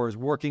retail stores,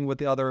 working with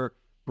the other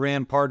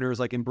brand partners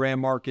like in brand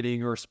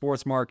marketing or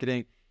sports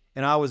marketing.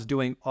 And I was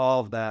doing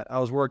all of that. I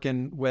was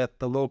working with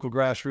the local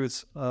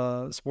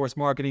grassroots sports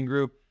marketing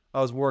group.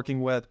 I was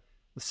working with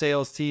the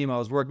sales team. I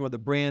was working with the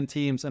brand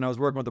teams, and I was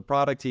working with the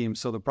product teams.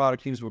 So the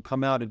product teams would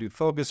come out and do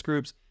focus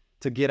groups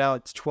to get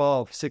out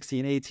 12,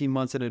 16, 18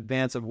 months in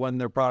advance of when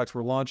their products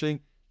were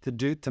launching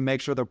to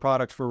make sure their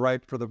products were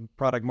right for the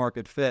product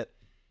market fit.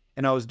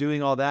 And I was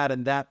doing all that,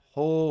 and that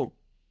whole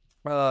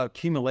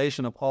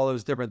accumulation of all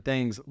those different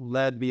things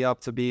led me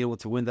up to be able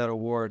to win that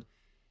award.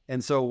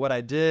 And so what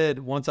I did,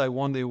 once I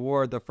won the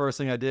award, the first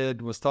thing I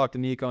did was talk to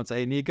Nico and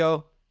say, "Hey,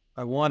 Nico,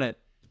 I won it."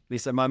 And he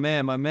said, my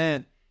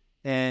man.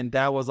 And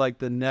that was like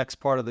the next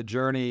part of the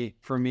journey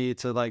for me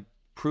to like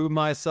prove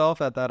myself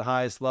at that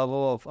highest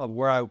level of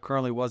where I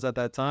currently was at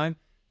that time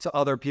to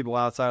other people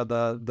outside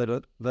of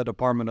the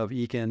department of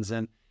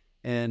Econs.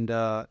 And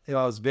I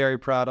was very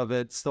proud of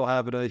it. Still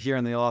have it here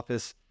in the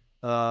office.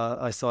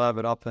 I still have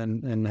it up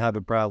and have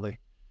it proudly.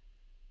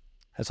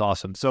 That's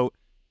awesome. So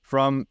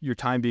from your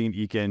time being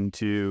in Econ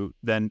to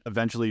then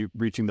eventually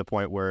reaching the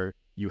point where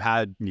you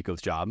had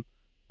Nico's job,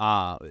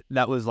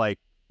 that was like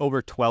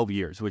over 12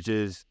 years, which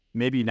is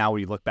maybe now when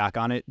you look back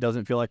on it,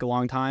 doesn't feel like a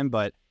long time.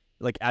 But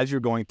like, as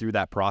you're going through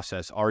that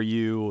process, are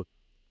you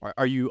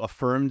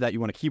affirmed that you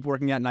want to keep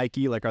working at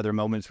Nike? Like, are there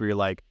moments where you're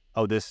like,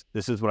 "Oh, this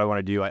is what I want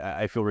to do.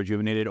 I feel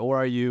rejuvenated," or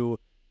are you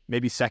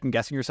maybe second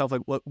guessing yourself?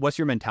 Like, what's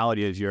your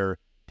mentality as you're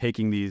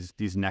taking these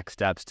next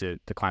steps to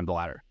climb the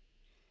ladder?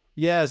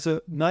 Yeah,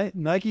 so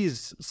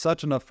Nike's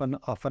such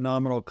a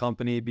phenomenal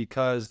company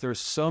because there's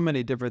so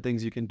many different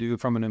things you can do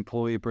from an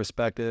employee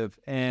perspective,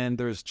 and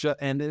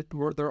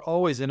they're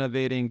always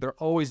innovating, they're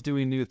always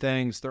doing new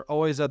things, they're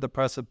always at the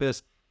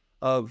precipice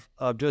of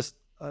just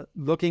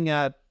looking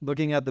at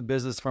the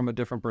business from a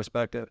different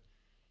perspective.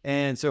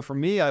 And so for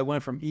me, I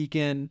went from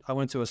Econ, I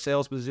went to a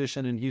sales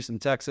position in Houston,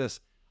 Texas.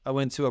 I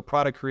went to a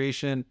product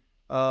creation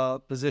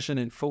position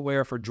in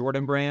footwear for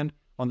Jordan Brand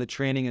on the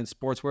training and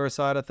sportswear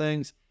side of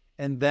things.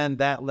 And then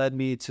that led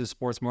me to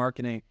sports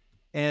marketing.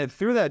 And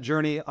through that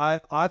journey, I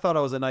thought I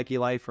was a Nike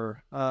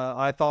lifer.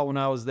 I thought when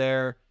I was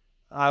there,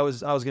 I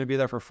was going to be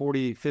there for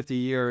 40, 50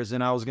 years,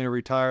 and I was going to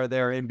retire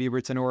there in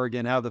Beaverton,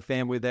 Oregon, have the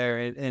family there,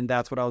 and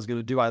that's what I was going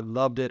to do. I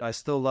loved it. I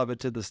still love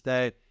it to this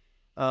day.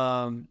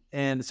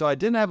 And so I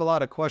didn't have a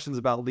lot of questions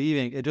about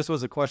leaving. It just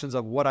was a questions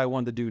of what I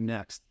wanted to do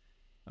next.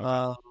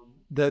 Okay.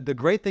 The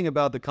great thing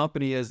about the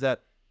company is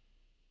that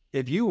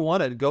if you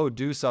want to go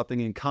do something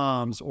in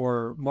comms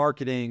or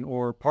marketing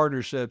or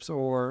partnerships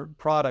or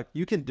product,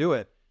 you can do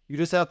it. You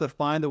just have to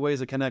find the ways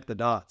to connect the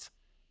dots.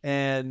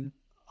 And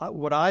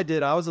what I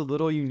did, I was a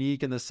little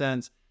unique in the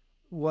sense,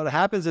 what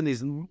happens in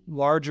these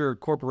larger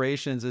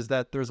corporations is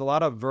that there's a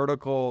lot of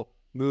vertical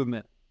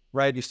movement,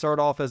 right? You start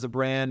off as a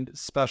brand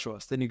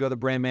specialist, then you go to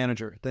brand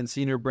manager, then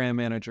senior brand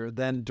manager,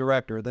 then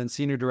director, then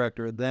senior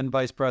director, then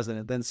vice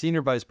president, then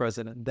senior vice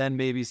president, then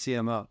maybe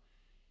CMO.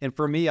 And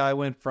for me, I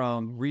went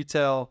from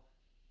retail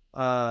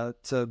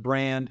to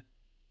brand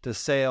to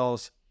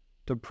sales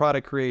to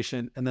product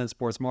creation and then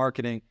sports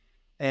marketing.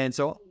 And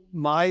so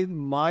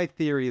my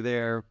theory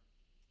there,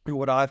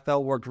 what I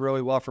felt worked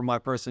really well for my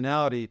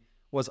personality,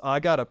 was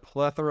I got a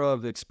plethora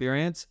of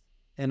experience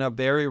in a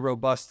very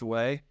robust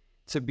way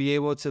to be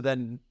able to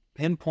then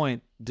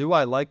pinpoint, do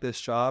I like this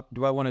job?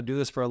 Do I want to do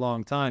this for a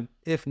long time?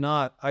 If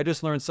not, I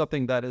just learned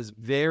something that is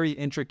very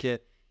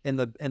intricate in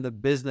the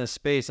business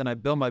space, and I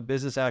built my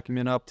business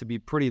acumen up to be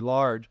pretty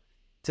large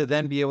to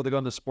then be able to go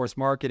into sports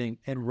marketing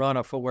and run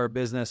a footwear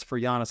business for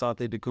Giannis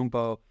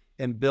Antetokounmpo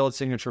and build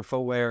signature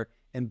footwear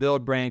and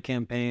build brand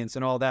campaigns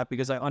and all that,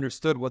 because I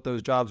understood what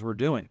those jobs were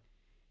doing.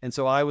 And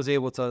so I was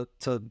able to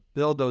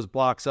build those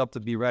blocks up to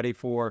be ready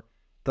for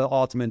the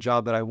ultimate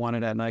job that I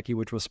wanted at Nike,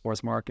 which was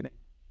sports marketing.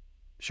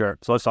 Sure.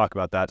 So let's talk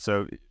about that.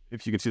 So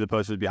if you can see the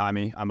posters behind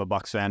me, I'm a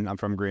Bucks fan. I'm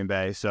from Green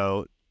Bay.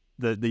 So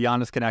the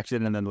Giannis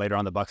connection and then later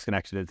on the Bucks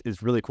connection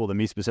is really cool to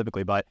me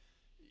specifically. But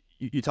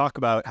You talk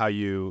about how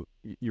you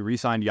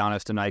re-signed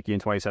Giannis to Nike in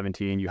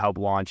 2017. You helped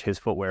launch his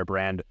footwear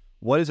brand.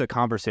 What is a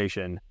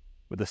conversation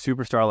with a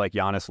superstar like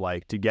Giannis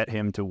like to get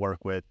him to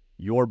work with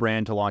your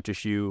brand to launch a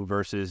shoe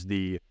versus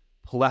the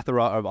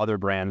plethora of other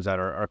brands that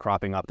are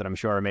cropping up that I'm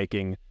sure are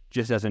making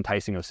just as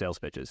enticing of sales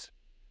pitches?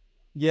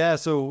 Yeah,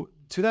 so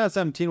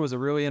 2017 was a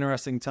really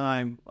interesting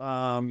time.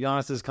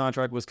 Giannis's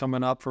contract was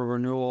coming up for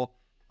renewal.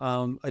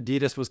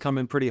 Adidas was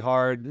coming pretty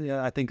hard.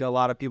 Yeah, I think a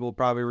lot of people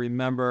probably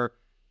remember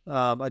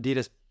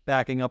Adidas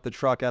backing up the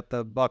truck at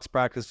the Bucks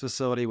practice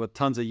facility with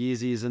tons of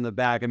Yeezys in the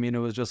back. I mean, it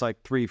was just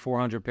like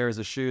 300-400 pairs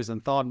of shoes.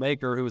 And Thon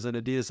Maker, who was an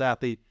Adidas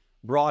athlete,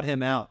 brought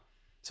him out.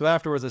 So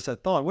afterwards I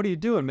said, Thon, what are you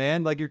doing,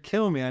 man? Like, you're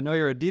killing me. I know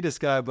you're an Adidas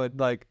guy, but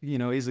like,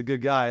 he's a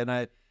good guy.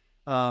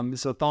 And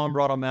so Thon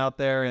brought him out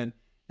there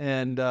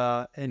and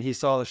he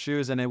saw the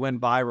shoes and it went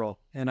viral.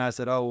 And I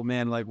said, oh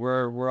man, like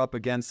we're up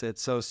against it.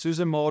 So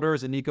Susan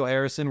Molders and Nico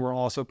Harrison were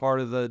also part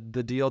of the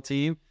deal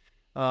team.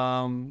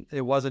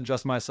 It wasn't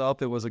just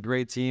myself. It was a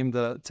great team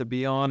to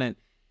be on,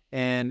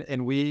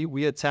 and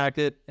we attacked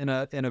it in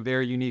a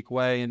very unique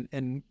way.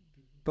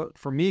 But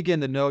for me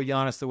getting to know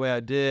Giannis the way I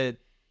did,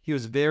 he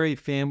was very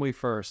family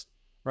first,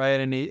 right?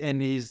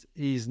 And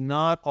he's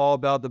not all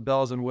about the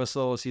bells and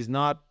whistles.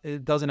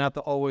 It doesn't have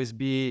to always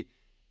be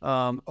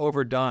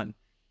overdone.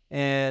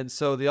 And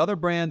so the other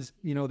brands,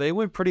 they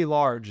went pretty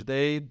large.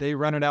 They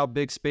rented out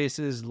big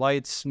spaces,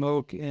 lights,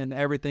 smoke, and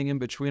everything in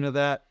between of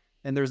that.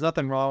 And there's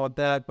nothing wrong with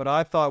that. But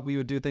I thought we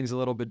would do things a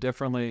little bit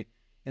differently.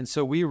 And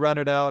so we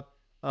rented out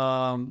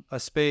a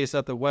space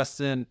at the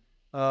Westin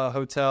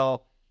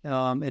Hotel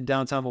in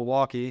downtown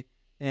Milwaukee.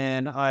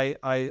 And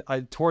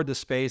I toured the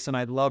space and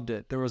I loved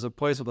it. There was a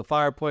place with a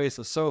fireplace,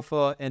 a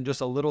sofa, and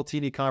just a little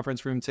teeny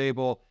conference room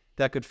table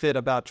that could fit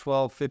about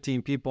 12,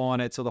 15 people on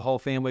it, so the whole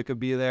family could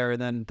be there,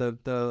 and then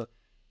the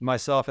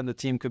myself and the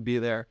team could be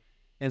there.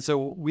 And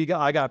so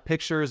I got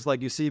pictures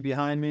like you see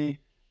behind me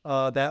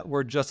that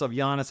were just of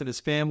Giannis and his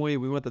family.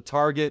 We went to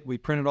Target. We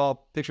printed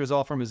pictures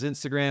all from his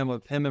Instagram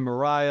of him and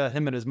Mariah,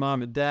 him and his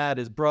mom and dad,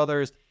 his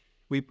brothers.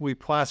 We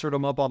plastered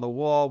them up on the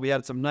wall. We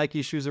had some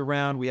Nike shoes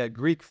around. We had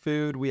Greek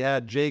food. We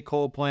had J.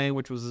 Cole playing,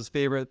 which was his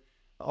favorite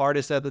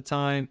artist at the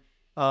time.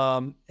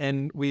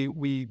 And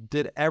we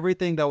did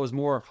everything that was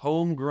more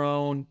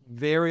homegrown,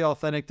 very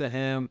authentic to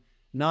him,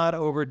 not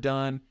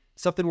overdone,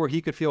 something where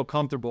he could feel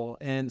comfortable.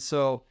 And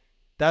so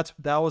that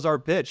was our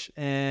pitch.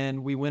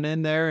 And we went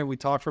in there and we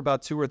talked for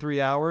about 2 or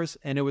 3 hours,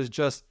 and it was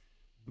just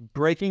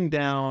breaking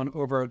down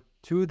over a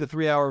 2 to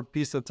 3 hour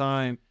piece of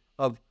time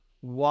of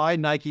why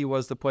Nike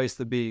was the place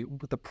to be,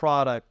 with the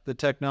product, the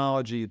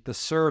technology, the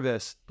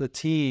service, the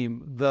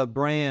team, the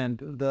brand,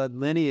 the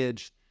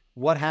lineage,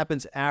 what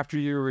happens after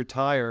you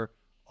retire.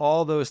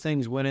 All those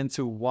things went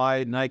into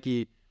why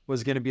Nike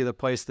was going to be the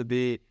place to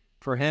be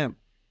for him.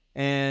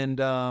 And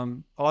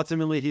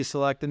ultimately he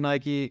selected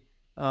Nike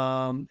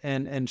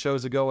and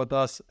chose to go with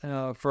us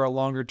for a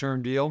longer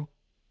term deal.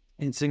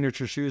 And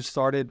Signature Shoes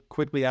started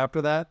quickly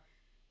after that.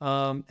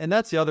 And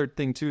that's the other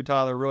thing too,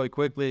 Tyler, really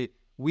quickly.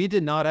 We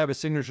did not have a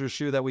signature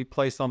shoe that we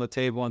placed on the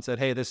table and said,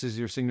 hey, this is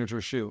your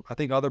signature shoe. I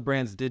think other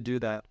brands did do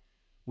that.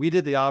 We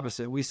did the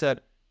opposite. We said,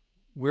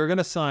 we're going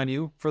to sign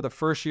you for the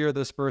first year of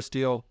this first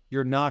deal.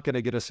 You're not going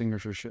to get a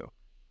signature shoe.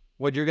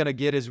 What you're going to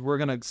get is we're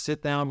going to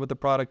sit down with the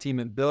product team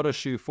and build a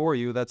shoe for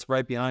you that's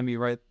right behind me,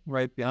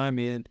 right behind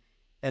me.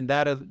 And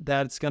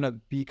that's going to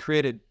be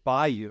created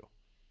by you.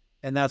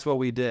 And that's what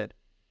we did.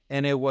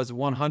 And it was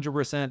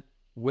 100%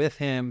 with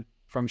him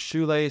from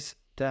shoelace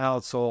to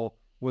outsole.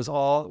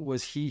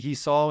 He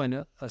saw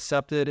and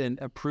accepted and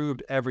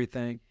approved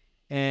everything.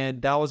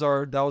 And that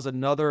was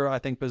another, I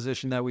think,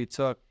 position that we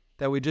took,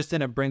 that we just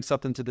didn't bring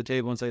something to the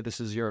table and say, this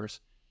is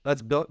yours.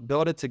 Let's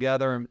build it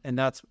together. And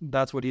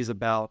that's what he's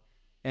about.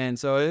 And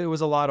so it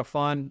was a lot of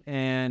fun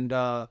and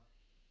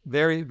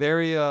very,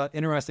 very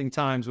interesting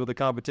times with the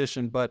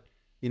competition. But,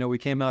 we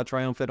came out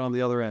triumphant on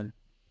the other end.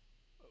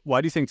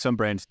 Why do you think some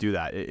brands do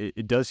that?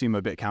 It does seem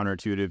a bit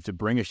counterintuitive to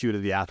bring a shoe to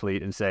the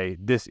athlete and say,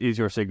 this is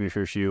your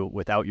signature shoe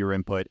without your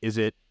input. Is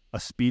it a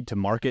speed to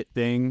market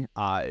thing?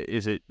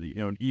 Is it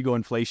ego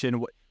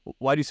inflation?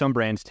 Why do some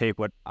brands take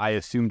what I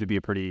assume to be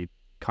a pretty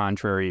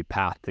contrary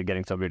path to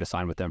getting somebody to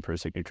sign with them for a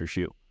signature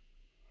shoe?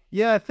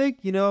 Yeah, I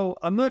think,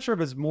 I'm not sure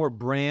if it's more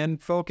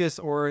brand focused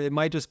or it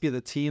might just be the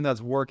team that's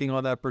working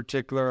on that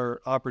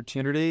particular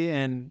opportunity.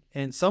 And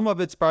some of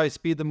it's probably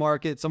speed the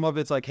market. Some of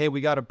it's like, hey, we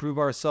got to prove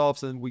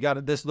ourselves and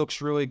this looks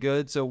really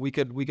good. So we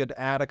could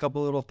add a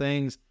couple little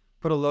things,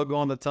 put a logo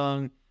on the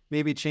tongue,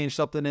 maybe change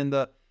something in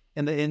the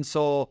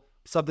insole,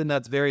 something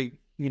that's very,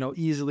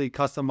 easily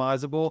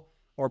customizable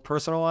or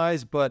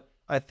personalized. But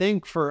I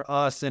think for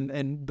us and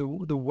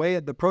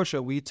the approach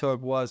that we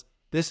took was,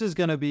 this is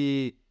going to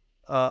be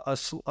a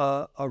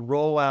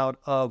rollout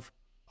of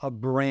a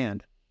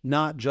brand,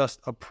 not just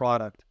a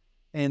product.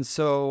 And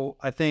so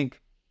I think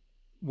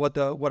what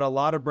a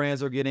lot of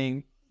brands are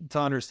getting to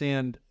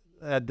understand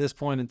at this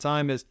point in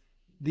time is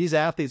these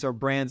athletes are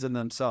brands in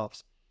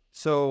themselves.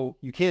 So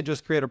you can't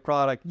just create a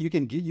product. You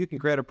can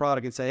create a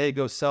product and say, hey,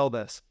 go sell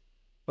this.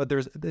 But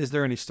is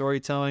there any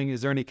storytelling?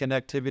 Is there any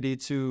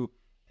connectivity to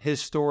his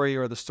story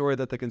or the story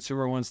that the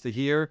consumer wants to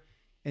hear.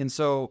 And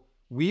so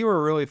we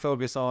were really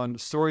focused on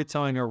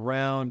storytelling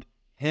around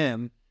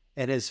him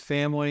and his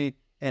family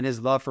and his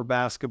love for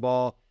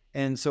basketball.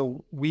 And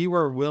so we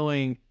were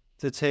willing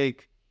to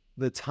take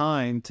the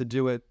time to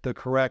do it the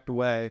correct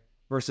way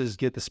versus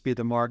get the speed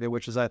to market,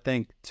 which is, I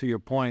think, to your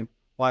point,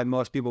 why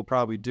most people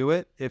probably do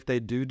it if they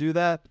do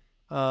that.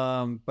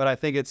 But I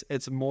think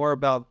it's more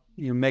about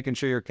making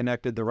sure you're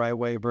connected the right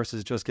way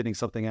versus just getting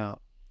something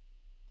out.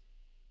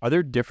 Are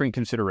there different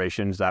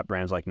considerations that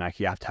brands like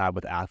Nike have to have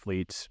with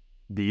athletes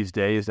these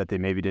days that they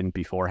maybe didn't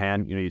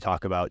beforehand? You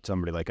talk about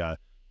somebody like a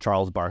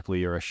Charles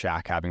Barkley or a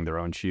Shaq having their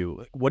own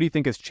shoe. What do you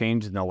think has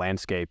changed in the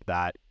landscape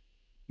that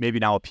maybe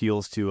now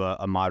appeals to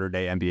a modern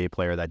day NBA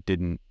player that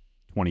didn't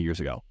 20 years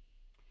ago?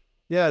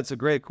 Yeah, it's a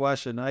great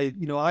question.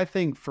 I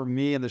think for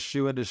me in the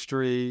shoe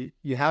industry,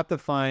 you have to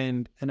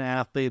find an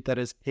athlete that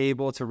is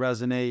able to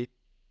resonate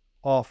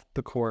off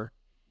the court.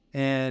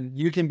 And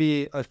you can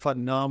be a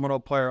phenomenal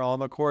player on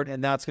the court,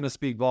 and that's going to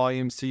speak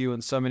volumes to you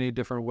in so many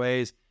different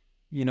ways,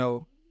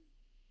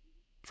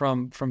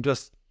 from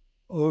just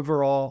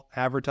overall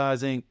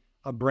advertising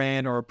a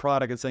brand or a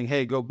product and saying,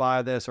 hey, go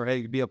buy this, or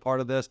hey, be a part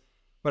of this.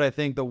 But I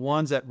think the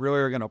ones that really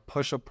are going to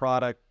push a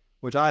product,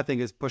 which I think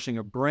is pushing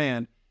a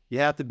brand, you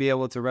have to be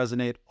able to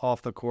resonate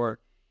off the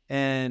court.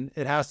 And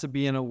it has to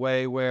be in a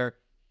way where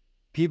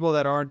people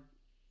that aren't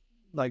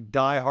like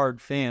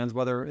diehard fans,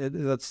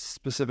 let's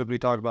specifically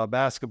talk about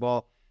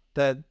basketball,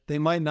 that they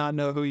might not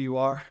know who you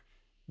are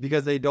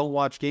because they don't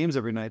watch games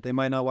every night. They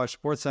might not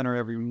watch SportsCenter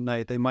every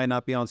night. They might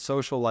not be on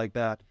social like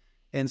that.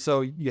 And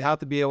so you have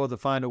to be able to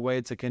find a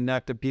way to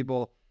connect to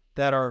people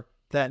that are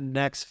that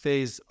next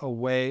phase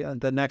away,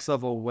 the next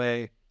level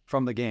away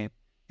from the game.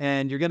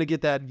 And you're going to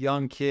get that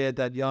young kid,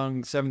 that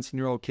young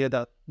 17-year-old kid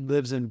that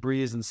lives and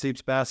breathes and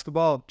sleeps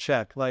basketball,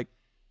 check. Like,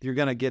 you're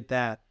going to get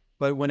that.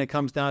 But when it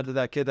comes down to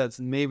that kid that's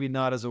maybe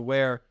not as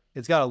aware,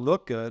 it's got to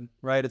look good,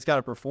 right? It's got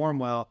to perform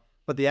well,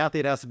 but the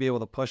athlete has to be able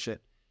to push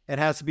it. It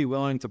has to be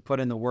willing to put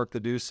in the work to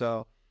do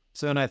so.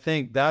 And I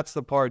think that's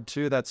the part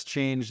too that's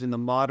changed in the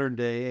modern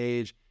day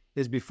age,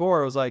 is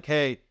before it was like,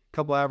 hey,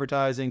 couple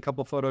advertising,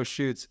 couple photo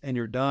shoots, and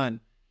you're done.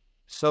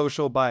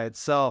 Social by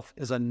itself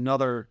is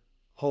another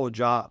whole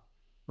job,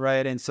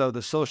 right? And so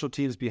the social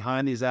teams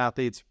behind these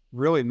athletes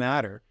really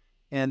matter.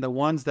 And the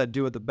ones that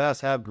do it the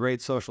best have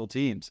great social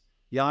teams.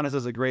 Giannis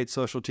has a great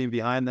social team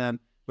behind them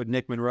with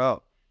Nick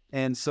Monroe.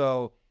 And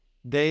so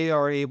they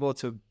are able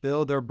to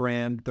build their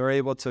brand. They're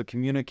able to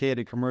communicate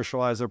and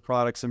commercialize their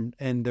products and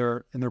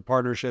their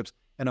partnerships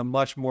in a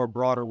much more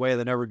broader way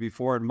than ever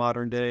before in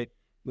modern day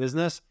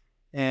business.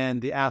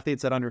 And the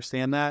athletes that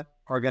understand that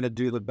are going to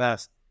do the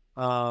best.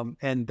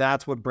 And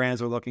that's what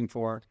brands are looking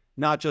for,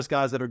 not just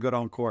guys that are good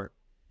on court,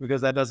 because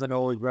that doesn't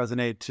always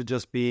resonate to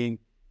just being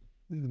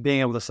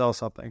able to sell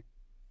something.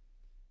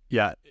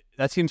 Yeah,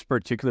 that seems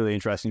particularly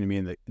interesting to me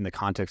in the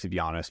context of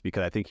Giannis,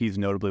 because I think he's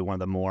notably one of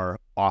the more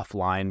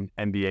offline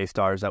NBA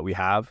stars that we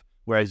have.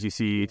 Whereas you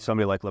see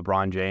somebody like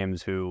LeBron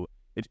James, who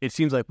it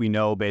seems like we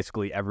know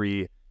basically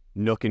every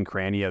nook and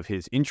cranny of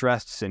his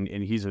interests, and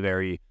he's a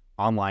very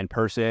online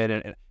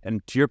person.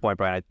 And to your point,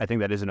 Brian, I think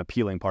that is an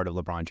appealing part of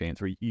LeBron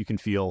James, where you can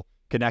feel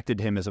connected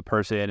to him as a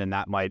person, and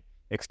that might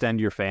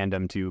extend your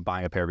fandom to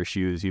buying a pair of his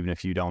shoes, even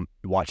if you don't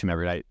watch him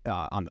every night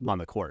on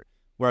the court.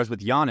 Whereas with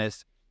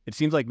Giannis, it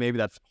seems like maybe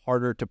that's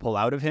harder to pull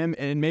out of him,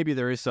 and maybe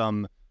there is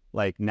some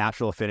like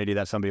natural affinity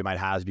that somebody might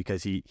have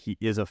because he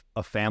is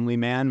a family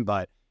man,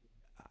 but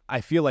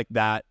I feel like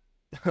that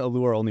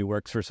allure only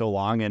works for so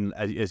long, and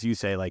as you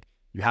say, like,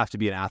 you have to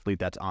be an athlete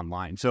that's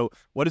online. So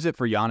what is it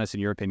for Giannis, in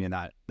your opinion,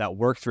 that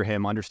works for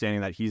him, understanding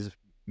that he's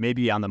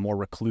maybe on the more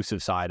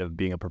reclusive side of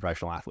being a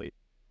professional athlete?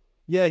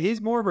 Yeah,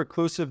 he's more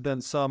reclusive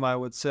than some, I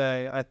would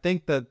say. I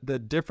think that the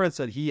difference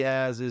that he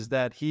has is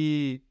that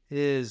he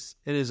is,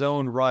 in his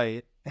own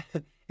right,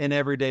 an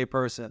everyday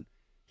person.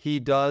 He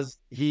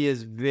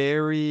is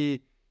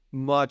very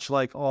much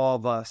like all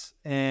of us.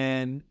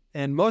 And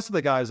most of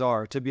the guys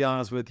are, to be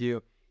honest with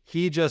you.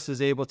 He just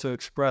is able to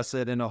express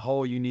it in a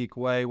whole unique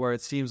way where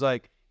it seems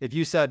like if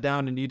you sat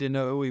down and you didn't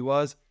know who he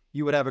was,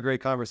 you would have a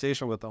great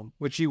conversation with him,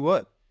 which you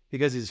would,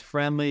 because he's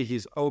friendly,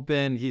 he's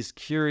open, he's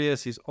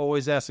curious, he's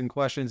always asking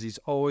questions, he's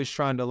always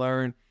trying to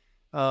learn.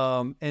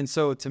 And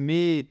so to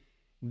me,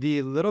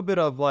 the little bit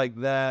of like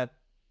that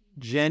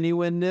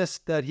genuineness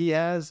that he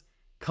has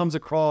comes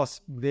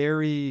across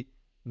very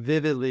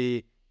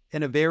vividly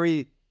in a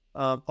very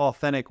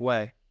authentic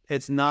way.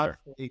 It's not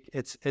fake.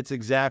 It's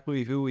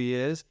exactly who he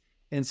is.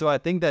 And so I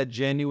think that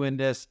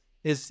genuineness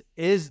is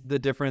the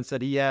difference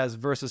that he has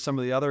versus some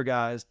of the other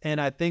guys. And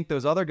I think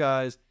those other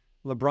guys,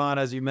 LeBron,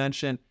 as you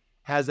mentioned,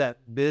 has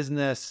that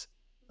business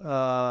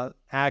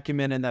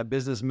acumen and that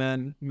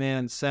businessman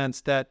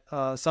sense that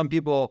some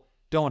people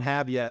don't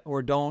have yet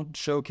or don't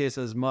showcase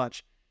as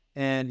much.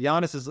 And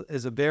Giannis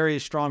is a very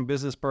strong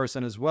business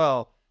person as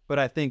well, but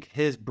I think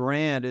his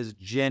brand is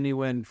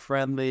genuine,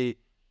 friendly,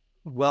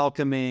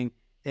 welcoming,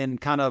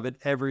 and kind of an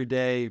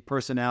everyday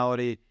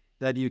personality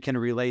that you can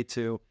relate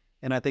to.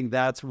 And I think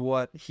that's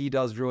what he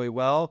does really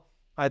well.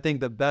 I think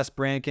the best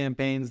brand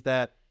campaigns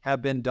that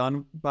have been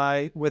done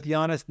with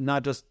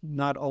Giannis,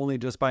 not only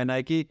just by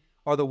Nike,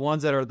 are the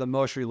ones that are the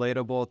most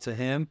relatable to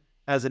him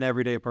as an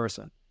everyday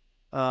person.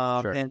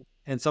 Sure.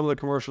 And some of the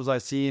commercials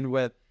I've seen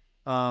with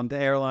the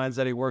airlines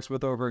that he works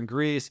with over in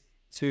Greece,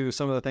 to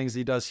some of the things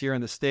he does here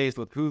in the States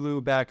with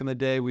Hulu. Back in the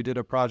day, we did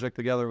a project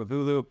together with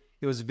Hulu.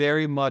 It was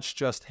very much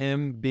just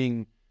him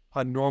being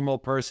a normal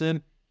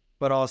person,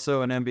 but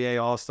also an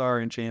NBA All-Star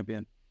and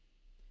champion.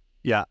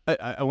 Yeah,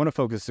 I want to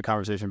focus the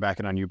conversation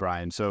back in on you,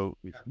 Brian. So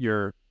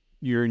you're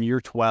in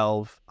year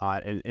 12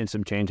 in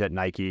some change at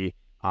Nike.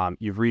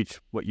 You've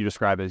reached what you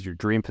describe as your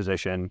dream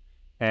position,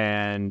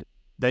 and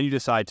then you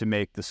decide to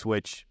make the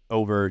switch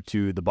over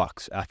to the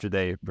Bucks after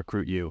they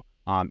recruit you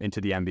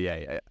into the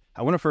NBA.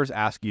 I want to first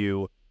ask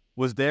you,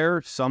 was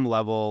there some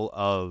level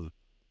of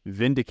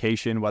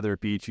vindication, whether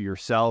it be to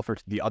yourself or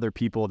to the other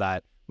people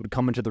that would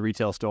come into the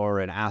retail store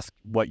and ask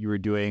what you were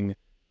doing,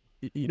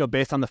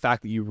 based on the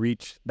fact that you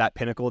reached that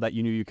pinnacle that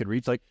you knew you could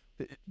reach? Like,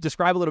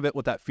 describe a little bit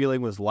what that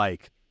feeling was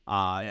like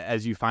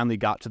as you finally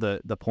got to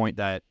the point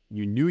that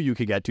you knew you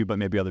could get to, but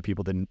maybe other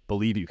people didn't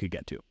believe you could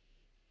get to.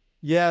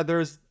 Yeah,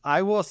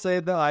 I will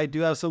say that I do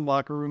have some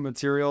locker room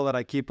material that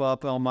I keep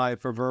up on my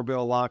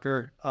proverbial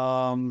locker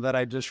that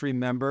I just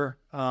remember.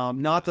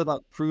 Not to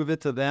prove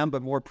it to them,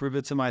 but more prove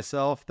it to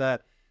myself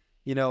that,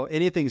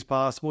 anything's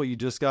possible. You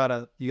just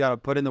gotta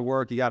put in the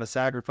work. You gotta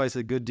sacrifice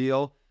a good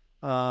deal,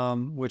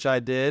 which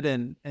I did,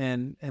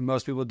 and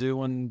most people do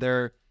when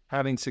they're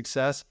having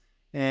success.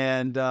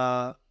 And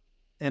I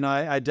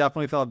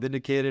definitely felt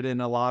vindicated in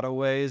a lot of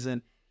ways,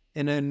 and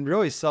then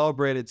really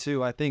celebrated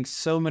too. I think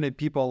so many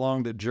people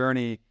along the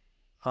journey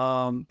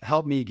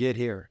helped me get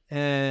here,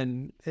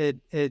 and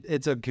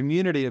it's a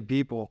community of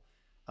people.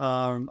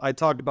 I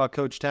talked about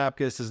Coach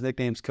Tapkus. His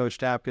nickname's Coach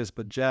Tapkus,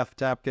 but Jeff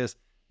Tapkus,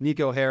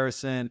 Nico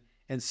Harrison,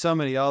 and so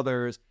many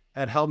others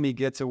had helped me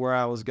get to where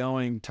I was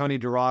going. Tony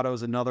Dorado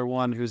is another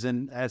one who's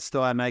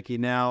still at Nike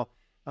now,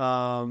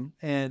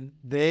 and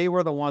they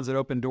were the ones that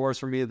opened doors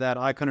for me that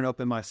I couldn't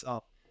open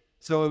myself.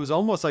 So it was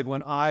almost like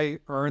when I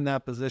earned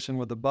that position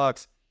with the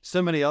Bucks,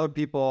 so many other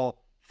people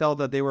felt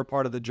that they were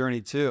part of the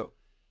journey too,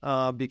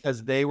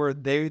 because they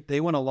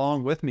went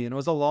along with me, and it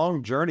was a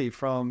long journey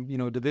from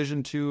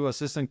Division II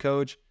assistant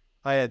coach.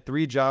 I had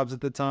 3 jobs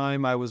at the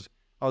time. I was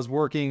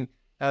working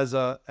as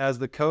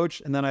the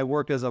coach, and then I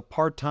worked as a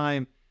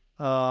part-time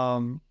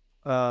part-time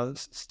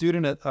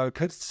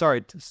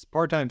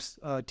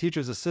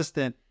teacher's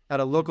assistant at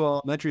a local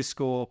elementary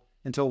school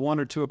until 1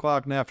 or 2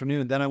 o'clock in the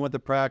afternoon. Then I went to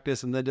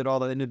practice and then did all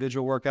the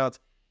individual workouts,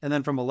 and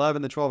then from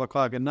 11 to 12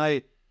 o'clock at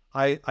night,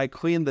 I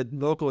cleaned the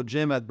local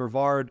gym at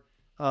Brevard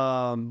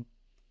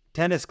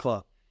Tennis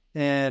Club,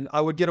 and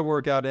I would get a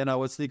workout in. I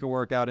would sneak a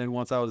workout in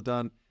once I was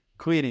done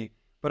cleaning.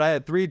 But I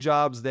had 3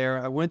 jobs there.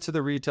 I went to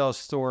the retail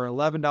store,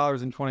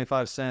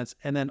 $11.25,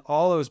 and then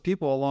all those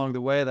people along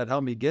the way that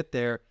helped me get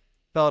there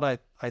I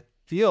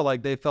feel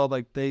like they felt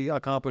like they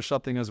accomplished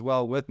something as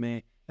well with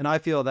me, and I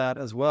feel that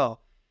as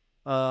well.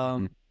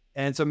 And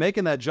so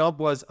making that jump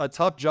was a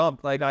tough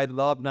jump. Like, I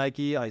love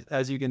Nike.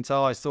 As you can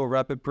tell, I still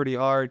rep it pretty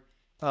hard.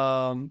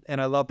 And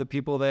I love the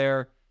people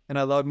there, and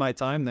I loved my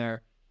time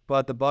there.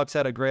 But the Bucks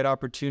had a great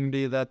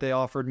opportunity that they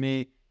offered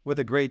me with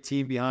a great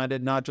team behind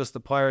it, not just the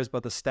players,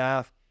 but the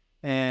staff.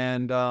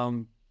 And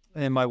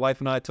my wife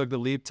and I took the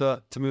leap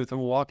to move to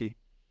Milwaukee.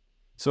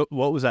 So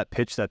what was that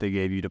pitch that they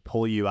gave you to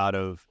pull you out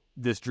of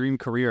this dream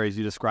career, as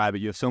you describe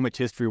it? You have so much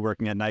history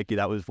working at Nike.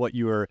 That was what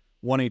you were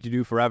wanting to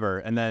do forever.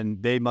 And then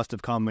they must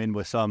have come in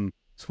with some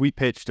sweet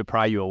pitch to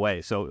pry you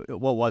away. So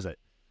what was it?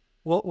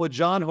 Well,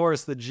 John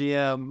Horst, the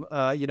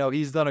GM,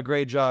 he's done a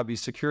great job. He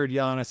secured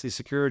Giannis. He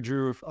secured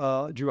Drew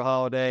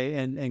Holiday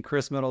and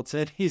Chris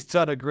Middleton. He's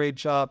done a great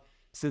job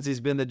since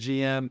he's been the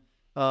GM.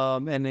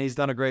 And he's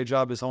done a great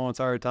job his whole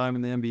entire time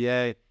in the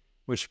NBA,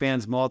 which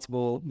spans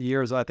multiple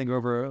years, I think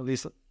at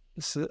least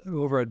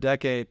over a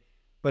decade.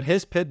 But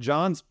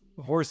John's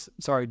horse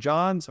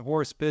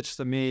pitch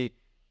to me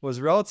was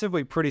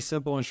relatively pretty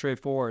simple and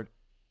straightforward.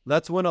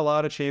 Let's win a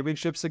lot of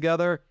championships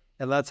together,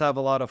 and let's have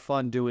a lot of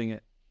fun doing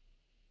it.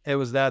 It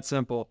was that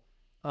simple.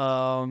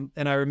 And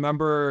I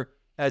remember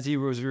as he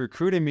was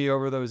recruiting me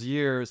over those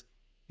years,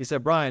 he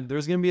said, Brian,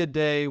 there's going to be a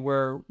day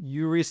where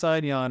you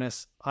re-sign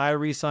Giannis, I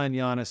re-sign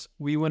Giannis,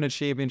 we win a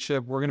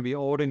championship, we're going to be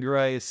old and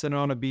gray, sitting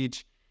on a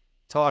beach,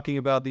 talking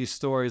about these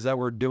stories that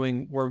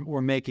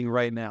we're making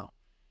right now.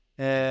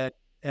 And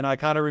I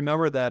kind of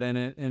remember that, and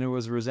it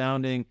was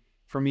resounding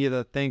for me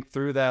to think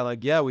through that.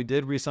 Like, yeah, we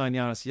did re-sign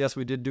Giannis. Yes,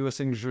 we did do a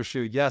signature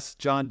shoe. Yes,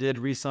 John did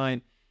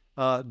re-sign,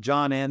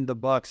 John and the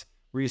Bucks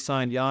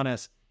re-signed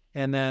Giannis.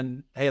 And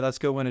then, hey, let's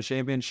go win a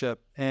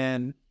championship.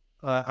 And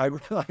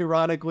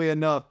ironically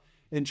enough,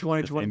 in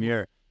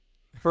 2020,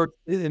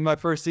 in my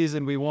first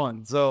season, we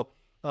won. So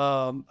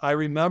I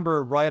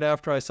remember right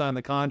after I signed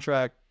the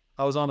contract,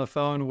 I was on the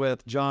phone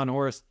with John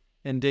Horst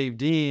and Dave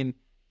Dean,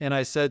 and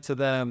I said to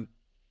them,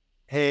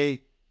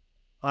 hey,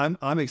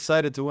 I'm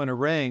excited to win a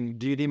ring.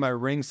 Do you need my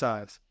ring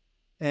size?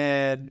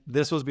 And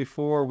this was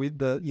before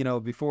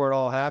before it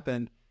all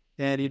happened.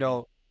 And,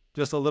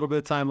 just a little bit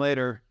of time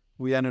later,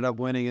 we ended up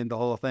winning in the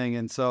whole thing.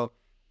 And so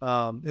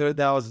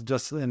That was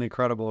just an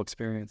incredible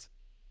experience.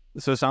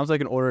 So it sounds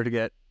like in order to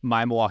get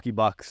my Milwaukee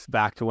Bucks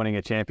back to winning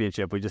a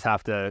championship, we just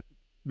have to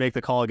make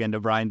the call again to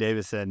Brian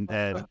Davison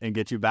and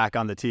get you back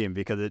on the team,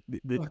 because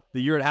the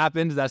year it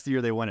happens, that's the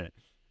year they win it.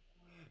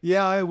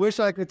 Yeah, I wish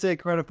I could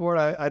take credit for it.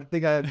 I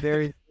think I had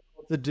very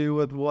little to do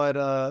with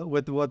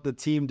what the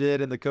team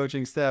did and the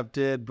coaching staff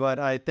did. But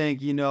I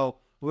think,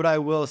 what I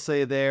will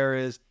say there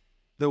is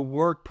the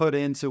work put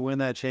in to win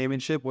that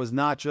championship was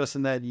not just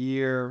in that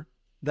year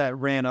that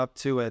ran up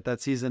to it,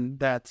 that season.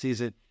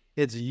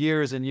 It's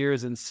years and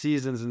years and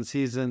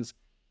seasons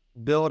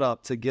build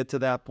up to get to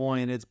that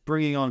point. It's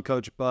bringing on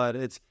Coach Bud.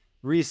 It's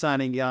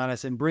re-signing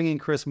Giannis and bringing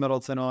Chris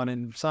Middleton on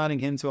and signing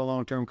him to a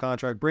long-term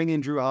contract,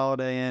 bringing Drew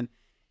Holiday in,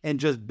 and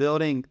just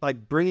building,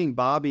 like bringing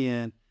Bobby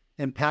in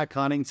and Pat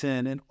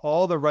Connaughton and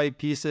all the right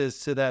pieces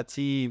to that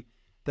team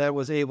that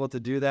was able to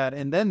do that.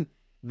 And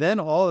then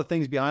all the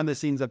things behind the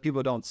scenes that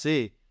people don't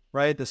see,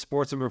 right? The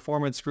sports and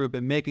performance group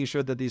and making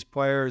sure that these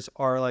players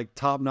are like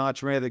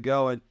top-notch, ready to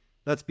go. And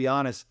let's be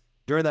honest,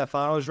 during that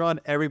finals run,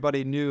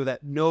 everybody knew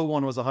that no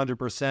one was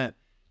 100%,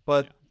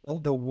 but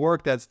the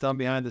work that's done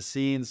behind the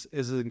scenes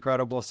is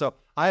incredible. So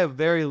I have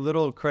very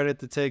little credit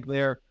to take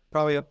there,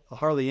 probably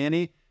hardly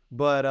any,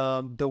 but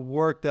the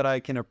work that I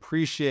can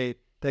appreciate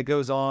that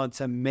goes on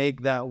to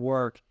make that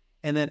work,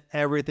 and then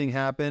everything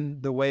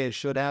happen the way it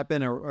should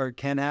happen or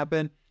can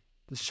happen,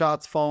 the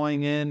shots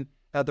falling in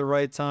at the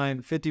right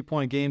time,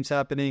 50-point games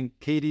happening,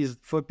 KD's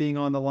foot being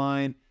on the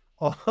line,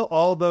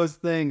 all those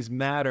things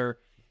matter.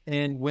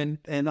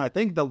 And I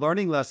think the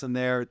learning lesson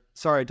there,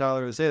 sorry,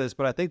 Tyler, to say this,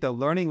 but I think the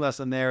learning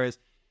lesson there is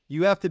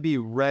you have to be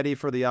ready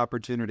for the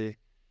opportunity.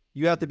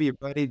 You have to be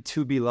ready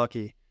to be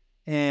lucky.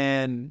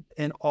 And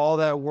all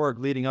that work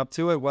leading up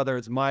to it, whether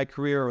it's my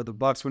career or the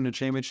Bucks win the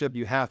championship,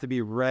 you have to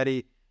be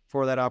ready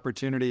for that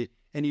opportunity.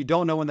 And you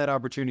don't know when that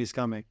opportunity is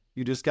coming.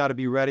 You just got to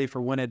be ready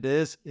for when it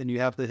is, and you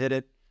have to hit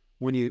it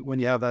when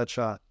you have that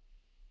shot.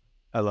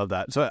 I love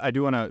that. So I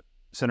do want to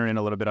center in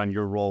a little bit on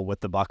your role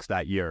with the Bucks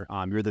that year.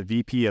 You're the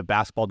VP of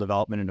Basketball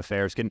Development and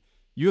Affairs. Can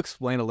you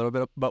explain a little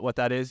bit about what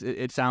that is?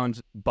 It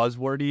sounds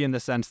buzzwordy in the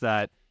sense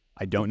that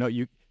I don't know.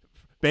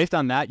 Based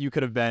on that, you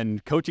could have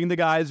been coaching the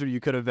guys, or you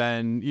could have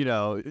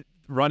been,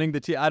 running the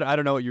team. I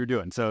don't know what you were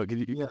doing. So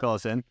could you fill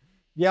us in?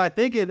 Yeah, I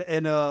think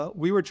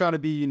we were trying to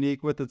be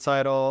unique with the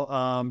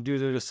title due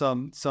to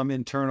some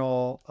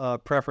internal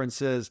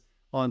preferences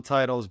on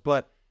titles,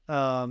 but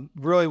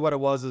really what it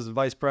was is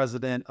vice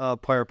president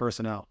of player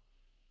personnel.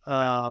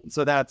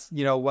 So that's,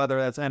 whether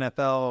that's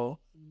NFL,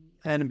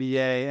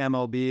 NBA,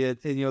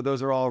 MLB,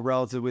 those are all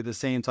relatively the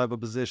same type of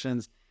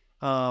positions.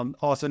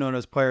 Also known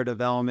as player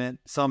development.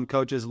 Some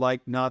coaches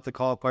like not to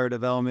call it player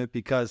development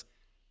because,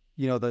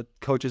 the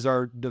coaches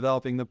are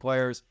developing the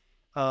players.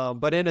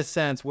 But in a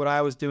sense, what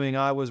I was doing,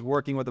 I was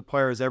working with the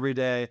players every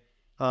day,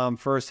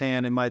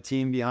 firsthand, and my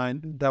team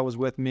behind that was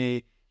with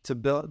me to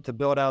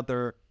build out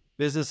their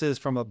businesses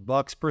from a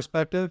Bucks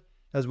perspective,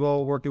 as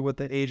well as working with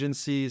the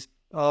agencies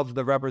of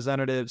the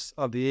representatives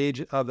of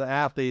the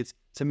athletes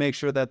to make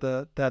sure that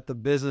the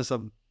business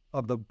of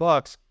the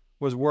Bucks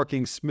was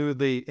working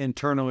smoothly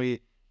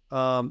internally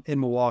in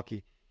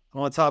Milwaukee.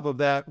 On top of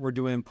that, we're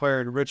doing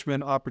player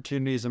enrichment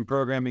opportunities and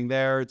programming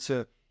there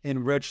to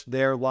enrich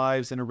their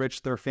lives and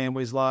enrich their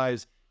families'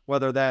 lives,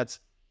 whether that's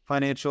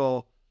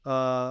financial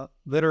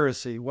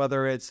literacy,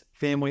 whether it's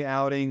family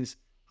outings,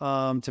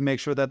 to make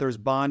sure that there's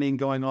bonding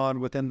going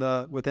on within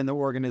the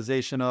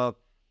organization of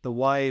the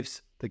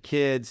wives, the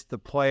kids, the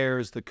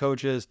players, the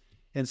coaches.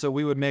 And so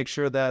we would make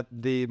sure that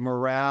the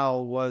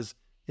morale was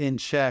in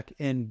check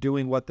in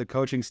doing what the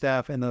coaching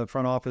staff and the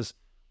front office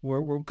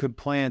could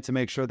plan to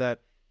make sure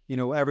that,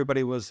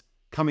 everybody was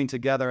coming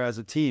together as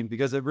a team,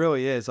 because it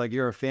really is like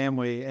you're a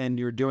family and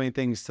you're doing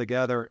things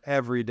together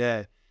every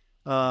day.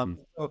 So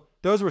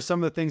those were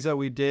some of the things that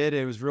we did.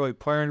 It was really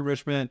player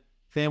enrichment,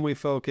 family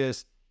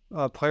focus,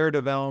 player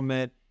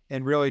development,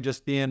 and really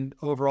just being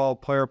overall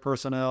player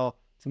personnel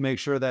to make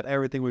sure that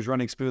everything was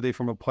running smoothly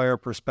from a player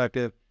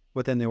perspective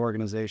within the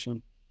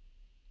organization.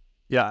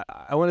 Yeah,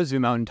 I want to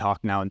zoom out and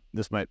talk now, and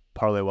this might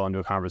parlay well into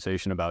a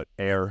conversation about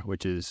AIR,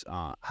 which is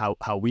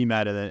how we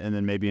met, and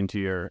then maybe into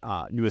your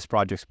newest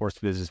project, Sports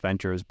Business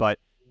Ventures. But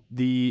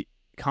the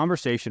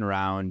conversation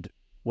around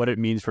what it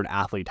means for an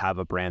athlete to have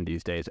a brand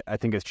these days, I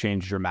think has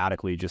changed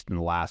dramatically just in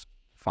the last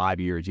 5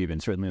 years, even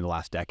certainly in the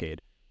last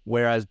decade.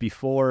 Whereas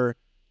before,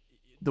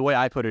 the way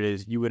I put it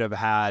is you would have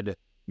had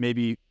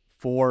maybe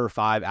 4 or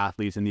 5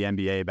 athletes in the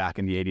NBA back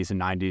in the 80s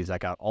and 90s that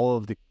got all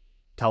of the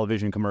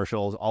television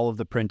commercials, all of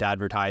the print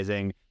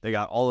advertising. They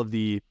got all of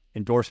the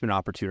endorsement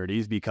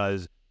opportunities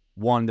because,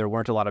 one, there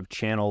weren't a lot of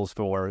channels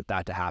for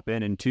that to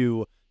happen, and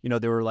 2,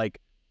 there was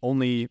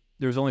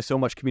only so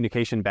much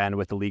communication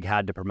bandwidth the league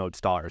had to promote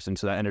stars, and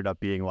so that ended up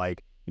being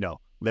like,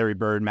 Larry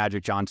Bird,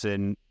 Magic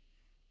Johnson,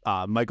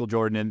 Michael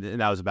Jordan,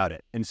 and that was about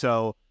it. And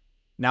so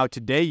now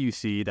today you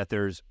see that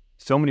there's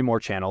so many more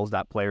channels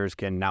that players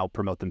can now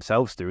promote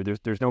themselves through.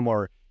 There's no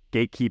more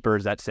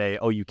gatekeepers that say,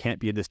 oh, you can't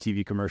be in this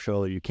TV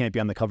commercial or you can't be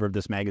on the cover of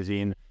this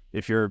magazine.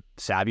 if you're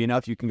savvy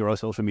enough, you can grow a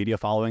social media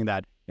following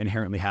that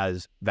inherently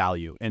has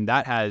value. And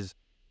that has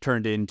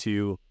turned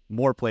into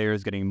more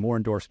players getting more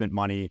endorsement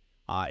money,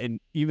 and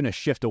even a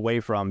shift away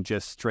from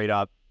just straight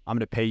up, I'm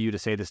going to pay you to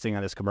say this thing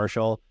on this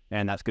commercial,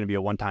 and that's going to be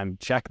a one-time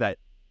check that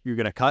you're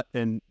going to cut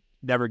and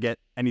never get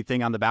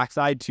anything on the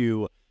backside,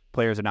 to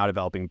players are now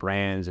developing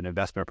brands and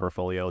investment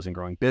portfolios and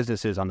growing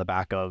businesses on the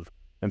back of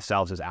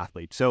themselves as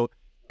athletes. So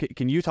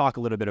can you talk a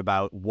little bit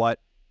about what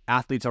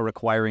athletes are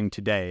requiring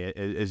today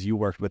as you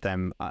worked with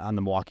them on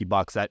the Milwaukee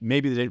Bucks that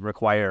maybe they didn't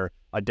require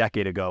a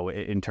decade ago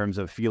in terms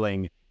of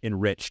feeling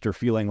enriched or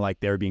feeling like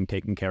they're being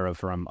taken care of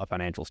from a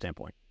financial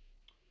standpoint?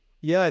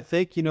 Yeah, I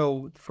think,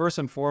 first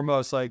and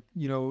foremost,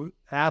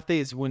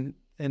 athletes, when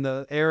in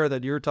the era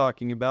that you're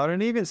talking about,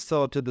 and even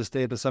still to this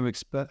day to some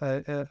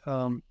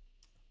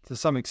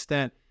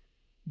extent,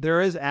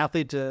 there is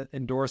athlete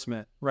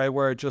endorsement, right?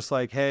 Where it's just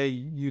like, hey,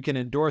 you can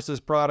endorse this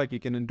product, you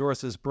can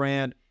endorse this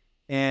brand,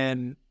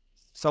 and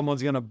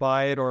someone's going to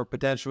buy it or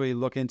potentially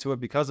look into it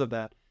because of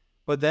that.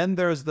 But then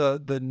there's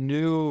the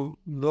new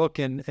look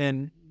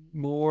and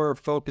more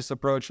focused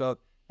approach of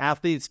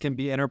athletes can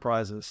be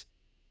enterprises.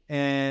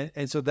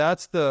 And so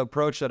that's the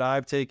approach that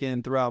I've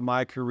taken throughout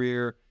my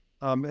career,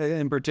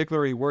 and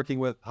particularly working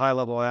with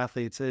high-level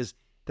athletes, is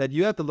that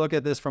you have to look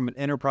at this from an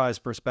enterprise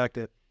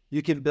perspective.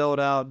 You can build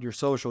out your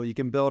social, you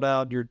can build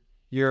out your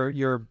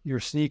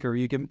sneaker,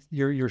 you can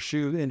your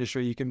shoe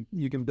industry,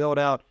 you can build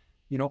out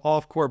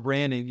off-court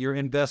branding, your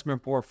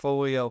investment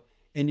portfolio,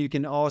 and you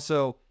can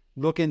also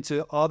look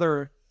into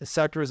other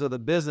sectors of the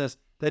business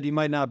that you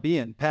might not be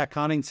in. Pat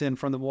Connaughton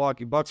from the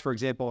Milwaukee Bucks, for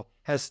example,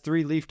 has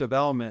three-leaf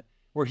development,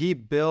 where he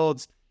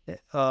builds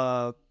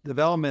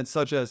developments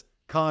such as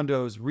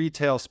condos,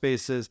 retail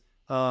spaces,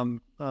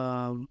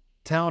 townhomes,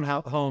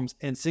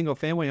 and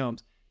single-family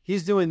homes.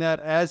 He's doing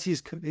that as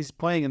he's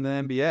playing in the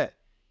NBA,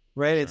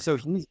 right? Sure. And so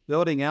he's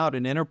building out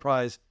an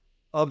enterprise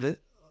of it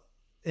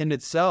in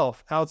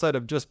itself outside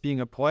of just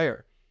being a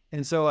player.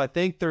 And so I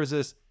think there's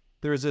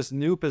this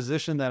new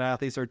position that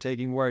athletes are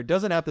taking where it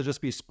doesn't have to just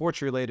be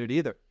sports related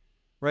either,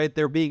 right?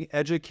 They're being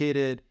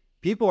educated.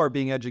 People are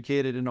being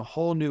educated in a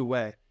whole new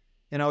way.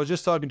 And I was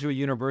just talking to a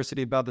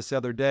university about this the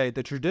other day.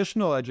 The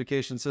traditional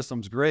education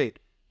system's great,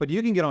 but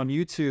you can get on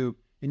YouTube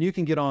and you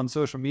can get on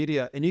social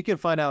media and you can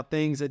find out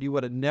things that you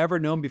would have never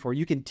known before.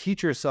 You can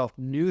teach yourself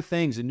new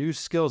things and new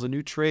skills and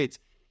new traits.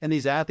 And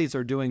these athletes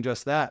are doing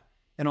just that.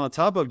 And on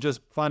top of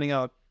just finding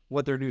out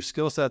what their new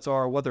skill sets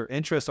are, what their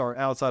interests are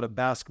outside of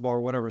basketball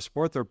or whatever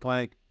sport they're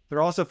playing,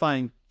 they're also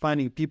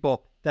finding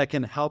people that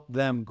can help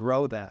them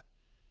grow that.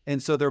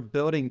 And so they're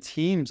building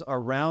teams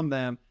around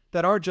them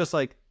that are just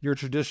like your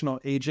traditional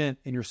agent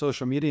and your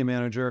social media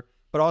manager,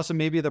 but also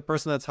maybe the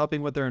person that's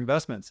helping with their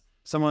investments.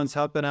 Someone's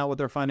helping out with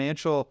their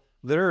financial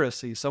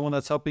literacy, someone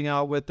that's helping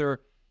out with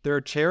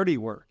their charity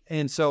work.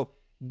 And so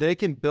they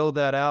can build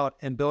that out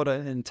and build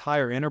an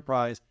entire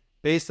enterprise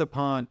based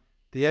upon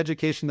the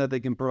education that they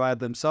can provide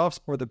themselves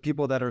or the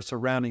people that are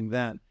surrounding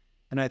them.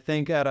 And I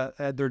think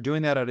they're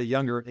doing that at a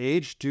younger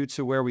age due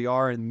to where we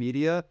are in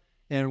media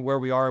and where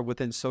we are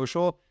within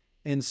social.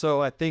 And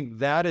so I think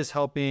that is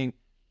helping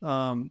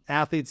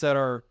athletes that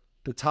are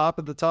the top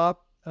of the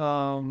top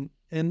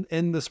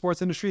in the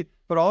sports industry,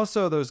 but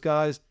also those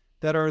guys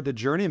that are the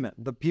journeymen,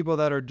 the people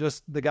that are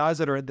just the guys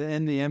that are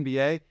in the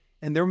NBA,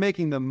 and they're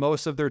making the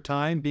most of their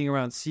time being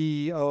around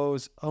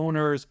CEOs,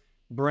 owners,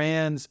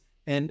 brands,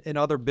 and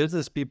other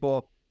business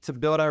people to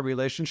build out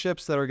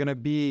relationships that are going to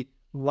be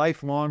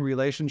lifelong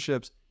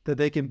relationships that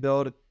they can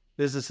build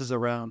businesses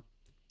around.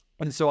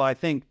 And so I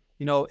think,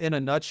 in a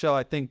nutshell,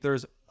 I think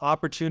there's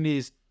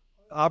opportunities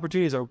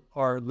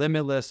are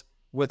limitless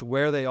with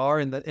where they are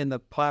in the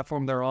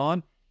platform they're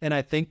on. And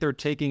I think they're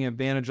taking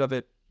advantage of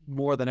it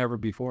more than ever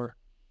before.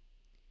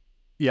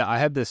 Yeah, I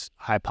have this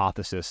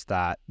hypothesis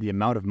that the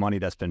amount of money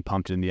that's been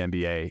pumped in the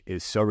NBA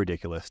is so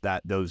ridiculous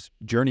that those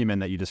journeymen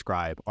that you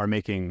describe are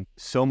making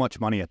so much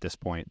money at this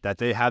point that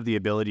they have the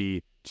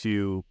ability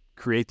to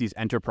create these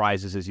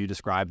enterprises, as you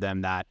describe them,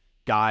 that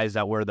guys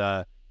that were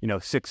the 6th,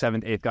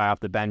 7th, 8th guy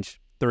off the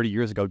bench 30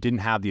 years ago didn't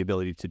have the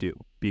ability to do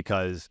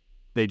because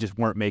they just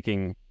weren't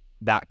making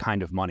that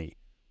kind of money.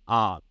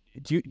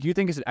 Do you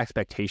think it's an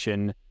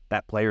expectation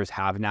that players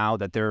have now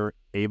that they're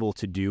able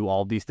to do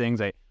all these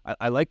things?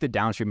 I like the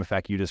downstream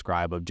effect you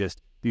describe of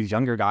just these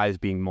younger guys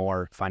being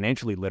more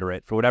financially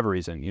literate for whatever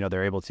reason.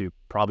 They're able to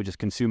probably just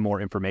consume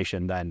more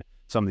information than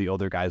some of the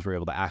older guys were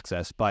able to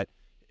access. But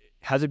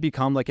has it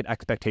become like an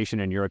expectation,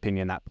 in your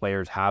opinion, that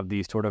players have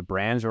these sort of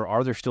brands, or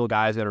are there still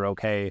guys that are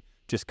okay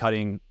just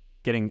getting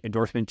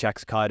endorsement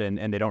checks cut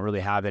and they don't really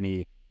have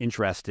any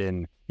interest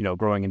in,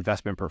 growing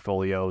investment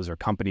portfolios or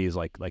companies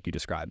like you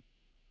described?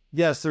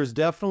 Yes, there's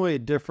definitely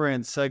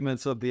different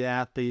segments of the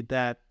athlete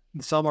that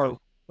some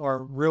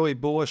are really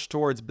bullish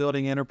towards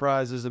building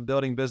enterprises and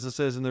building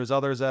businesses, and there's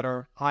others that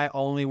are, I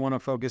only want to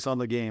focus on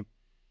the game,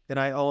 and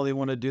I only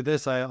want to do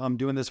this. I'm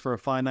doing this for a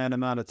finite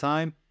amount of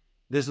time.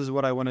 This is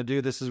what I want to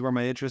do. This is where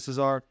my interests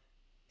are.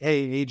 Hey,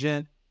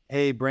 agent.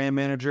 Hey, brand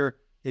manager.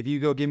 If you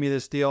go give me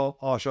this deal,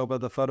 I'll show up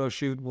at the photo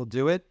shoot. We'll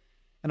do it.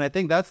 And I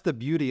think that's the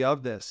beauty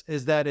of this,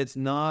 is that it's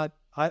not,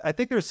 I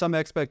think there's some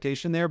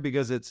expectation there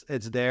because it's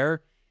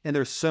there. And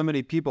there's so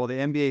many people. The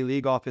NBA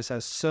league office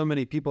has so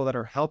many people that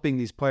are helping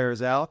these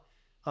players out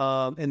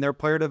in their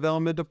player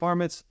development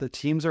departments. The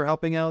teams are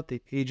helping out. The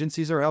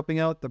agencies are helping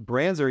out. The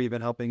brands are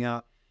even helping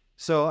out.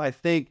 So I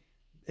think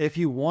if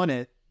you want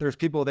it, there's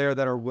people there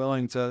that are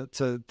willing to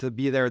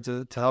be there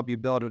to help you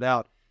build it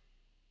out.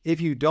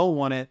 If you don't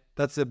want it,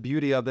 that's the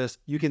beauty of this.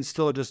 You can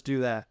still just do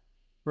that,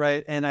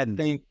 right? And I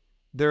think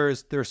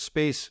there's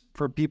space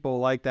for people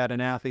like that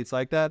and athletes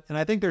like that. And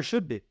I think there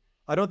should be.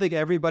 I don't think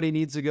everybody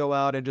needs to go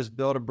out and just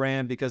build a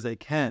brand because they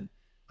can.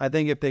 I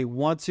think if they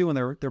want to and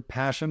they're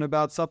passionate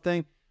about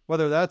something,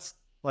 whether that's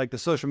like the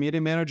social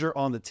media manager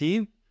on the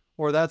team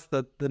or that's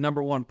the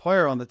number one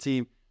player on the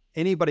team,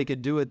 anybody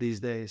could do it these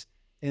days.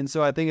 And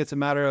so I think it's a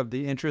matter of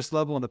the interest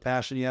level and the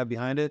passion you have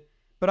behind it.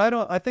 But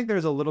I think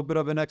there's a little bit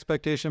of an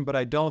expectation, but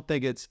I don't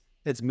think it's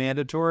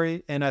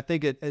mandatory. And I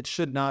think it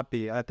should not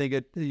be. I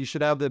think you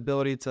should have the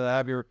ability to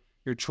have your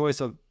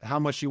choice of how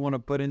much you want to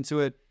put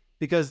into it.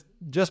 Because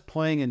just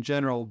playing in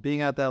general,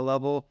 being at that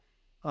level,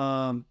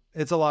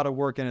 it's a lot of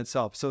work in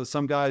itself. So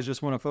some guys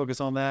just want to focus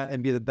on that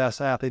and be the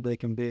best athlete they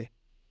can be.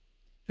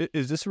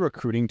 Is this a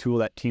recruiting tool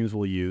that teams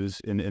will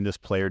use in this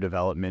player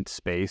development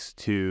space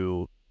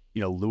to,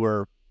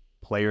 lure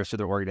players to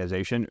their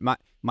organization?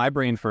 My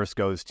brain first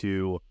goes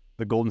to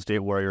the Golden State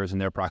Warriors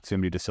and their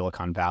proximity to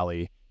Silicon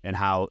Valley and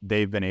how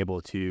they've been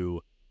able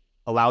to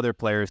allow their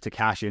players to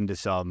cash into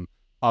some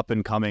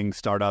up-and-coming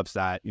startups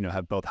that,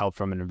 have both help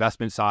from an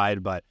investment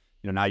side, but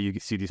now you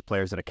see these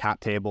players at a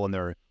cap table, and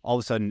they're all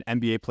of a sudden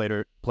NBA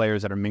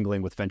players that are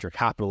mingling with venture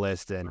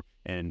capitalists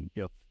and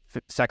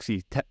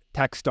sexy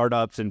tech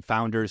startups and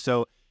founders.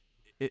 So,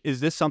 is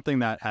this something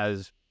that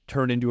has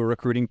turned into a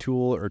recruiting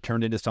tool or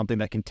turned into something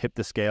that can tip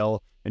the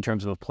scale in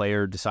terms of a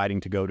player deciding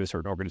to go to a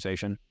certain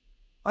organization?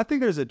 I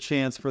think there's a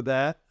chance for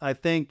that. I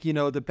think,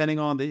 depending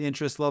on the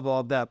interest level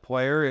of that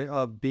player,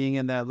 of being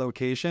in that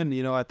location,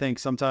 I think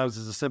sometimes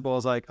it's as simple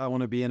as like, I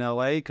want to be in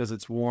LA because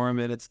it's warm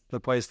and it's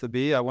the place to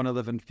be. I want to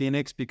live in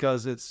Phoenix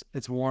because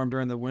it's warm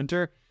during the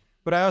winter.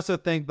 But I also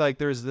think like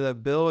there's the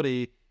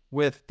ability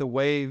with the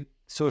way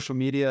social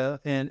media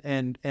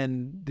and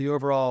the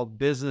overall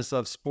business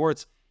of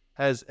sports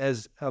has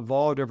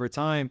evolved over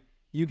time.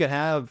 You could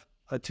have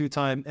a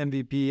 2-time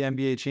MVP,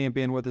 NBA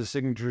champion with a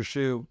signature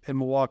shoe in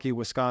Milwaukee,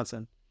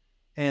 Wisconsin.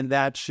 And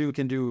that shoe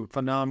can do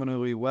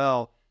phenomenally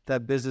well.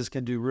 That business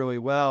can do really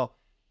well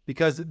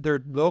because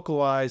they're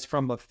localized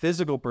from a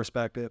physical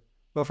perspective,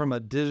 but from a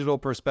digital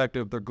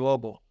perspective, they're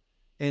global.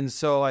 And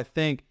so I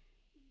think,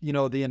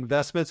 the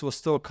investments will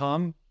still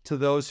come to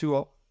those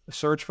who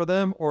search for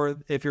them, or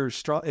if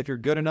you're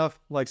good enough,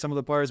 like some of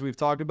the players we've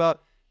talked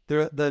about,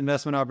 the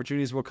investment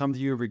opportunities will come to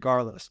you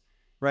regardless,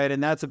 right?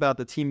 And that's about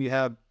the team you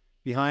have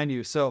behind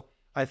you. So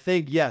I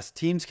think, yes,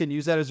 teams can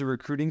use that as a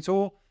recruiting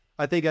tool.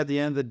 I think at the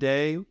end of the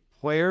day,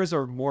 players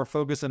are more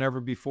focused than ever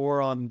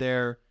before on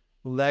their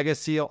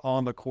legacy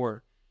on the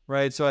court,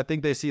 right? So I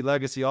think they see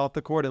legacy off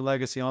the court and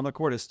legacy on the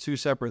court as two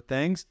separate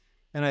things.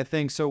 And I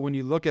think so when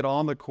you look at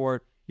on the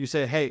court, you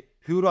say, hey,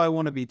 who do I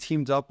want to be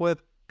teamed up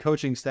with?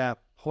 Coaching staff,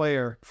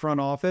 player, front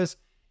office,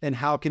 and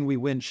how can we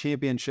win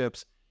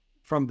championships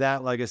from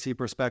that legacy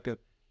perspective?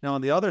 Now,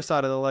 on the other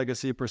side of the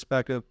legacy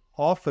perspective,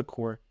 off the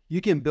court,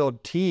 you can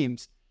build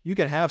teams. You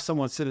can have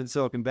someone sit in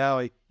Silicon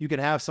Valley. You can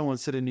have someone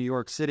sit in New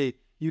York City.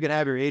 You can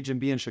have your agent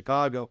be in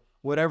Chicago,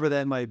 whatever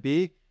that might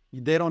be.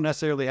 They don't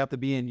necessarily have to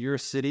be in your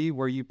city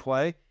where you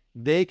play.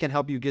 They can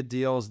help you get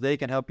deals. They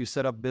can help you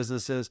set up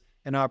businesses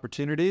and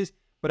opportunities.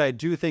 But I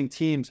do think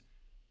teams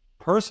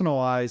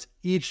personalize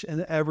each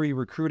and every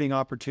recruiting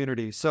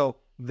opportunity. So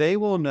they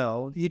will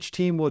know, each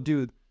team will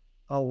do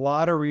a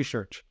lot of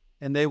research.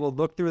 And they will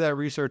look through that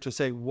research to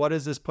say, what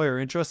is this player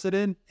interested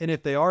in? And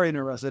if they are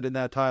interested in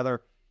that,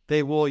 Tyler,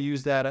 they will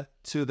use that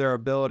to their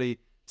ability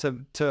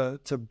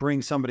to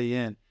bring somebody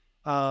in.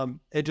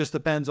 It just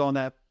depends on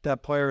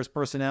that player's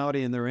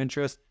personality and their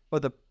interest.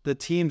 But the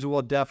teams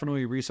will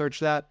definitely research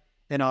that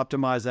and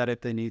optimize that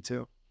if they need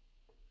to.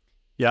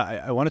 Yeah,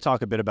 I want to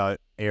talk a bit about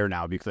Air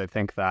now because I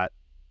think that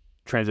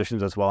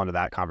transitions us well into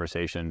that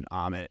conversation.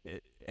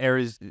 Air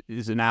is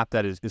an app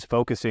that is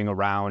focusing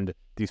around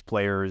these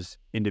players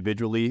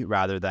individually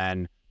rather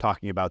than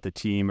talking about the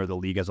team or the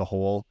league as a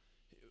whole.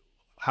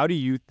 How do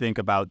you think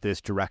about this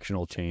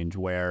directional change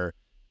where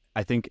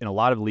I think in a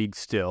lot of leagues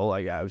still,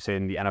 like I would say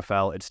in the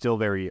NFL, it's still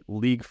very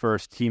league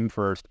first, team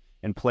first,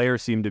 and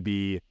players seem to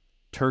be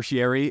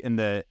tertiary in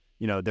their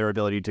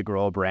ability to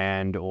grow a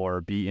brand or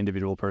be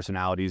individual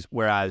personalities,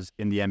 whereas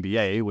in the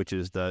NBA, which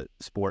is the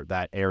sport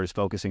that Air is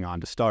focusing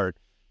on to start,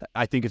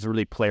 I think it's a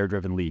really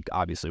player-driven league.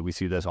 Obviously, we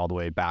see this all the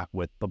way back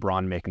with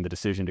LeBron making the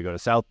decision to go to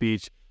South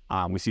Beach.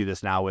 We see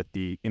this now with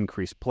the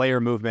increased player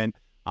movement,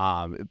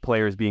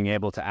 players being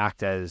able to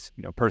act as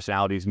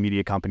personalities,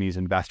 media companies,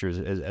 investors,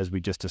 as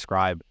we just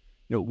described.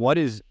 What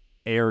is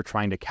Air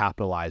trying to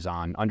capitalize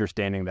on,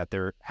 understanding that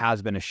there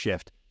has been a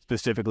shift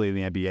specifically in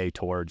the NBA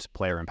towards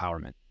player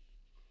empowerment?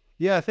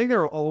 Yeah, I think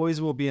there always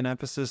will be an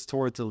emphasis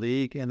towards the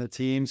league and the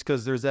teams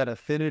because there's that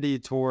affinity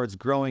towards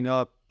growing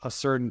up a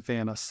certain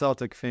fan, a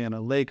Celtic fan,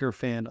 a Laker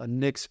fan, a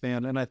Knicks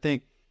fan. And I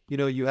think,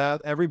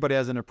 everybody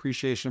has an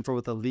appreciation for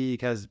what the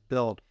league has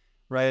built,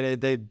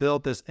 right? They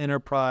built this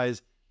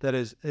enterprise that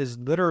is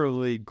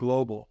literally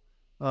global.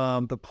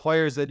 The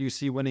players that you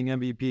see winning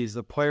MVPs,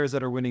 the players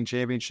that are winning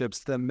championships,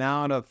 the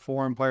amount of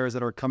foreign players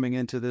that are coming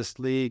into this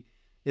league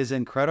is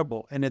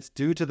incredible. And it's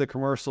due to the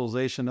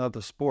commercialization of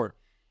the sport.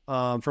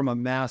 From a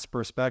mass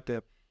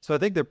perspective. So I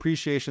think the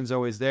appreciation is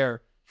always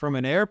there. From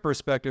an air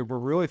perspective, we're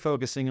really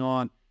focusing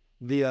on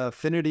the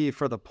affinity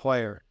for the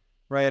player,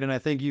 right? And I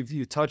think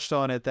you touched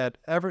on it that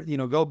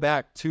go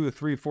back 2,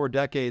 3, 4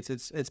 decades,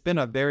 it's been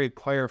a very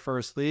player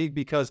first league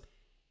because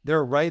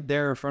they're right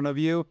there in front of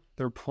you.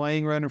 They're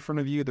playing right in front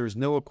of you. There's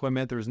no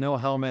equipment. There's no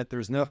helmet.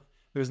 There's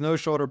no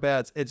shoulder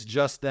pads. It's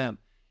just them.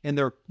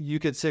 And you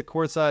could sit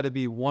courtside and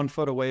be 1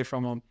 foot away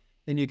from them.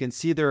 And you can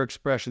see their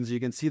expressions,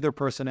 you can see their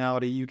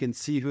personality, you can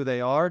see who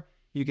they are,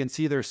 you can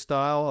see their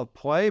style of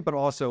play, but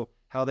also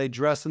how they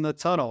dress in the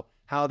tunnel,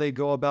 how they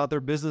go about their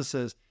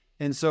businesses.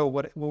 And so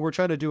what we're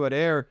trying to do at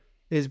Air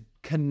is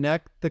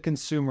connect the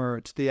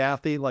consumer to the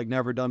athlete like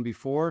never done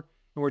before.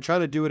 And we're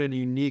trying to do it in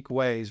unique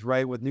ways,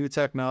 right? With new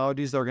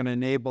technologies that are going to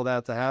enable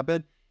that to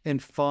happen in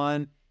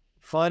fun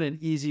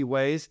and easy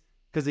ways,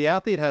 because the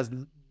athlete has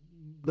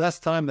less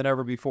time than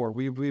ever before.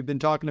 We've been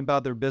talking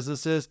about their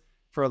businesses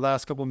for the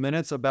last couple of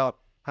minutes about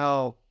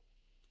how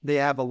they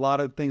have a lot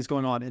of things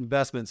going on,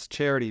 investments,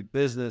 charity,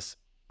 business,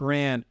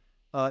 brand,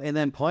 and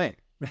then playing,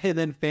 and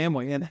then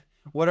family, and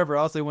whatever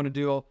else they want to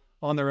do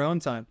on their own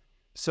time.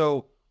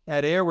 So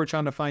at Air, we're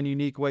trying to find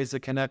unique ways to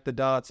connect the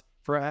dots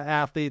for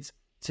athletes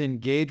to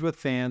engage with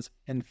fans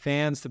and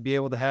fans to be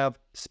able to have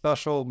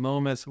special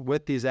moments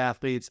with these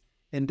athletes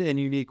in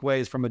unique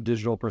ways from a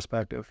digital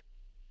perspective.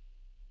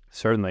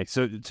 Certainly.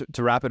 So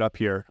to wrap it up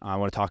here, I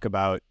want to talk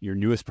about your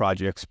newest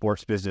project,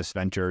 Sports Business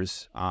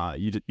Ventures.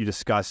 You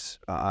discuss,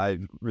 I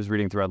was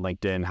reading through on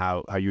LinkedIn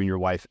how you and your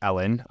wife,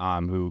 Ellen,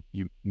 who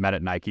you met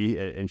at Nike,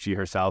 and she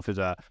herself is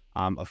a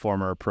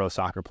former pro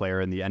soccer player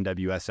in the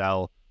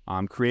NWSL,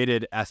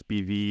 created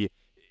SBV.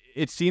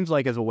 It seems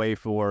like as a way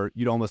for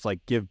you to almost like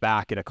give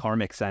back in a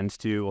karmic sense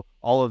to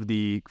all of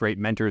the great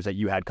mentors that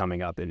you had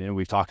coming up. And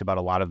we've talked about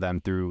a lot of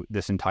them through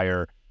this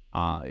entire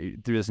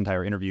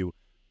interview.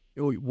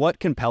 What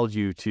compelled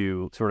you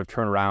to sort of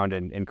turn around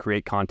and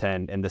create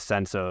content in the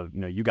sense of,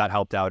 you got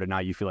helped out and now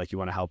you feel like you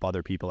want to help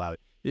other people out?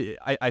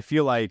 I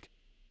feel like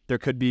there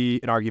could be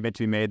an argument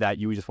to be made that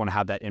you just want to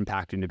have that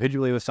impact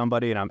individually with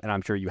somebody. And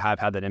I'm sure you have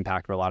had that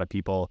impact for a lot of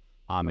people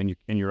in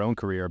your own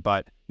career.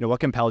 But,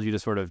 what compelled you to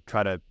sort of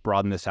try to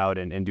broaden this out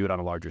and do it on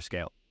a larger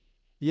scale?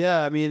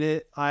 Yeah, I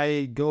mean,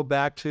 I go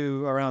back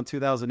to around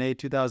 2008,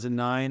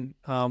 2009,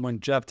 when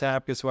Jeff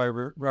Tapkus, who I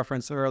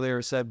referenced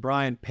earlier, said,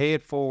 Brian, pay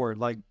it forward.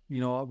 Like,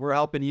 we're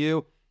helping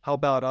you,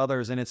 help out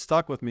others. And it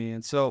stuck with me.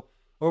 And so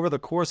over the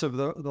course of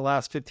the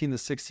last 15 to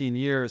 16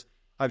 years,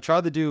 I've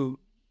tried to do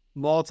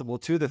multiple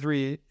 2 to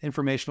 3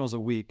 informationals a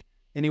week,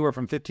 anywhere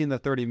from 15 to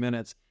 30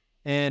 minutes.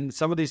 And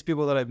some of these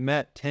people that I've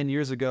met 10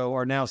 years ago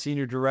are now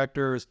senior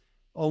directors,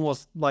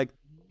 almost like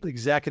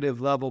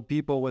executive level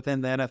people within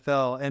the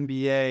NFL,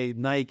 NBA,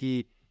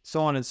 Nike,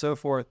 so on and so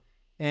forth.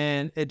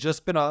 And it's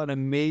just been an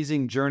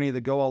amazing journey to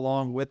go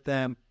along with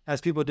them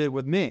as people did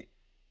with me.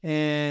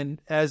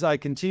 And as I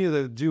continue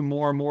to do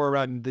more and more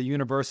around the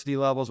university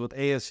levels with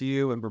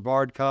ASU and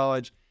Brevard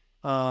College,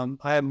 I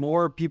have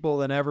more people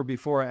than ever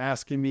before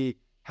asking me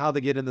how to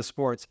get into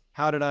sports.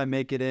 How did I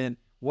make it in?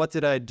 What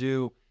did I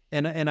do?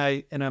 And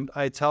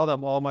I tell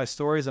them all my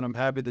stories, and I'm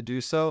happy to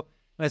do so.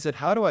 And I said,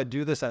 how do I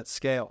do this at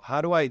scale? How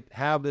do I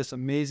have this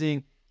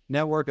amazing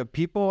network of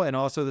people and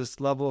also this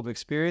level of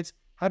experience?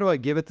 How do I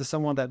give it to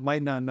someone that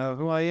might not know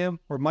who I am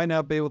or might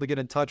not be able to get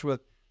in touch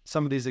with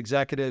some of these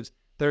executives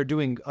that are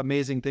doing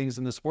amazing things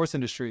in the sports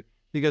industry?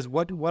 Because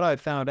what I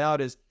found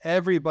out is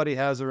everybody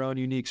has their own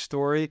unique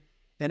story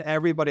and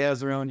everybody has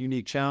their own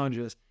unique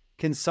challenges.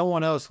 Can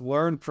someone else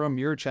learn from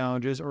your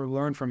challenges or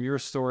learn from your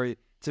story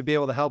to be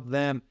able to help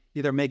them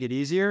either make it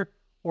easier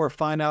or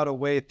find out a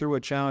way through a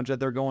challenge that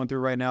they're going through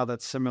right now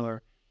that's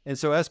similar? And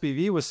so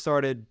SBV was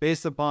started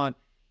based upon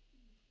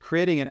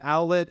creating an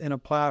outlet and a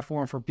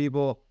platform for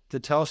people to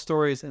tell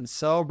stories and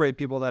celebrate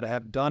people that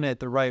have done it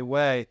the right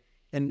way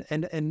and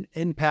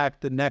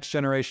impact the next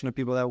generation of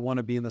people that want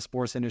to be in the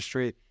sports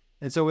industry.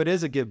 And so it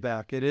is a give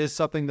back. It is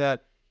something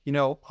that,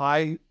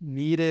 I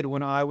needed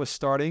when I was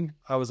starting.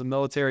 I was a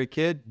military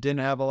kid,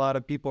 didn't have a lot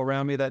of people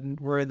around me that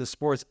were in the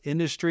sports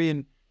industry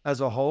and as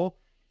a whole.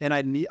 And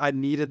I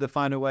needed to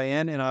find a way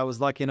in, and I was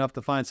lucky enough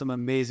to find some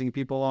amazing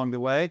people along the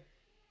way.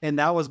 And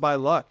that was by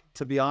luck,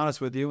 to be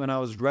honest with you, and I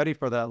was ready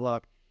for that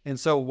luck. And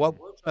so what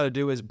we're trying to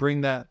do is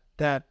bring that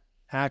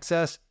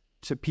access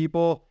to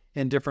people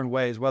in different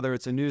ways, whether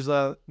it's a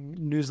newsletter,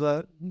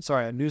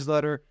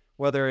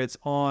 whether it's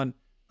on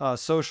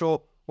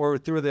social or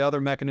through the other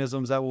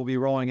mechanisms that we'll be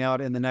rolling out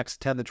in the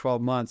next 10 to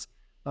 12 months.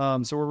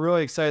 So we're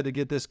really excited to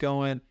get this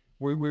going.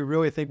 We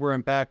really think we're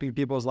impacting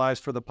people's lives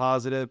for the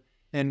positive.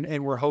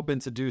 And we're hoping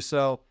to do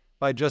so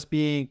by just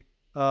being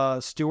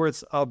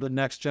stewards of the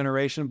next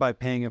generation by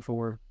paying it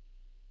forward.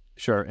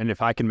 Sure. And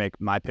if I can make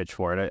my pitch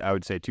for it, I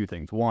would say two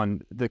things.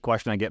 One, the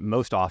question I get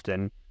most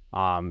often,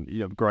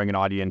 growing an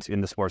audience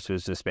in the sports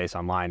business space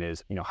online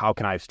is, how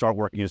can I start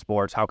working in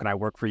sports? How can I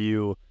work for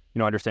you?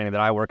 Understanding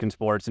that I work in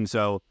sports. And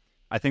so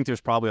I think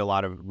there's probably a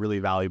lot of really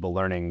valuable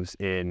learnings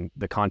in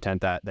the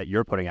content that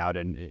you're putting out,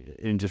 and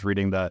in just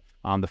reading the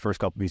first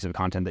couple pieces of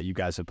content that you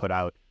guys have put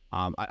out.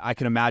 I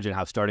can imagine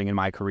how, starting in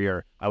my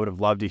career, I would have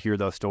loved to hear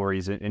those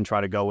stories and try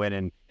to go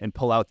in and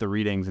pull out the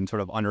readings and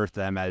sort of unearth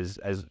them as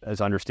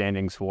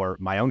understandings for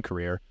my own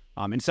career.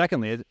 And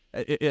secondly,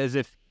 as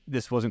if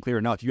this wasn't clear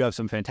enough, you have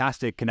some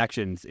fantastic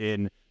connections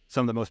in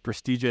some of the most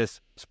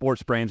prestigious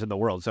sports brains in the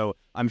world. So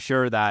I'm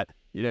sure that,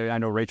 I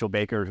know Rachel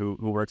Baker, who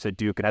works at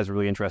Duke and has a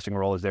really interesting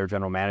role as their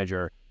general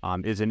manager,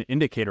 is an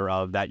indicator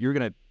of that. You're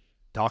going to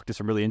talk to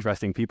some really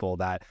interesting people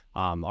that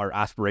are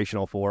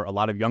aspirational for a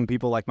lot of young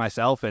people like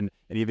myself and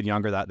even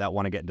younger that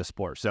want to get into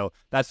sports. So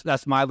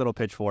that's my little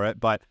pitch for it.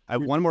 But I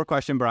have one more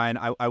question, Brian.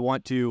 I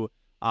want to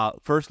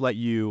first let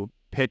you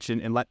pitch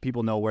and let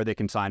people know where they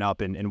can sign up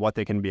and what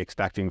they can be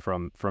expecting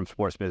from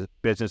Sports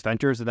Business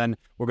Ventures. And then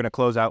we're going to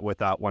close out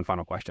with one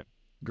final question.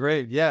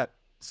 Great. Yeah.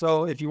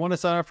 So if you want to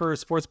sign up for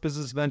Sports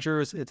Business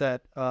Ventures, it's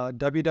at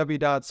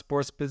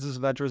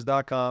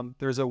www.sportsbusinessventures.com.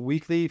 There's a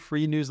weekly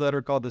free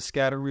newsletter called the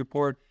Scouting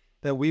Report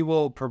that we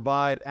will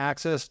provide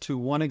access to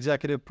one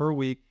executive per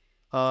week.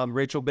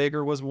 Rachel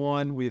Baker was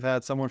one. We've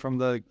had someone from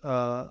the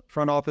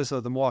front office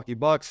of the Milwaukee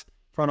Bucks,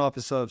 front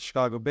office of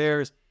Chicago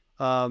Bears,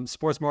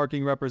 sports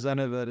marketing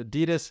representative at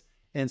Adidas,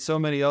 and so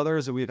many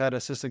others. We've had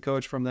assistant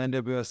coach from the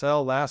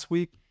NWSL last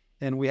week,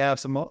 and we have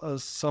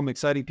some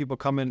exciting people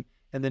coming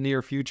in the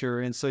near future.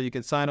 And so you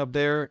can sign up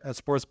there at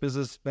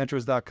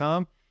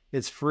sportsbusinessventures.com.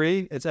 It's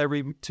free. It's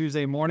every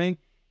Tuesday morning.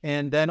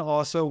 And then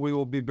also we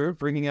will be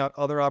bringing out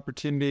other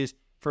opportunities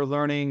for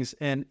learnings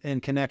and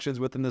connections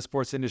within the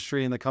sports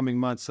industry in the coming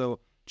months.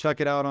 So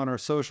check it out on our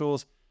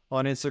socials,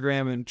 on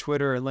Instagram and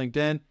Twitter and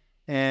LinkedIn,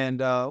 and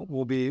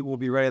we'll be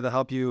ready to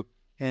help you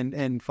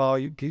and follow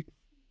you,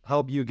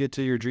 help you get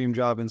to your dream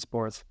job in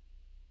sports.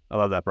 I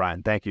love that,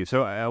 Brian. Thank you.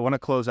 So I want to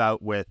close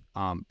out with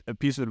a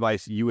piece of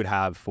advice you would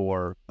have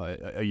for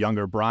a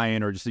younger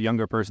Brian, or just a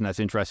younger person that's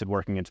interested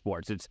working in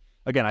sports. It's,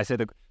 again, I say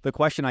the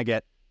question I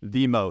get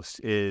the most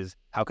is,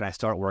 how can I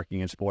start working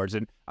in sports?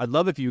 And I'd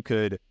love if you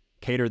could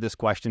cater this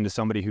question to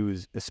somebody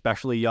who's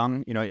especially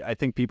young. I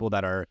think people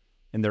that are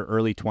in their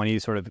early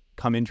 20s sort of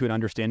come into an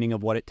understanding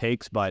of what it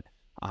takes. But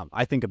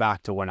I think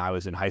back to when I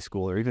was in high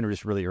school, or even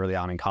just really early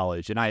on in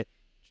college, and I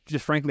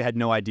just frankly had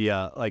no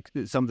idea, like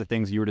some of the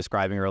things you were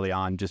describing early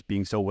on, just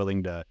being so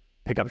willing to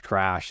pick up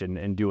trash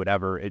and do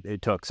whatever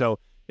it took. So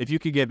if you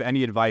could give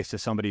any advice to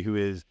somebody who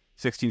is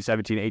 16,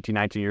 17, 18,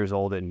 19 years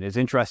old and is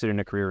interested in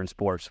a career in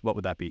sports, what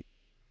would that be?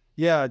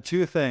 Yeah,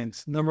 two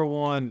things. Number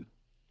one,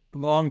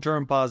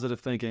 long-term positive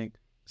thinking.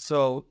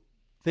 So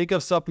think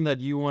of something that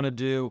you want to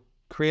do,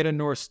 create a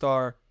North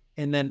Star,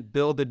 and then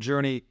build a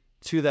journey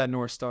to that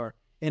North Star.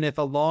 And if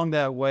along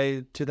that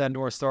way to that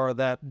North Star,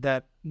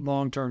 that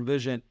long-term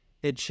vision,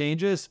 it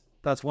changes,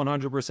 that's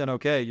 100%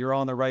 okay. You're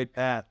on the right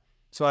path.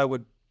 So I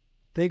would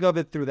think of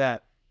it through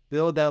that.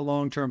 Build that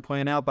long-term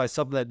plan out by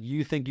something that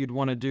you think you'd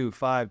want to do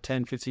 5,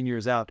 10, 15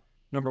 years out.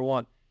 Number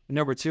one. And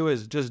number two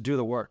is just do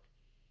the work.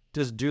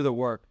 Just do the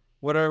work.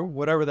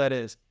 Whatever that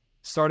is.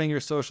 Starting your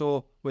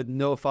social with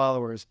no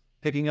followers,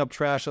 picking up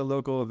trash at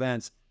local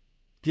events,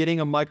 getting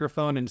a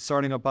microphone and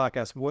starting a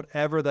podcast,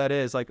 whatever that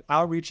is, like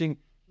outreaching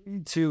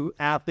to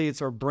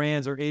athletes or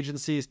brands or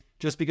agencies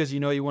just because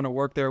you want to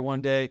work there one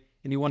day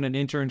and you want an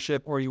internship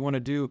or you want to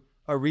do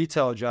a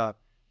retail job.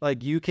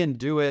 Like, you can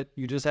do it.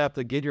 You just have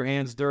to get your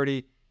hands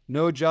dirty.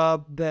 No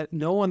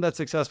one that's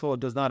successful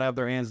does not have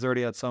their hands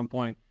dirty at some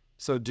point.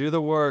 So do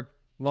the work,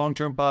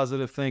 long-term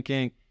positive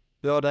thinking,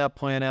 build that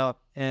plan out,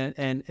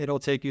 and it'll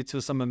take you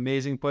to some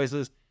amazing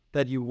places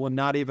that you will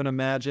not even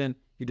imagine.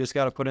 You just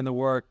got to put in the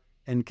work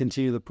and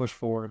continue to push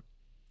forward.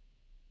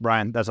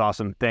 Brian, that's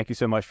awesome. Thank you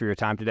so much for your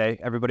time today.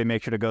 Everybody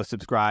make sure to go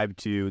subscribe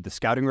to the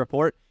Scouting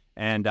Report.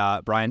 And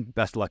Brian,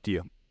 best of luck to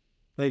you.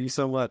 Thank you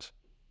so much.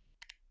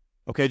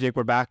 Okay, Jake,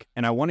 we're back.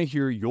 And I want to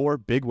hear your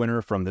big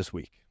winner from this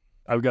week.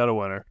 I've got a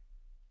winner.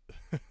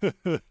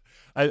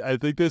 I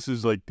think this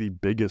is like the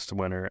biggest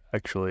winner,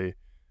 actually,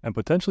 and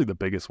potentially the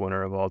biggest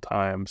winner of all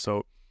time.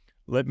 So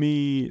let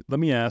me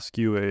ask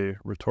you a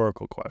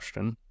rhetorical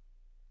question.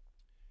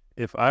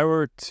 If I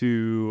were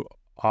to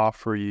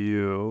offer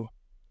you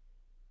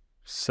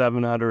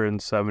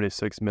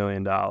 $776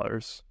 million,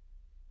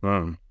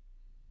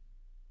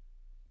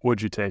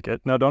 would you take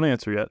it? No, don't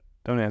answer yet.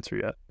 Don't answer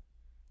yet.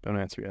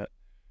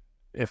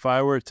 If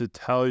I were to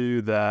tell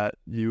you that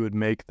you would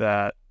make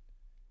that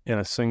in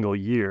a single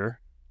year,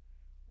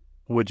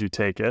 would you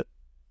take it?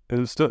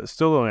 And still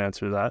don't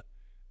answer that.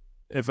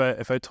 If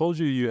I told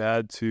you you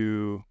had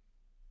to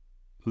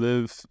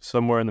live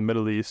somewhere in the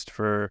Middle East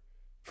for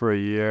a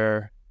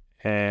year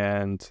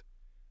and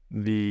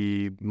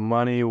the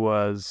money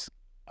was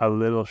a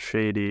little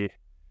shady,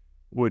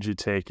 would you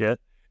take it?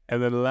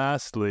 And then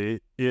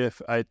lastly,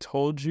 if I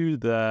told you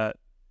that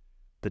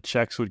the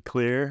checks would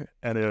clear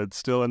and it would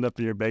still end up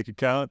in your bank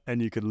account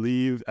and you could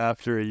leave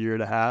after a year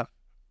and a half,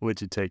 would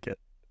you take it?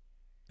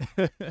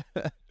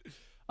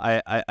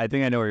 I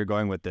think I know where you're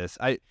going with this.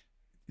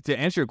 To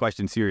answer your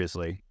question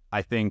seriously,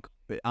 I think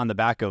on the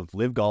back of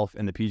Live Golf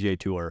and the PGA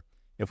Tour,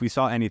 if we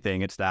saw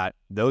anything, it's that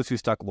those who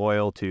stuck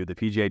loyal to the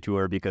PGA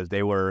Tour because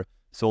they were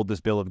sold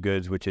this bill of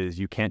goods, which is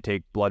you can't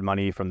take blood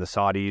money from the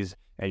Saudis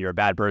and you're a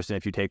bad person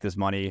if you take this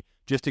money,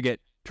 just to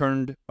get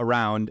turned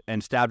around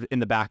and stabbed in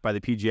the back by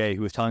the PGA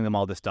who was telling them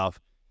all this stuff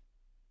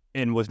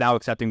and was now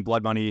accepting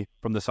blood money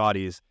from the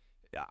Saudis.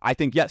 I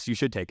think, yes, you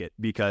should take it,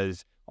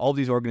 because all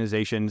these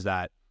organizations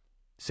that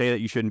say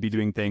that you shouldn't be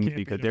doing things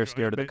because they're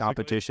scared of the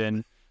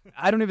competition.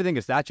 I don't even think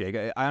it's that, Jake.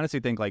 I honestly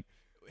think, like,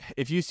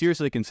 if you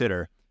seriously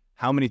consider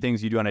how many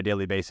things you do on a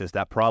daily basis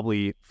that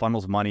probably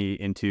funnels money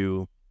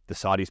into the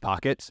Saudis'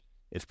 pockets,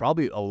 it's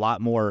probably a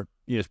lot more.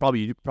 You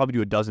probably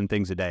do a dozen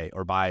things a day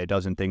or buy a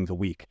dozen things a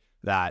week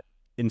that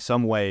in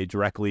some way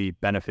directly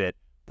benefit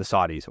the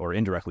Saudis or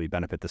indirectly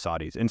benefit the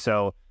Saudis. And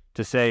so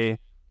to say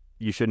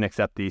you shouldn't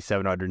accept the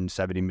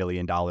 $770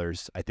 million,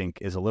 I think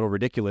is a little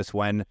ridiculous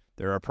when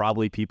there are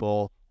probably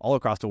people all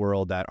across the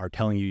world that are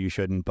telling you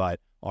shouldn't, but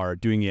are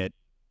doing it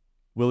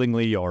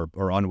willingly or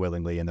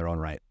unwillingly in their own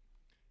right.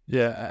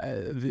 Yeah,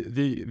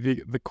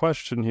 the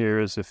question here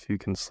is if you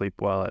can sleep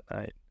well at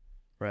night,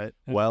 right?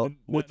 Well,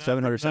 with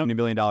 $770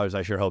 million,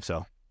 I sure hope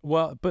so.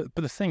 Well, but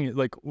the thing,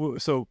 like,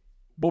 so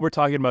what we're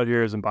talking about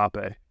here is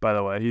Mbappe, by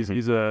the way.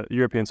 He's a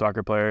European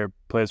soccer player,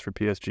 plays for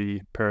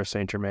PSG, Paris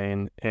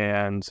Saint-Germain,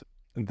 and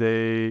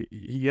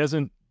he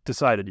hasn't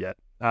decided yet.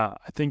 I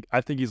think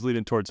he's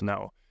leading towards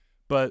no.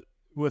 But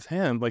with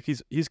him, like,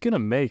 he's gonna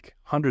make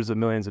hundreds of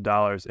millions of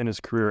dollars in his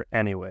career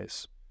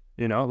anyways.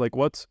 You know, like,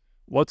 what's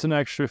an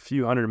extra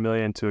few $100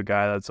 million to a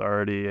guy that's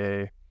already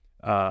a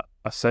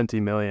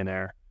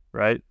centimillionaire,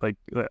 right? Like,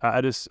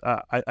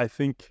 I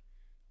think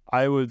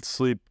I would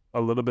sleep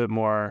a little bit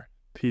more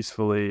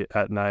peacefully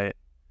at night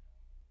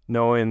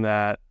knowing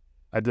that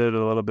I did it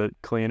a little bit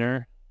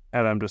cleaner,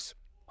 and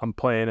I'm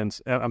playing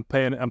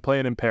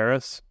in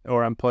Paris,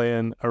 or I'm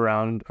playing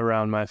around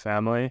my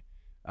family,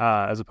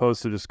 as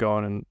opposed to just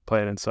going and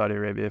playing in Saudi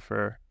Arabia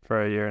for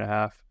a year and a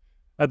half.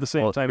 At the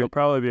same time, you'll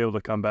probably be able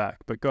to come back.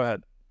 But go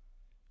ahead.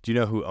 Do you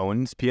know who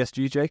owns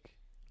PSG, Jake?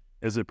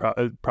 Is it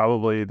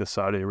probably the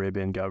Saudi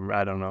Arabian government?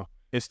 I don't know.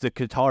 It's the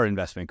Qatar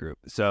Investment Group.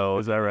 So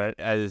is that right?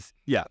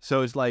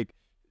 So it's like,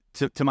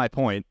 to my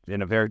point,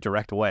 in a very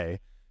direct way,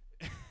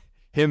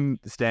 him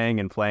staying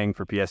and playing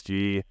for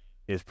PSG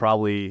is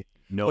probably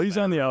no. Well, he's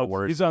on the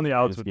outs. He's on the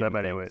outs with them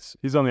anyways.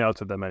 He's on the outs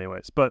with them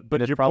anyways. But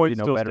your point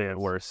still stands. Better or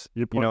worse.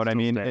 You know what I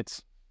mean?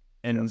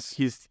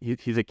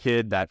 He's a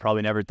kid that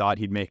probably never thought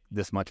he'd make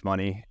this much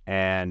money.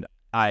 And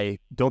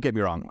don't get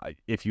me wrong.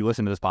 If you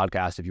listen to this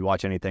podcast, if you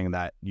watch anything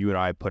that you and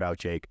I put out,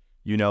 Jake,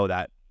 you know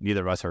that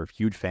neither of us are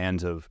huge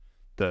fans of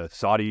the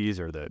Saudis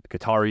or the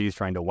Qataris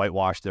trying to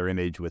whitewash their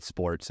image with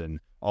sports and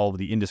all of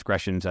the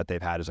indiscretions that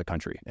they've had as a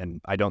country.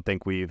 And I don't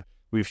think we've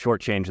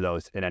shortchanged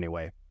those in any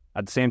way.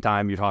 At the same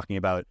time, you're talking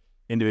about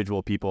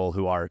individual people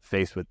who are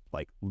faced with,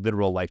 like,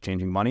 literal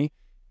life-changing money.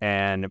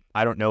 And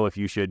I don't know if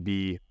you should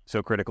be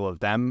so critical of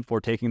them for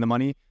taking the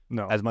money,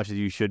 as much as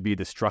you should be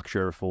the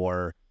structure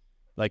for,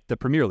 like, the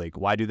Premier League.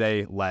 Why do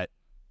they let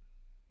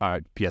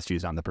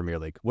PSG's on the Premier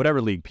League? Whatever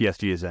league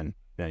PSG is in.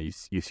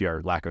 You see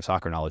our lack of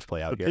soccer knowledge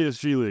play out the here.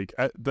 PSG league.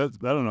 I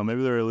don't know.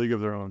 Maybe they're a league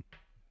of their own.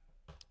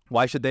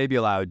 Why should they be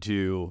allowed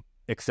to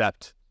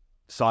accept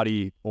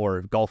Saudi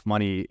or Gulf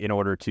money in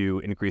order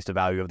to increase the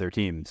value of their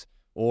teams?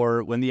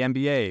 Or when the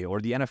NBA or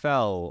the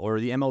NFL or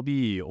the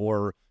MLB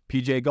or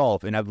PGA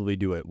Golf inevitably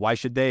do it, why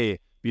should they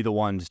be the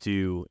ones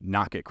to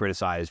not get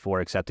criticized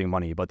for accepting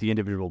money, but the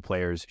individual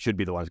players should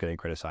be the ones getting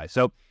criticized?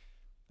 So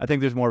I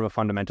think there's more of a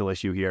fundamental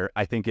issue here.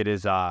 I think it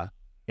is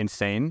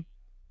insane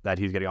that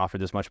he's getting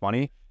offered this much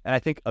money. And I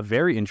think a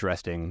very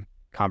interesting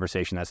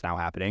conversation that's now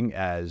happening,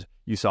 as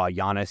you saw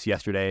Giannis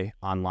yesterday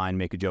online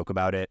make a joke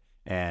about it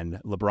and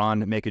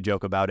LeBron make a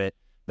joke about it,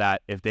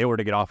 that if they were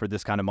to get offered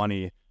this kind of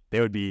money,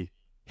 they would be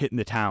hitting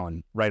the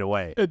town right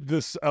away.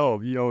 Yes.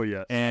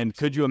 And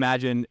could you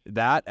imagine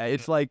that?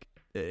 It's like,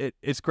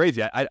 it's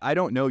crazy. I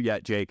don't know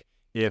yet, Jake,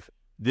 if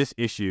this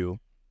issue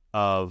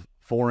of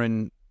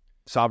foreign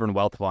sovereign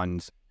wealth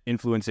funds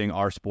influencing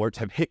our sports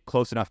have hit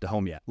close enough to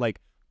home yet.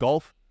 Like,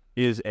 golf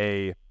is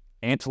a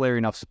ancillary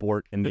enough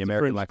sport in the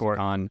American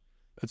lexicon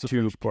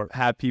to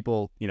have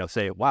people,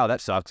 say, wow, that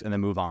sucks, and then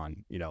move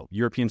on.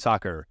 European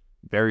soccer,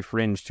 very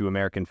fringe to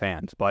American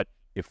fans. But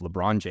if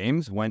LeBron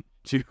James went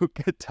to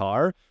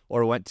Qatar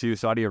or went to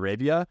Saudi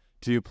Arabia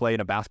to play in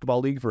a basketball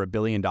league for $1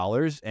 billion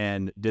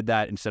and did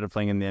that instead of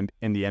playing in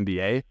the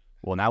NBA,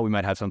 well, now we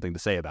might have something to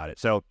say about it.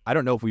 So I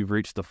don't know if we've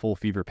reached the full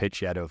fever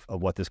pitch yet of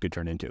what this could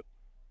turn into.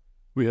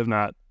 We have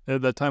not.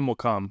 That time will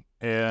come.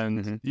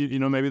 And,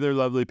 maybe they're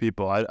lovely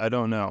people. I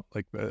don't know.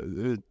 Like,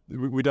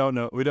 we don't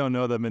know. We don't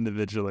know them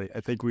individually.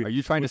 I think Are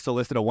you trying to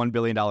solicit a $1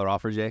 billion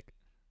offer, Jake?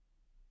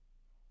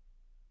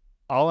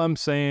 All I'm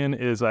saying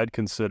is I'd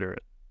consider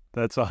it.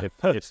 That's all.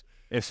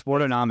 If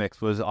Sportonomics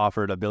was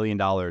offered $1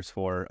 billion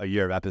for a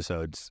year of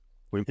episodes,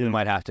 we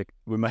might have to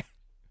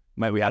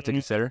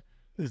consider.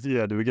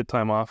 Yeah, do we get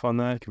time off on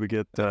that? Can we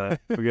get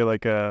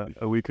like a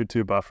week or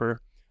two buffer?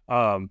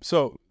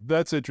 So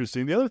that's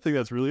interesting. The other thing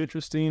that's really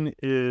interesting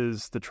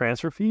is the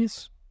transfer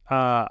fees.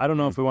 I don't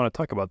know if we want to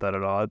talk about that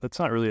at all. That's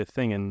not really a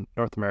thing in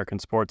North American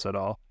sports at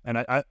all. And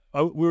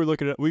we were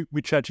looking at we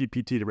chat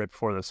GPT'd right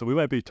before this, so we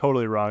might be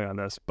totally wrong on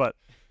this. But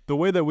the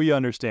way that we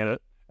understand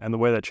it and the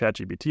way that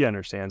ChatGPT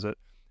understands it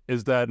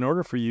is that in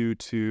order for you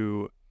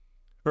to,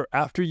 or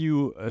after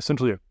you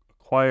essentially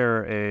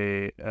acquire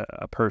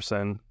a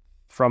person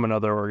from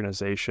another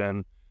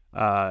organization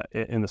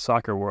in the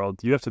soccer world,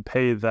 you have to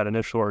pay that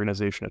initial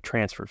organization a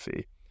transfer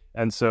fee.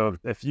 And so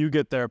if you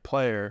get their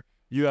player,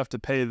 you have to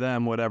pay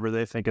them whatever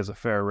they think is a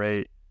fair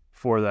rate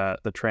for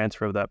the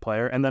transfer of that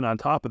player. And then on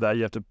top of that,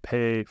 you have to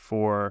pay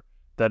for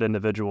that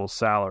individual's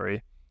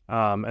salary.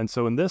 And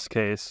so in this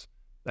case,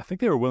 I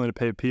think they were willing to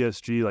pay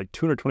PSG like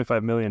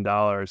 $225 million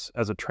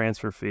as a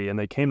transfer fee. And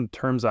they came to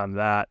terms on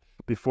that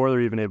before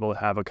they're even able to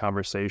have a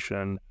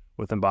conversation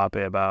with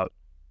Mbappe about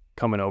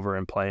coming over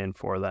and playing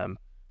for them,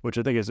 which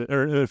I think is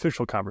an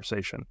official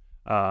conversation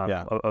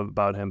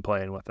about him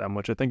playing with them,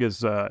 which I think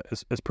is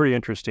pretty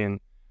interesting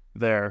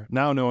there.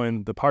 Now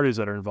knowing the parties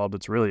that are involved,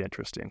 it's really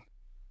interesting.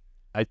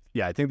 I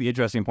think the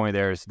interesting point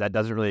there is that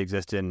doesn't really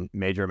exist in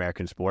major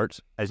American sports.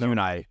 As you and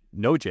I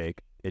know, Jake,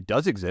 it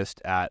does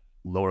exist at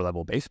lower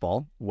level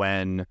baseball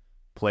when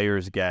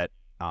players get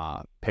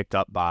picked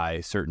up by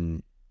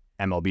certain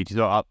MLB teams.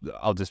 So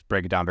I'll just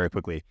break it down very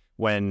quickly.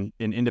 When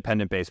in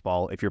independent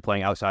baseball, if you're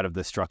playing outside of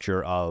the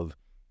structure of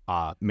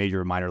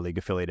major minor league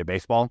affiliated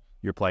baseball,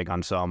 you're playing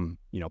on some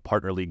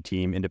partner league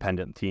team,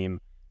 independent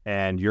team,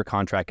 and your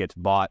contract gets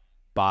bought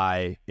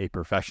by a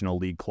professional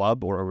league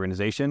club or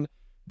organization.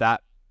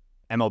 That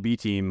MLB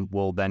team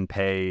will then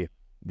pay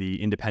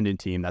the independent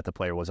team that the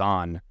player was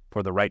on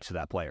for the rights to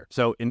that player.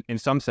 So in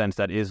some sense,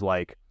 that is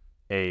like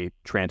a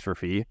transfer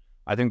fee.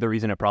 I think the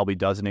reason it probably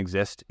doesn't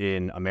exist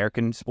in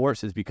American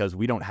sports is because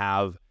we don't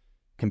have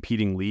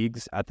competing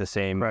leagues at the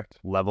same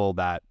level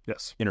that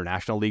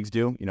international leagues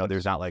do.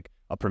 There's not like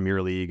a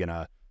Premier League and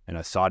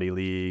a Saudi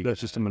league. That's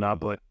just a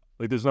monopoly.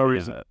 Like there's no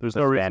reason. There's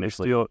no reason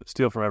to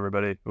steal from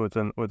everybody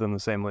within the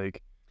same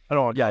league. I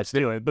don't want it's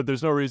stealing, but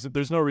there's no reason.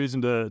 There's no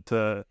reason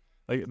to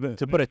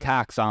put a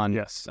tax on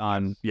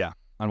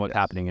what's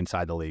happening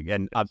inside the league.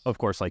 And of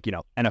course,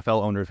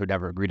 NFL owners would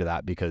never agree to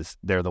that because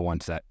they're the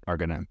ones that are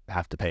going to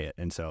have to pay it.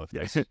 And so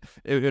it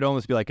would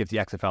almost be like if the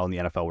XFL and the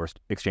NFL were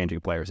exchanging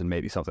players, and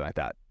maybe something like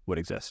that would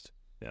exist.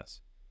 Yes.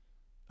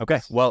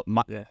 Okay. Well,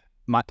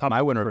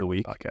 my winner of the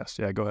week podcast.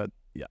 Yeah, go ahead.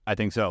 Yeah, I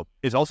think so.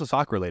 It's also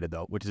soccer related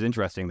though, which is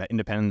interesting that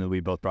independently we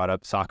both brought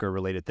up soccer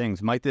related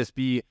things. Might this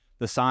be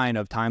the sign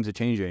of times are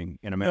changing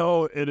in America?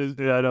 No, it is.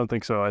 Yeah, I don't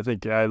think so. I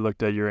think I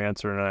looked at your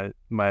answer and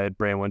my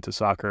brain went to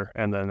soccer,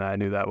 and then I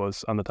knew that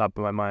was on the top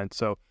of my mind.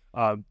 So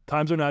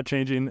times are not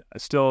changing.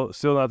 Still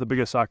not the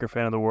biggest soccer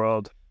fan in the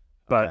world,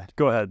 but okay.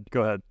 Go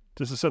ahead.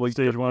 Just to set the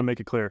stage, I want to make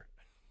it clear.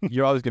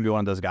 You're always going to be one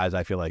of those guys,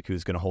 I feel like,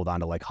 who's going to hold on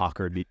to like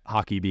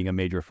hockey being a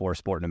major force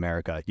sport in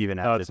America, even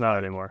at it's not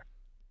anymore.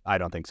 I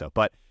don't think so.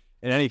 But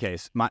in any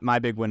case, my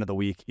big win of the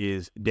week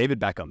is David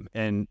Beckham.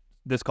 And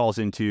this calls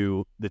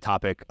into the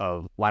topic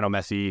of Lionel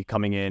Messi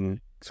coming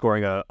in,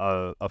 scoring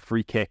a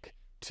free kick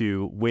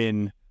to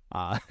win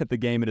the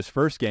game in his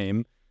first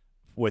game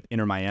with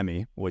Inter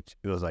Miami, which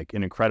was like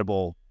an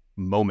incredible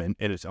moment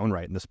in its own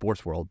right in the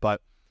sports world.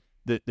 But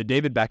the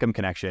David Beckham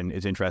connection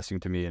is interesting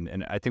to me.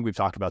 And I think we've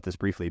talked about this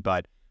briefly,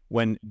 but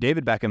when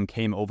David Beckham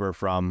came over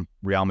from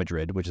Real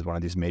Madrid, which is one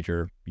of these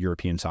major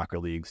European soccer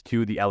leagues,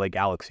 to the LA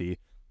Galaxy,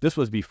 this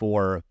was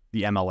before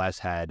the MLS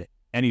had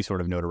any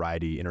sort of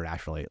notoriety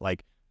internationally.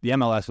 Like the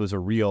MLS was a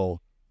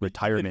real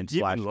retirement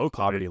 /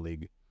 poverty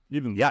league.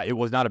 It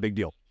was not a big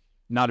deal.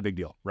 Not a big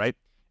deal, right?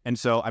 And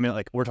so, I mean,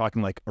 like we're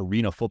talking like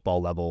arena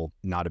football level,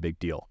 not a big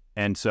deal.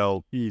 And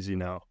so easy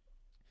now.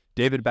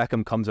 David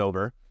Beckham comes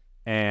over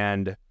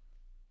and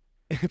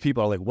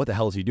people are like, what the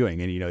hell is he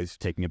doing? And, he's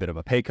taking a bit of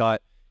a pay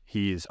cut.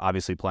 He's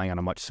obviously playing on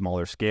a much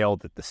smaller scale,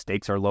 that the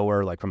stakes are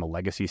lower, like from a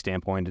legacy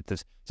standpoint.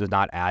 This does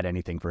not add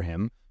anything for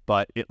him.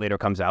 But it later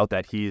comes out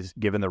that he's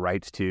given the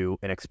rights to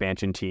an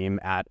expansion team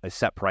at a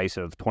set price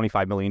of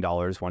 $25 million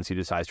once he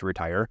decides to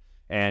retire.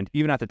 And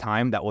even at the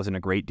time, that wasn't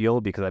a great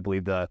deal because I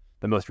believe the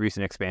most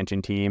recent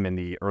expansion team in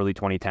the early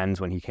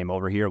 2010s when he came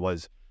over here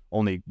was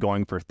only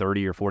going for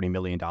 $30 or $40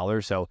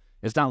 million. So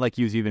it's not like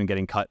he was even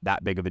getting cut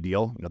that big of a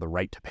deal. The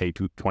right to pay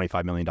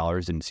 $25 million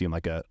didn't seem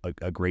like a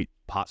great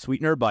pot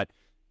sweetener, but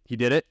he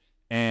did it.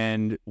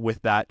 And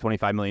with that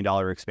 $25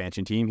 million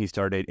expansion team, he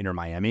started Inter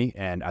Miami.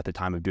 And at the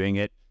time of doing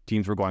it,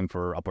 teams were going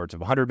for upwards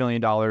of $100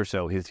 million.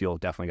 So his deal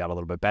definitely got a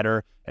little bit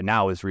better. And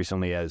now as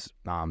recently as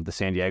the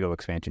San Diego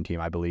expansion team,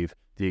 I believe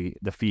the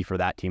fee for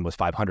that team was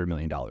 $500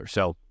 million.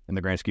 So in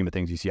the grand scheme of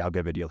things, you see how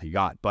good of a deal he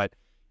got. But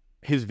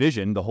his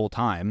vision the whole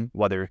time,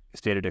 whether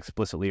stated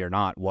explicitly or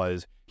not,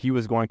 was he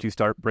was going to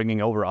start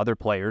bringing over other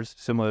players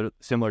similar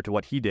to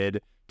what he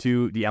did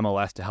to the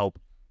MLS to help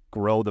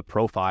grow the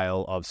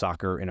profile of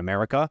soccer in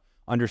America,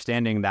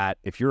 understanding that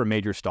if you're a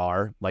major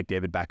star like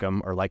David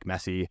Beckham or like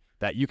Messi,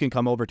 that you can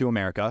come over to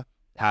America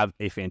have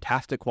a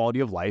fantastic quality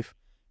of life,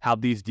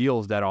 have these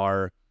deals that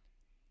are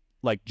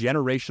like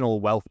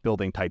generational wealth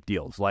building type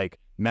deals. Like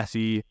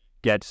Messi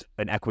gets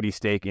an equity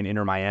stake in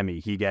Inter Miami.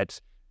 He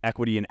gets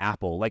equity in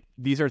Apple. Like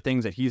these are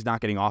things that he's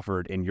not getting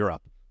offered in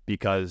Europe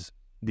because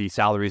the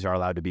salaries are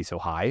allowed to be so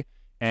high.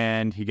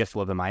 And he gets to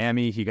live in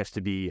Miami. He gets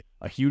to be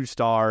a huge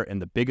star in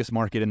the biggest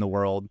market in the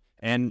world.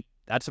 And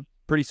that's a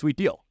pretty sweet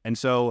deal. And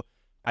so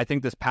I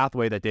think this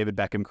pathway that David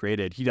Beckham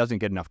created, he doesn't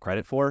get enough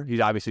credit for. He's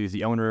obviously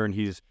the owner and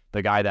he's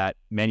the guy that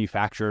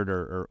manufactured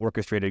or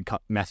orchestrated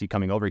Messi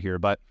coming over here.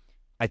 But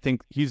I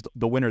think he's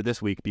the winner this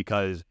week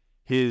because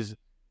his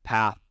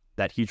path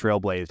that he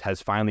trailblazed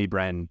has finally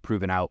been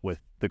proven out with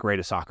the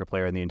greatest soccer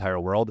player in the entire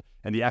world.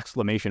 And the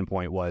exclamation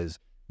point was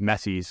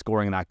Messi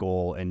scoring that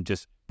goal and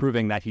just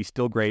proving that he's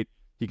still great.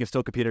 He can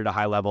still compete at a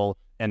high level,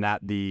 and that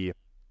the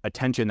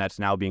attention that's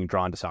now being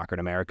drawn to soccer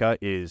in America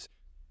is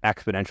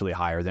exponentially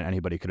higher than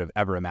anybody could have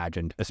ever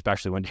imagined,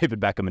 especially when David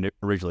Beckham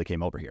originally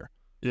came over here.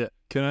 Yeah.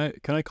 Can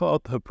I call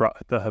out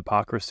the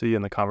hypocrisy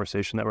in the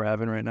conversation that we're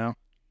having right now?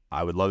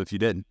 I would love if you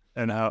did.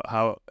 And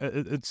how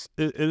it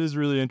is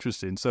really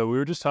interesting. So we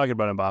were just talking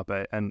about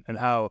Mbappe and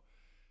how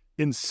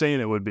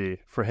insane it would be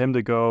for him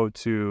to go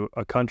to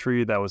a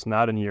country that was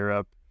not in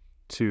Europe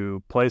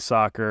to play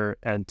soccer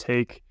and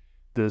take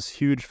this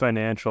huge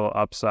financial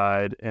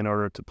upside in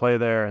order to play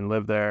there and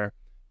live there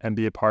and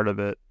be a part of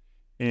it,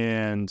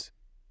 and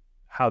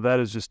how that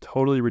is just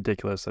totally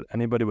ridiculous that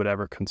anybody would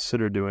ever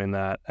consider doing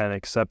that and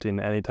accepting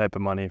any type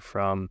of money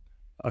from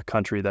a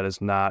country that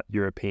is not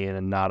European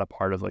and not a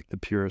part of like the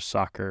purest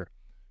soccer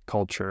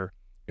culture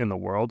in the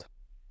world.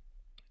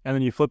 And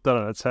then you flip that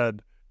on its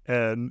head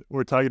and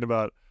we're talking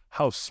about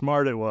how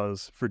smart it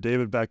was for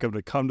David Beckham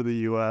to come to the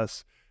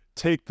US,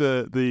 take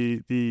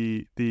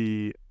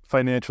the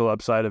financial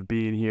upside of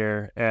being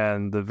here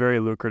and the very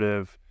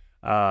lucrative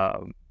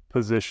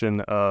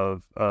position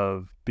of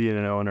being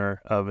an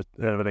owner of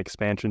an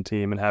expansion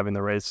team and having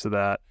the rights to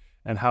that,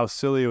 and how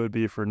silly it would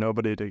be for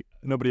nobody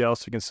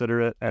else to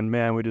consider it. And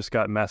man, we just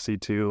got Messi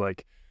too.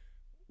 Like,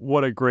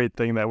 what a great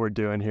thing that we're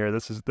doing here.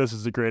 This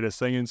is the greatest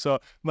thing. And so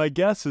my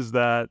guess is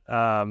that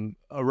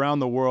around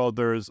the world,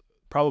 there's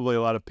probably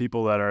a lot of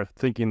people that are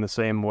thinking the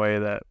same way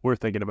that we're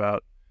thinking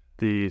about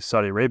the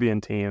Saudi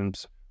Arabian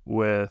teams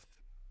with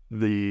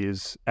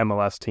these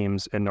MLS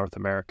teams in North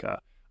America.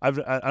 I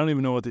don't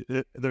even know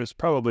there's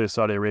probably a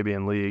Saudi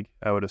Arabian league,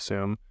 I would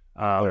assume.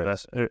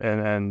 And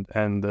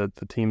the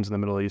teams in the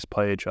Middle East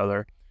play each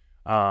other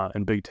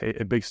in big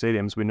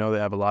stadiums. We know they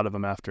have a lot of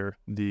them after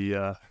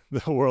the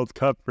World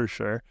Cup for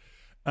sure.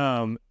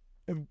 And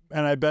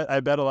I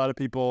bet a lot of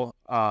people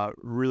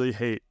really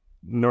hate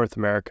North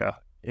America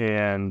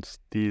and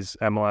these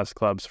MLS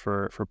clubs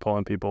for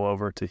pulling people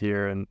over to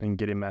here and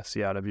getting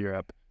Messi out of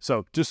Europe.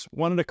 So just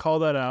wanted to call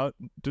that out.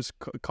 Just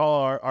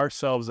call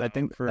ourselves. I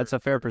think that's a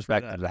fair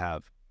perspective to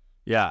have.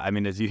 Yeah, I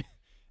mean, as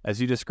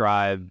you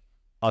describe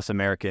us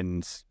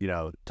Americans,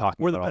 talking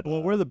we're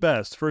the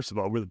best. First of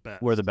all, we're the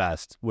best. We're the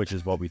best, which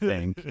is what we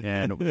think,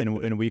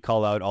 and we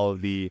call out all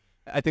of the.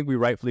 I think we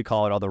rightfully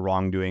call it all the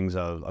wrongdoings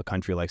of a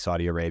country like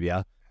Saudi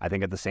Arabia. I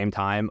think at the same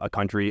time, a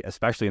country,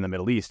 especially in the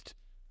Middle East,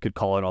 could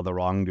call it all the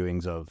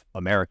wrongdoings of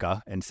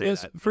America and say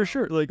yes, that. For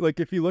sure. Like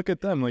if you look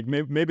at them, like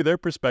maybe their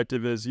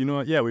perspective is,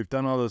 yeah, we've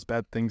done all those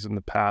bad things in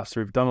the past,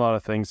 or we've done a lot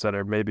of things that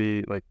are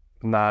maybe like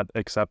not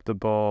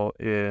acceptable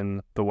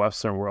in the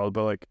Western world,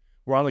 but like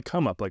we're on the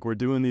come up, like we're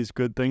doing these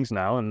good things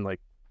now, and like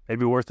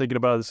maybe we're thinking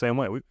about it the same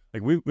way.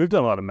 We've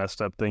done a lot of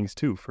messed up things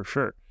too, for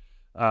sure.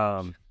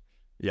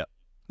 Yeah.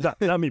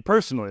 Not me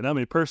personally. Not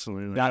you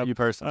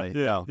personally.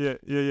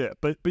 Yeah.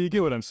 But you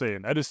get what I'm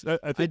saying. I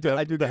think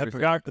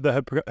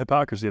the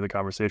hypocrisy of the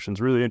conversation is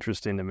really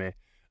interesting to me.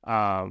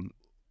 And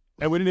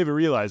we didn't even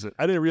realize it.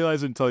 I didn't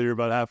realize it until you were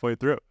about halfway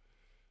through.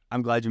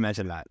 I'm glad you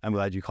mentioned that. I'm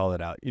glad you called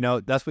it out.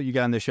 That's what you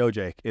get on this show,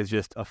 Jake, is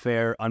just a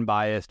fair,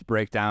 unbiased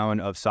breakdown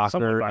of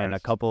soccer and a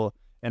couple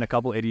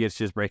idiots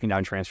just breaking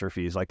down transfer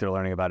fees like they're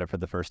learning about it for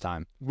the first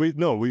time. We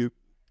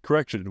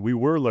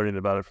were learning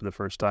about it for the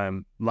first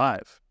time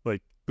live.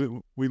 Like,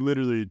 we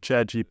literally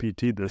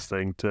ChatGPT'd this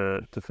thing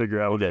to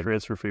figure out what the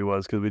transfer fee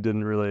was, because we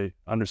didn't really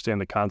understand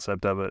the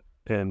concept of it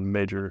in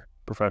major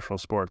professional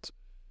sports.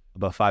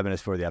 About 5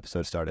 minutes before the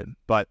episode started.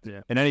 But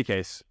in any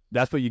case,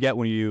 that's what you get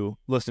when you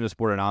listen to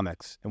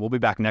Sportonomics. And we'll be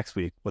back next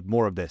week with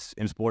more of this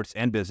in sports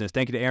and business.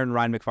 Thank you to Aaron and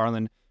Ryan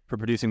McFarland for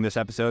producing this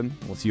episode.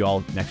 We'll see you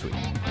all next week.